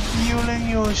you healing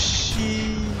your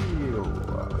shield?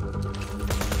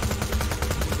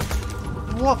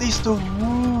 What is the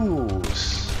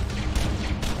rules?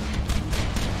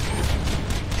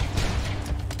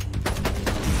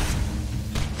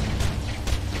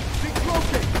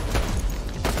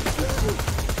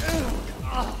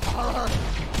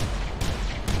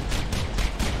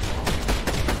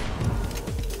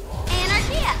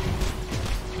 Anarchia!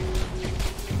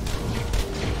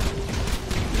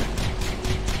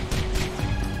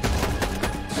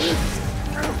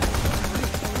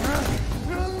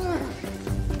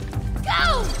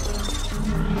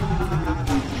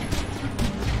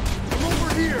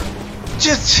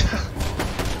 Just.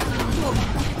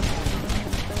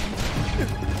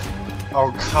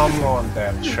 Oh, come on,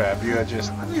 that trap. You are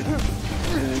just.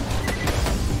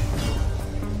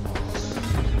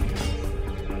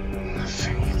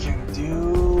 Nothing you can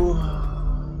do.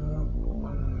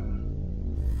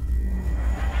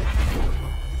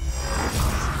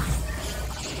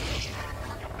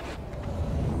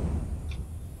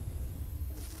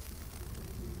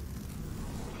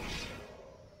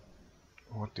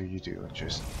 What do you do?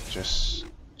 Just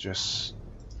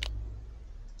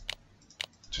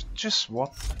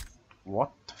what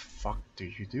the fuck do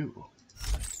you do?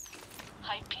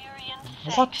 Hyperion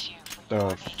What thanks you for the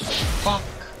your fuck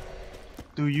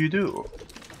do you do?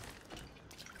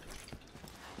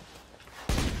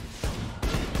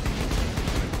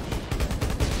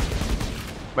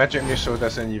 Magic missile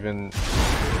doesn't even.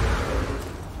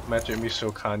 Magic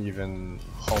missile can't even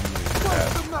home me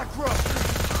that.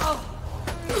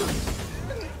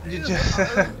 You just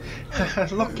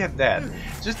look at that.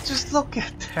 Just look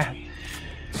at that.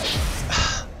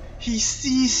 He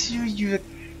sees you. You.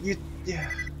 Yeah.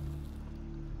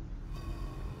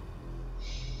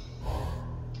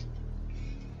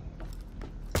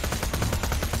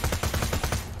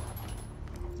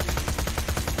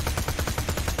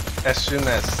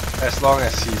 As long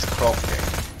as he's cloaking,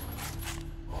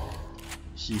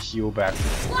 he heal back.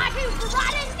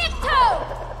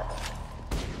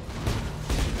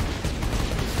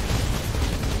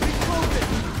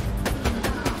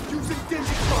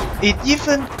 It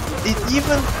even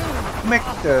make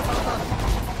the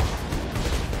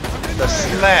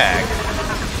slag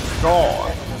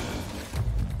gone.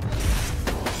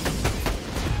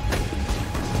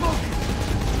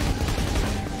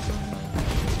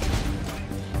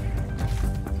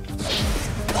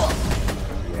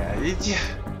 Yeah.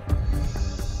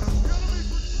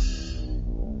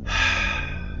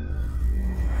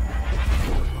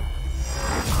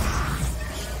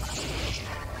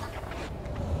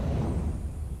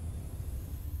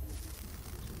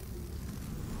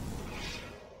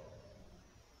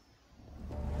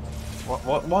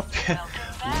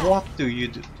 What do you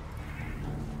do?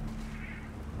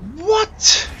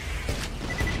 What?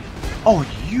 Oh,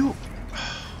 you.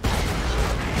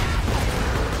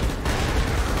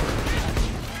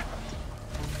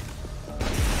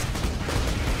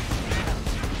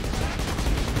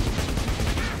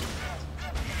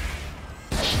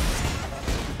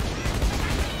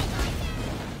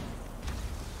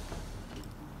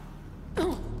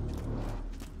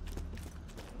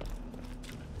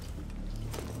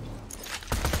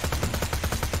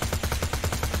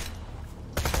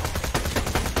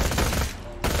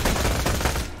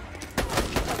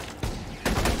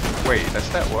 Wait, does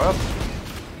that work?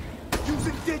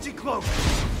 Using digicloak.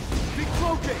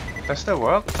 Decloaking. Does that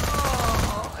work?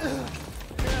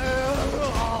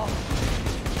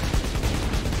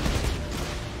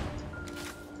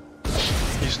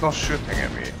 He's not shooting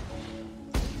at me.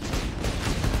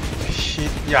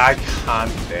 Yeah, I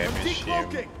can't damage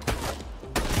him.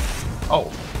 Oh.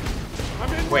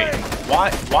 Wait,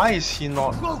 why is he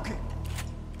not cloaking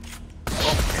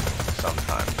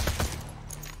sometimes?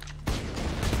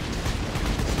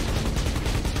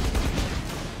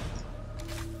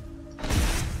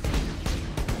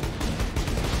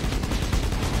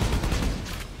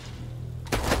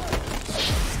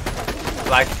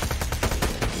 Like,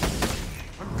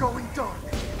 I'm going dark.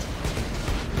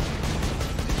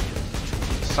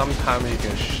 sometimes he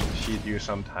can hit you,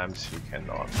 sometimes he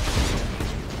cannot.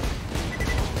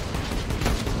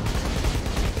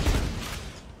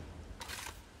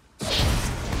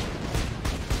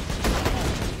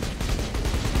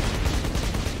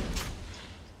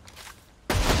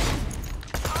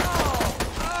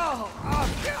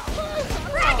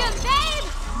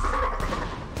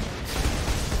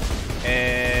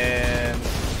 And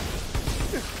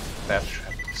that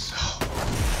trap is so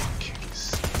fucking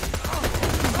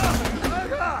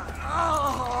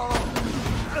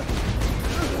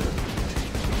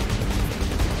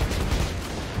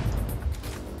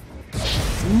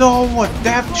no,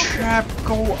 that trap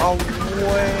go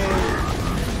away.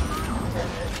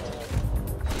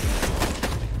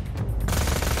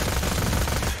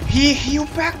 He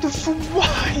healed back the food.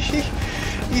 Why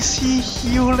is he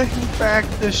healing back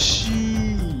the shield?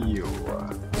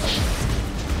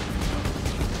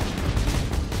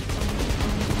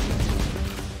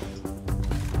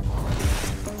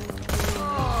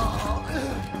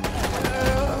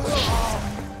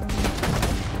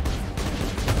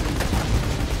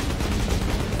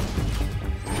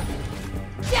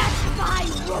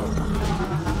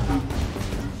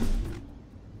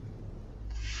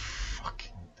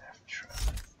 Fucking death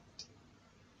trap.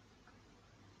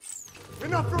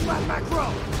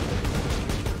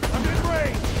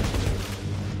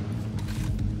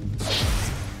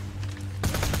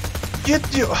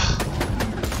 You.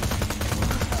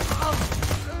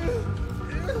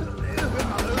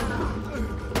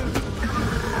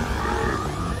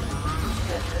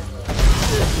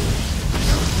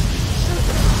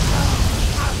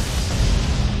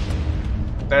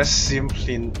 That's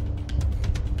simply...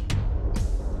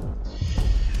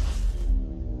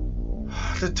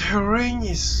 The terrain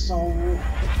is so...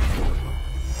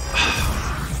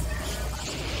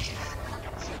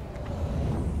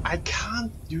 I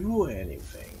can't do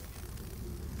anything.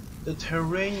 The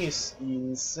terrain is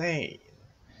insane.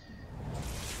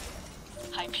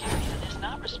 Hyperion is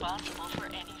not responsible for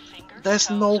any finger There's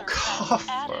toes no or cuts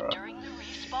added cover. during the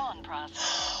respawn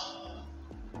process.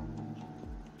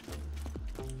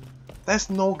 There's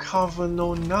no cover,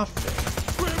 no nothing.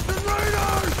 Crimson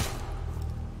Raiders!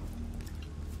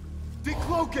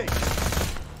 Decloaking!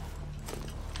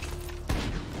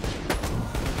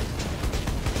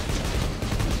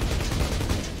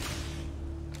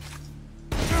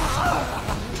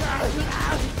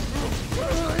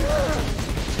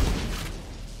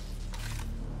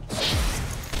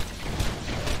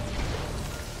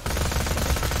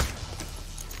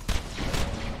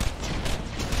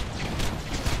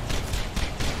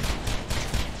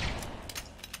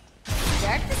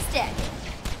 Start the stick.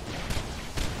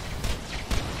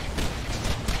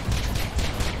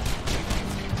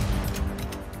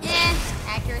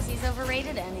 Accuracy's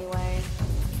overrated anyway.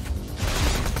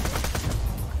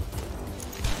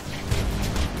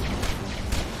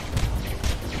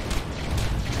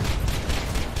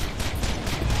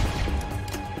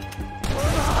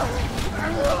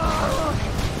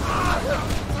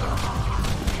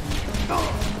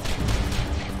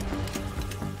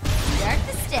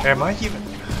 Am I even...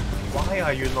 Why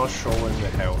are you not showing the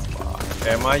health bar?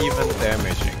 Am I even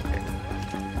damaging him?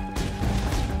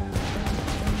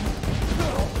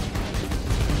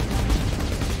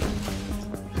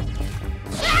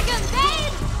 Dragon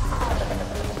Blade!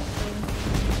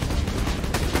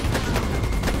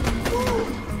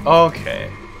 Okay.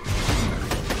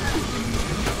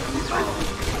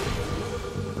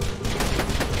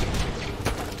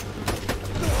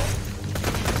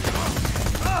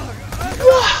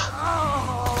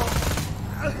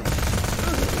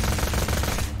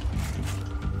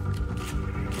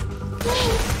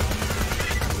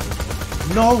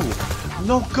 No!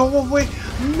 No, go away!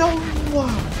 No!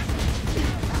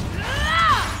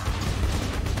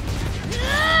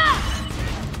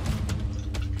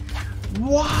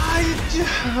 Why?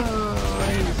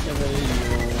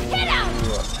 Get out!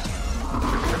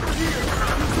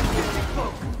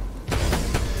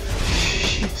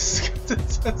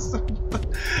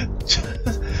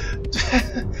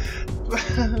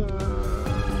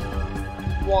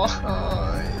 Why?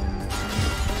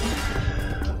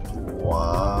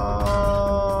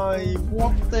 Why?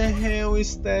 What the hell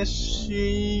is that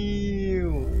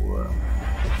shield?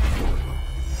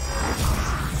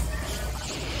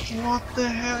 What the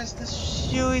hell is the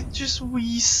shield? It just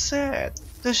reset.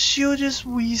 The shield just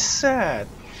reset.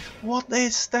 What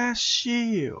is that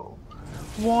shield?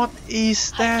 What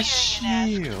is that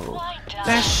shield?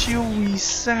 That shield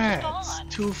resets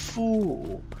to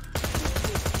full.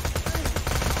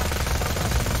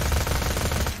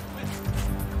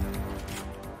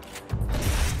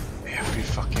 Every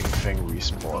fucking thing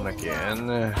respawn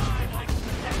again.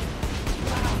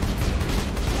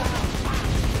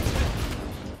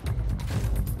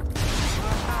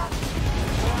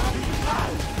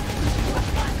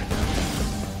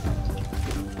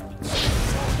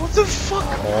 What the fuck?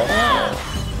 Oh.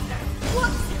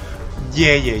 What?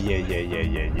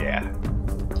 Yeah.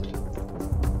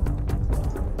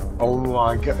 Oh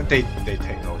my god, they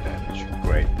take no damage.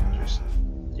 Great. Just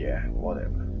yeah,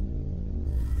 whatever.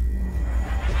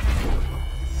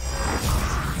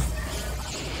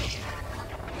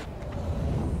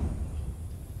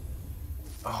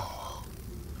 Oh.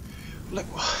 Like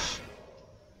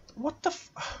what the f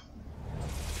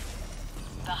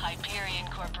The Hyperion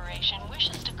Corporation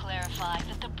wishes to clarify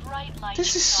that the bright light.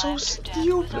 This is so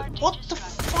stupid. What the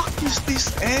fuck is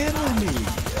this enemy?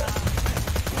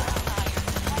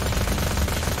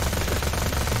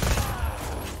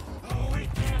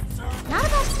 Not a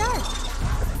bad start.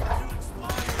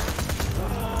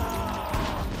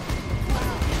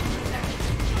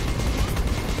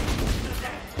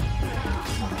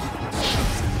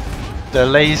 The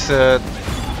laser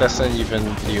doesn't even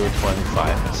deal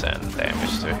 25%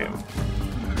 damage to him.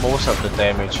 Most of the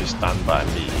damage is done by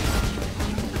me.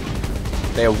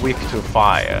 They're weak to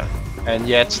fire, and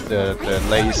yet the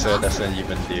laser doesn't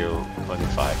even deal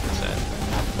 25%.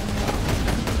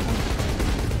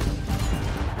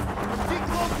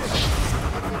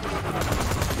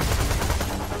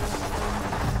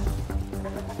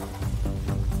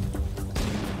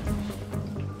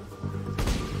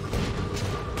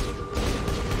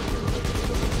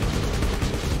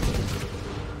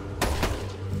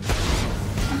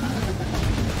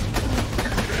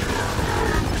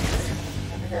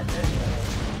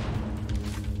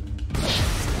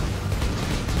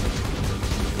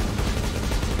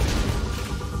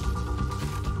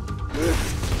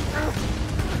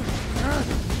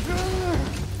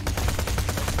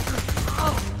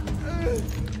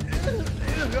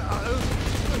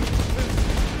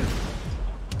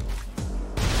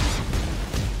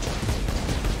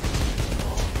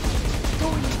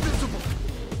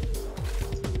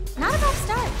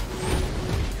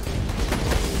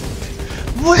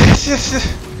 What is this?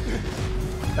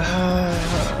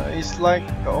 It's like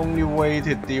the only way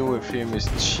to deal with him is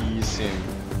cheese him.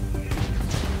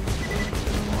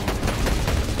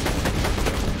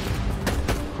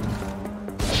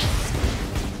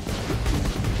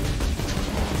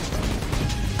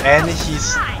 And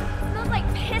he's... Smells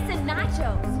like piss and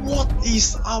nachos. What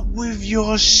is up with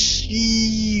your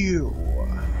shield?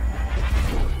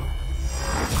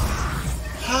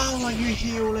 How are you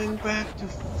healing back to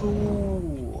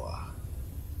full?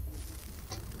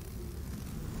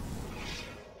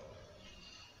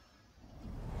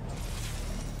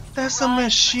 That's a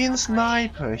machine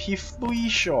sniper. He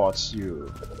 3-shots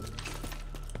you.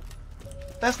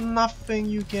 There's nothing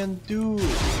you can do.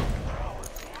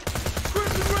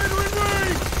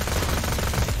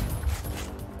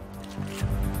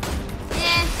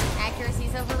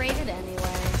 Accuracy's overrated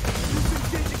anyway.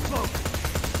 This is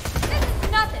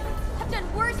nothing. I've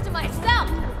done worse to myself.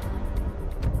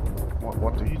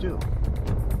 What do you do?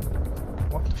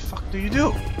 What the fuck do you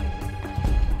do?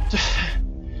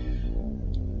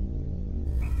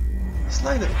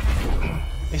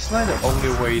 It's like the only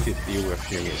way to deal with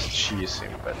him is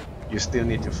cheesing, but you still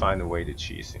need to find a way to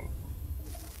cheese him.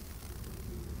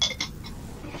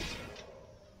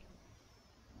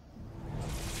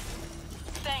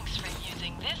 Thanks for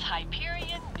using this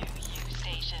Hyperion New U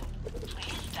station.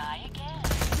 Please die again.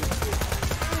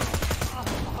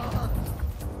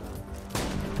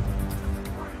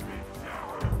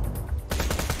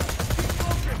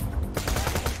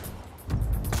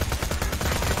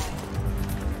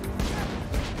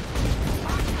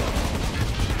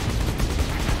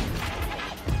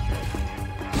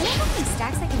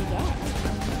 Stacks I can get.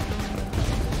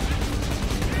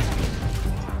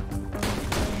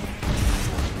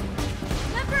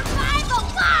 Number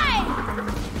 505!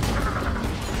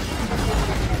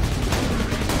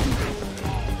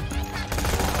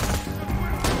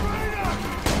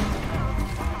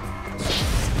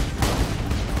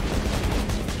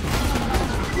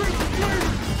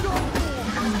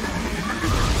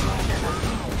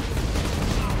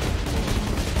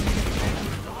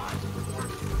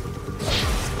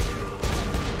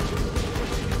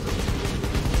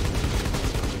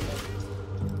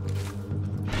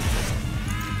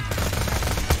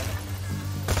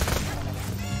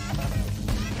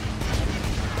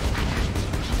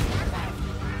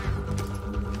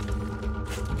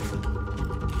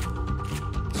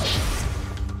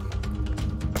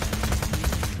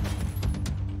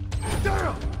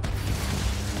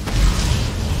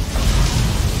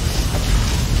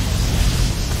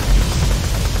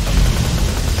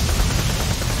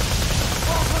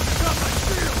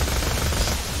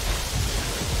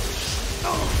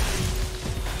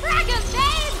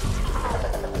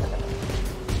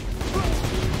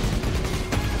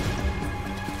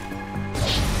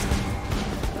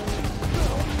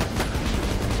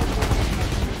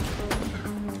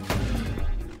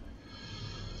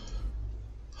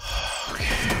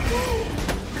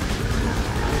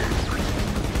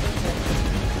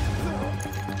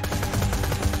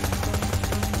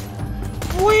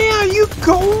 Where are you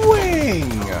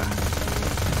going?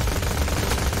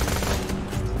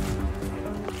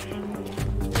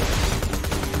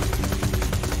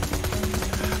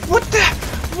 What the?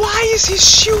 Why is his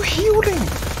shield healing?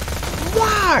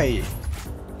 Why?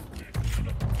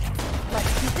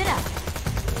 Let's keep it up.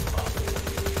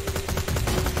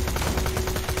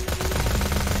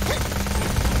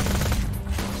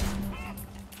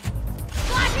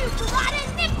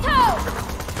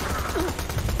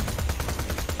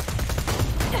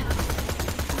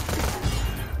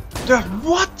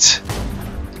 What?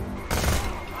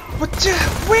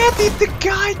 Where did the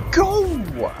guy go?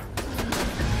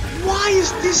 Why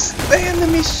is this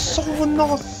enemy so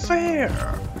not fair?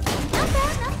 Not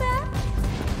bad, not bad.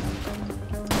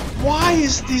 Why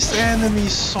is this enemy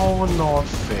so not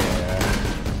fair?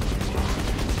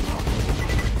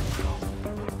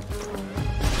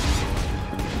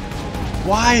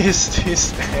 Why is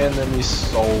this enemy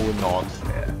so not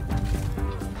fair?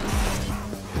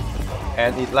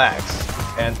 And it lags.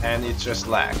 And it just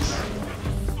lags.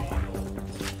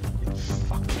 It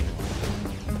fucking...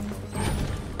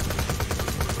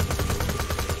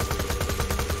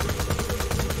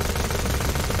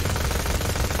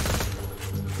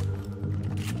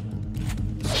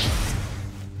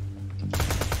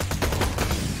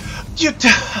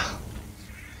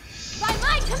 By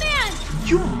my command!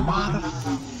 You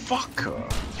motherfucker!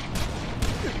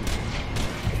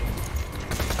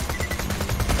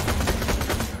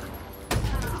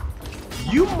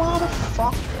 You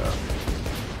motherfucker!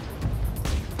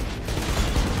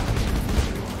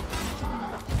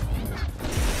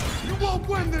 You won't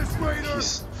win! this, Raider!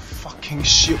 He's fucking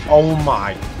shit. Oh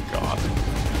my god.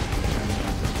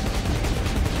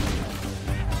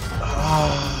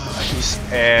 His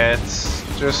ads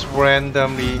just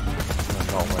randomly.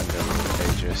 Not randomly,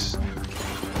 they just.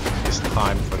 It's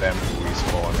time for them to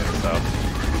respawn and stuff.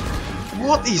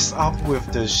 What is up with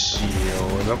the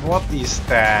shield? What is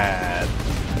that?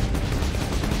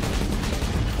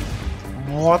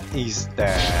 What is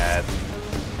that?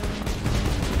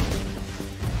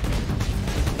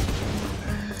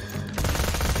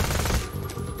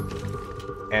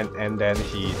 And then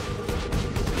he.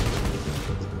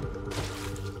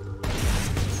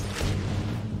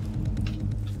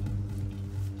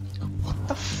 What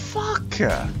the fuck? Sick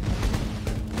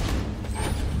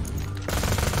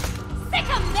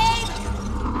of me!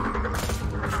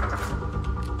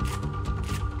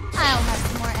 I'll have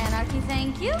some more anarchy,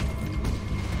 thank you.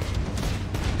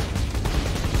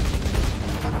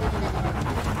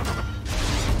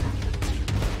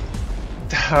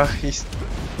 His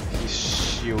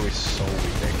shield is so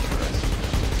ridiculous.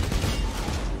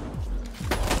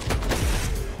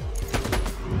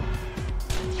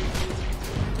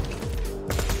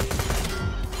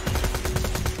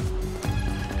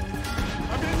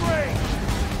 I'm in range!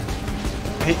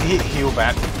 He heal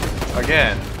back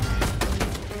again.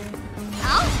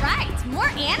 Alright, more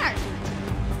anarchy.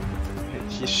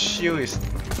 His shield is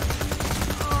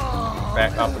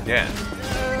back up again.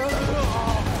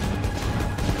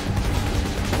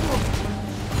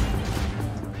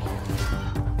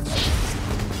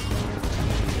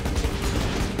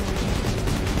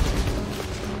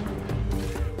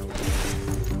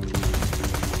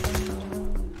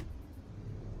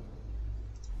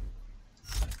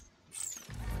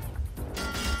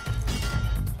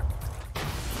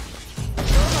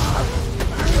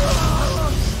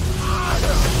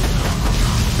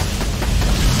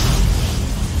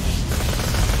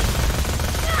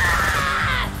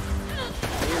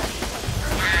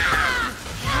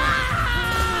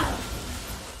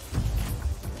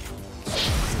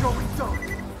 Going dark!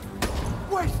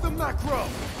 Waste the macro!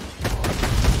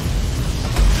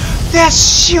 That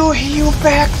shield heal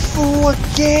back full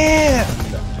again!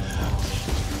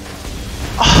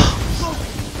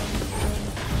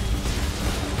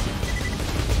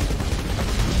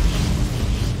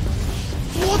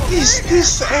 What is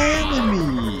this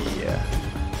enemy?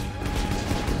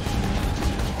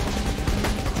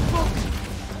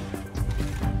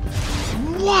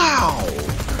 Wow!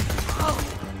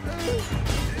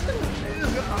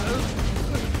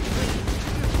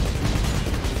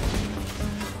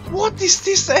 What is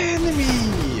this enemy?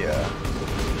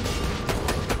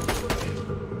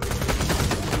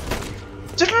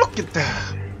 Just look at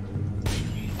that!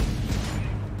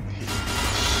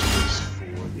 He's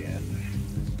full again.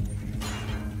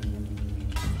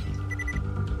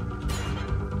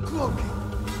 Cloaking!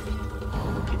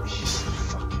 He's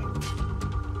fucking.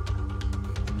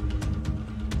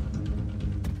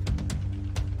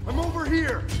 I'm over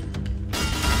here!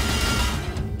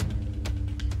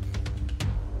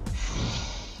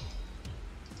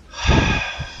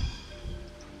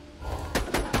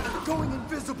 Going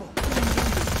invisible!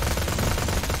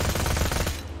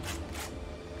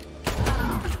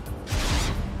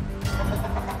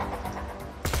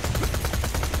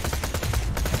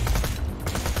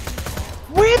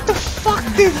 Where the fuck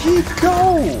did he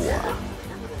go?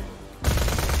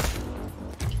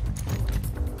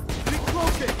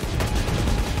 Decloaking!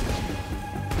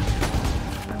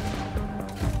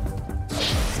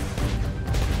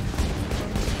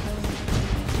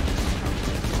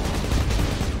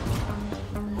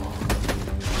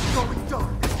 Going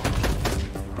dark!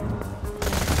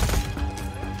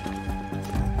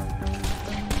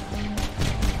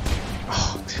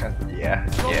 Oh, yeah.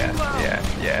 Not bad,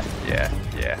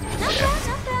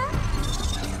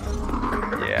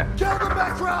 Yeah. Kill the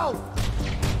macro!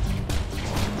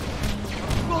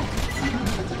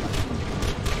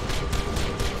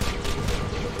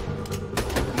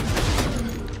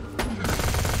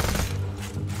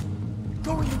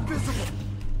 Going invisible!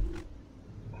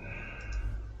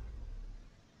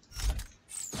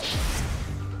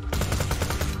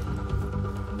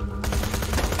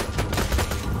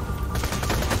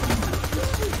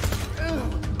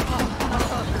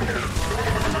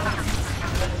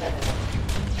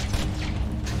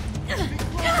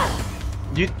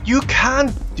 You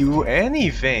can't do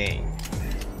anything.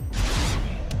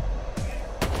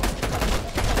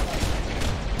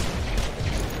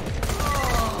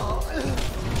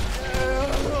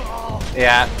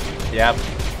 Yeah, yep.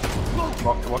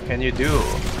 What can you do?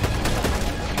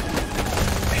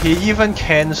 He even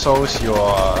cancels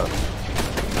your.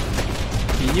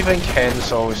 He even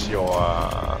cancels your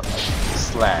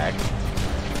slack.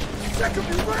 Check him,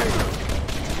 you raider!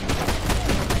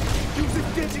 Use a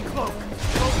digicloak.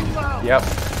 Go loud. Yep.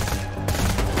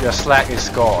 Your slack is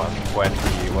gone when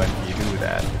he do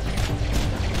that.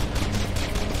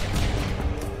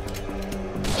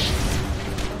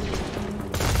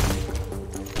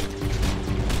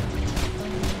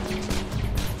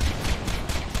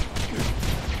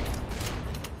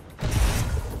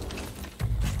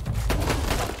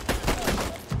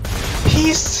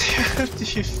 He's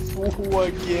 74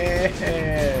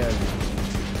 again.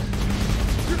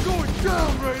 You're going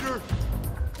down, Raider!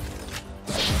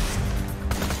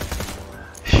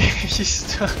 He's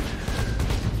still...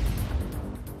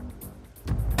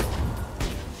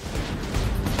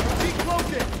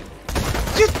 Decloak it!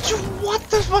 What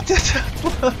the fuck did that?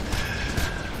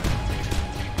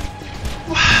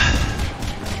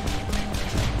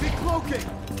 Decloak it!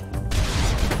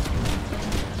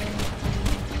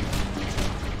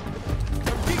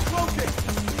 Decloak it! Decloak it!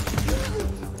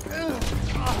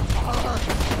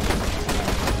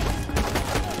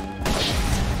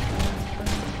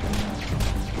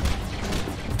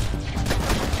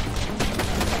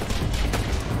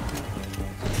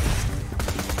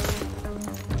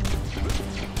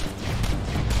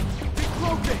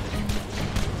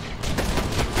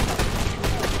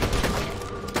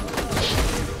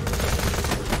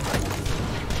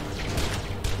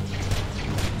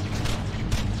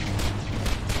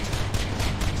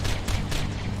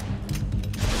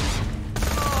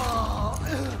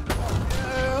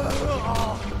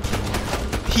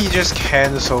 He just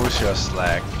cancels your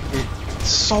slack. It's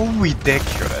so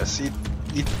ridiculous. It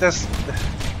does.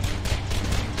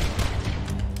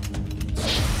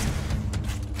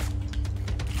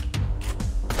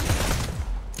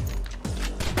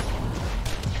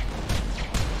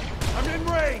 I'm in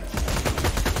range!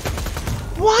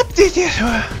 What did you do?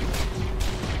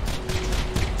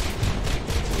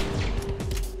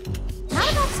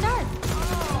 Not a bad start.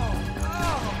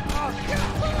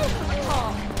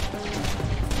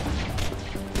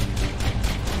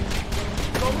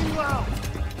 Going loud!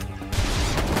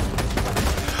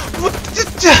 What?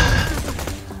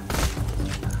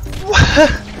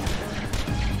 What?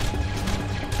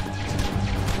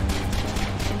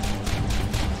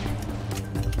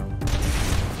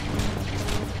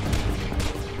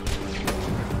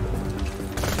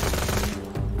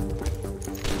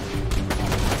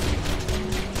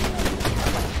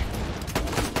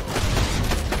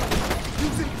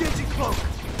 Using digicloak!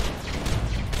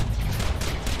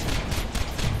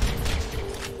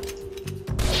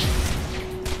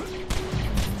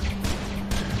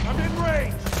 I'm in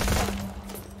range!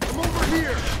 I'm over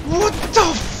here! What the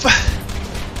f?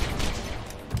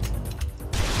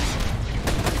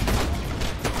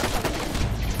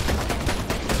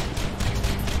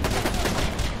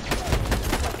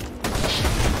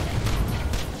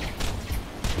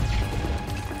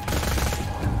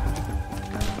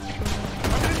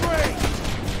 I'm in range!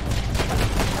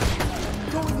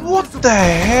 What the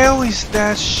hell is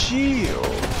that shield?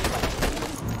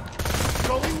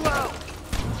 Going loud!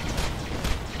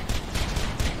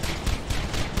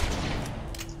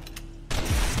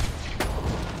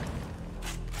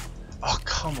 Oh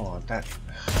come on, that.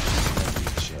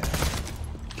 Regen.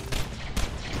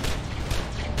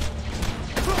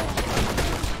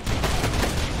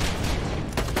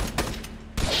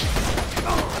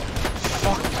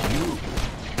 Fuck you.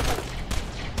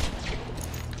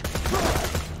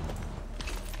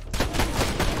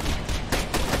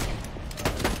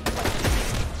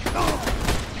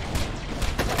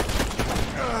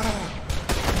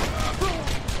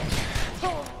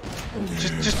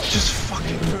 Just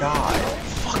fucking die.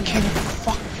 Fucking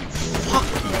fuck you.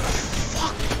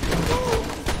 Fuck.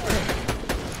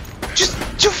 Just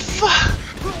fuck.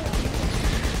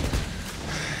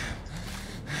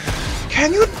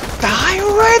 Can you die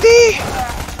already?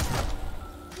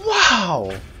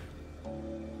 Wow.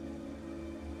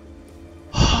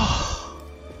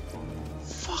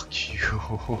 Fuck you.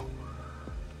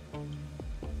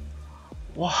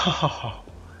 Wow.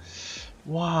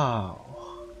 Wow.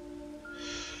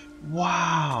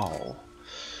 Wow.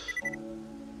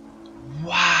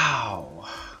 Wow.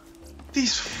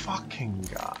 This fucking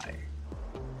guy.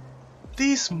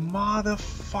 This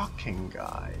motherfucking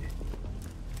guy.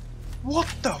 What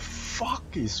the fuck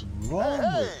is wrong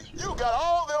Hey, with you? you got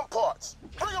all them parts.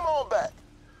 Bring them on back.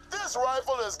 This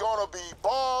rifle is gonna be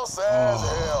boss as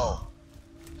hell.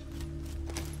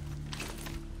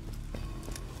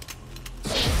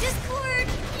 Discord?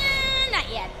 Not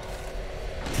yet.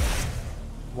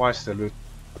 Why is the loot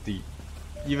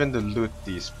even the loot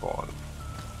despawn?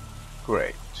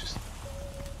 Great, just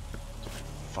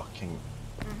fucking.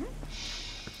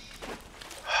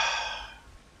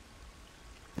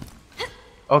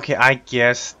 Okay, I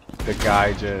guess the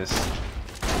guy just.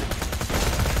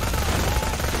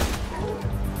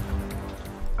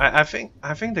 I think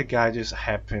the guy just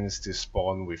happens to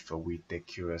spawn with a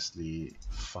ridiculously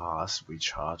fast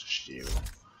recharge shield.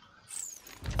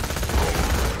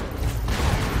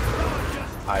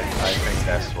 I think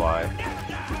that's why.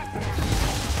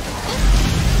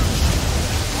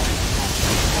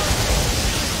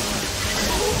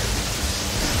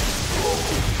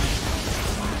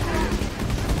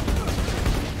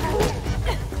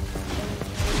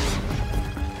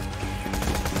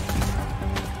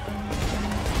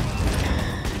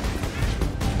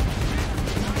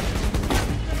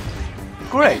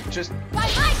 Great, just By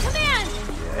my command!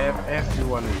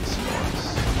 everyone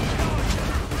responds.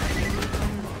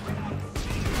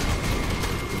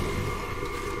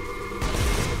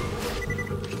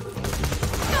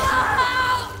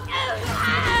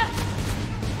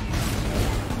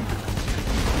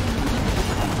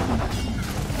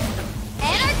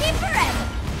 Anarchy forever!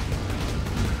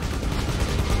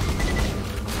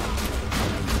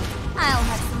 I'll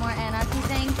have some more anarchy,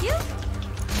 thank you.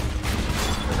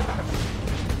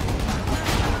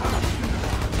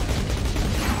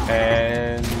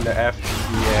 And the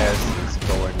FPS is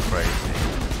going crazy.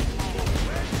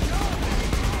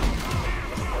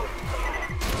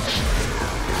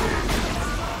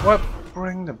 What?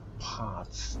 Bring the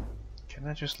parts. Can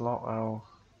I just log out?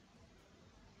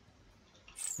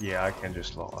 Yeah, I can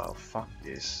just log out. Fuck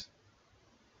this.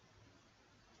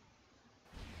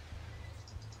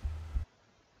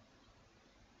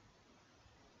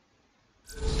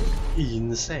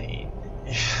 Insane.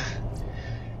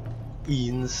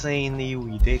 Insanely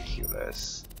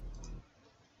ridiculous.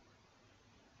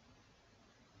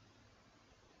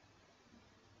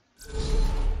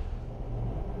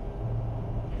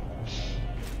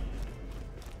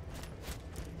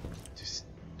 Just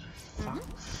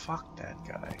fuck that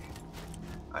guy.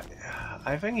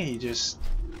 I think he's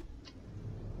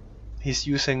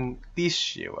using this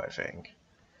shield, I think.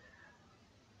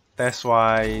 That's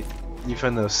why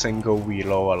even a single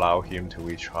reload allow him to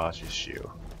recharge his shield.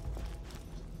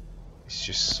 It's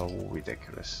just so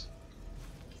ridiculous.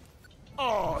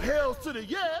 Oh, hell to the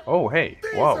yeah! Oh hey,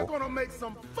 These wow. are gonna make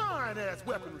some fine-ass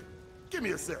weaponry. Give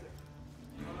me a second.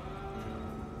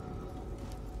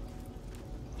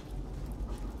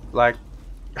 Like,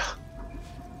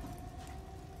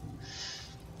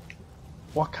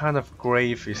 what kind of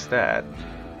grave is that?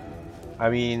 I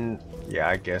mean, yeah,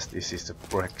 I guess this is the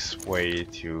brick's way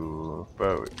to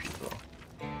bury people.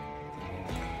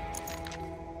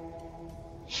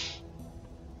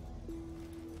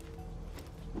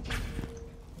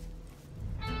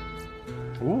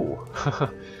 Ooh,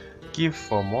 gift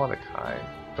for Mordecai.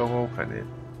 Don't open it.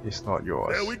 It's not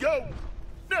yours. There we go.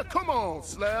 Now come on,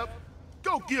 Slab.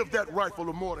 Go give that rifle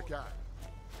to Mordecai.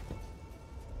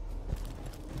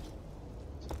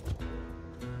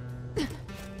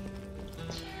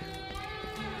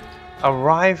 A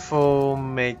rifle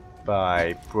made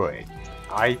by Brick.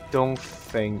 I don't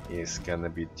think it's gonna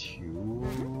be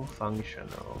too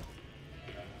functional.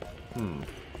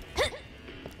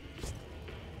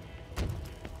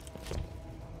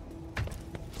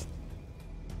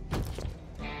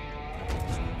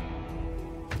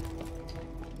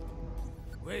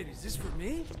 Wait, is this for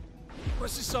me?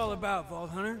 What's this all about, Vault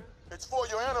Hunter? It's for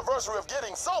your anniversary of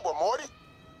getting sober, Morty.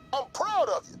 I'm proud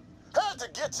of you. Had to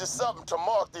get you something to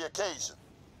mark the occasion.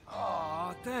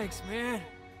 Aw, thanks, man.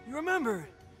 You remembered.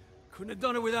 Couldn't have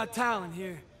done it without Talon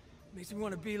here. Makes me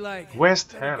want to be like Where's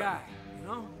that Talon? guy, you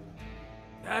know?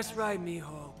 That's right,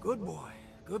 mijo. Good boy.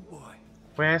 Good boy.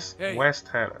 Where's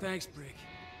Talon? Thanks, Brick.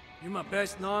 You're my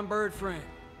best non-bird friend.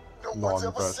 No one's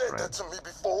ever said that to me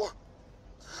before.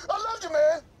 I love you,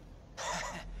 man.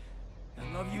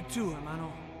 I love you too,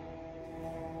 hermano.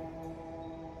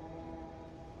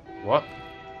 What?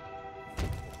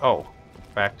 Oh,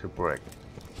 back to Brick.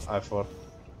 I thought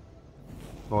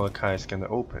Mordecai is gonna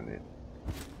open it.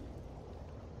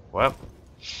 Well.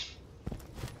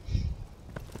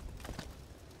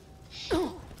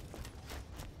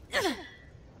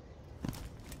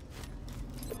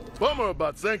 Bummer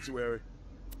about Sanctuary.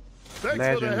 Thanks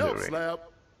for the help, Legendary. Slab.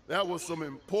 That was some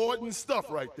important stuff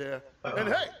right there. And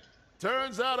hey,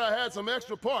 turns out I had some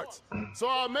extra parts, so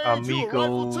I made you a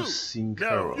rifle too.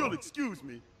 Now, if you'll excuse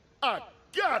me, I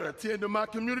gotta attend to my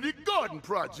community garden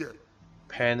project.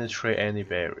 Penetrate any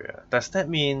barrier. Does that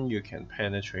mean you can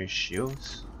penetrate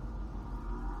shields?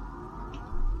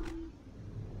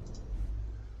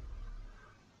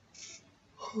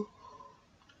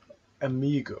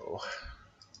 amigo.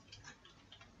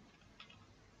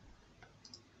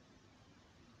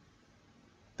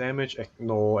 Damage,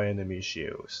 ignore enemy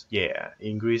shields. Yeah,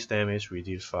 increase damage,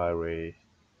 reduce fire rate,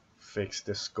 fix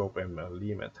the scope and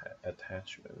limit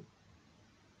attachment.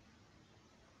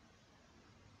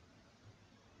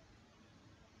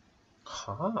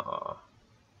 Huh.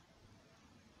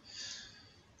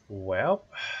 Well,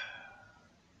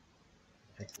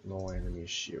 ignore enemy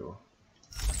shield.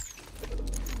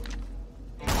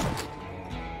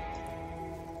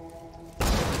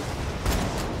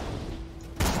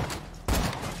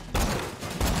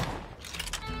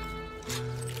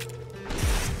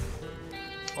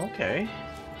 Okay,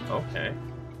 okay.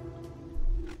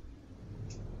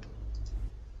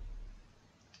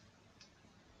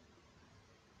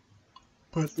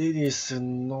 But it is a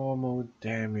normal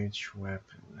damage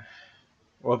weapon.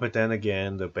 Well, but then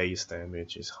again, the base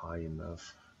damage is high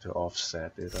enough to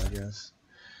offset it, I guess.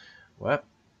 Well,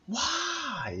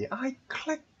 why? I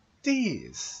clicked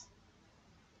this.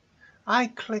 I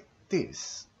clicked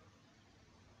this.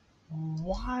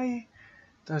 Why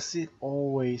does it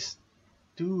always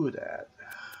do that?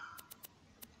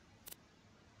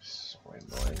 So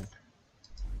annoying.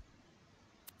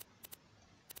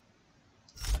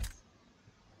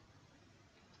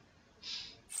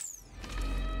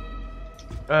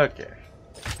 Okay.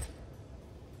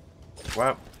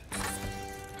 Well.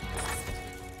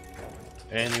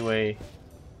 Anyway,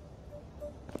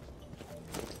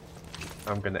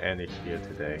 I'm gonna end it here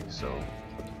today, so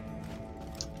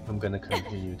I'm gonna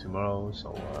continue tomorrow.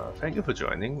 So thank you for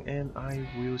joining, and I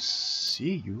will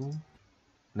see you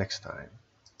next time.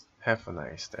 Have a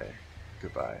nice day.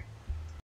 Goodbye.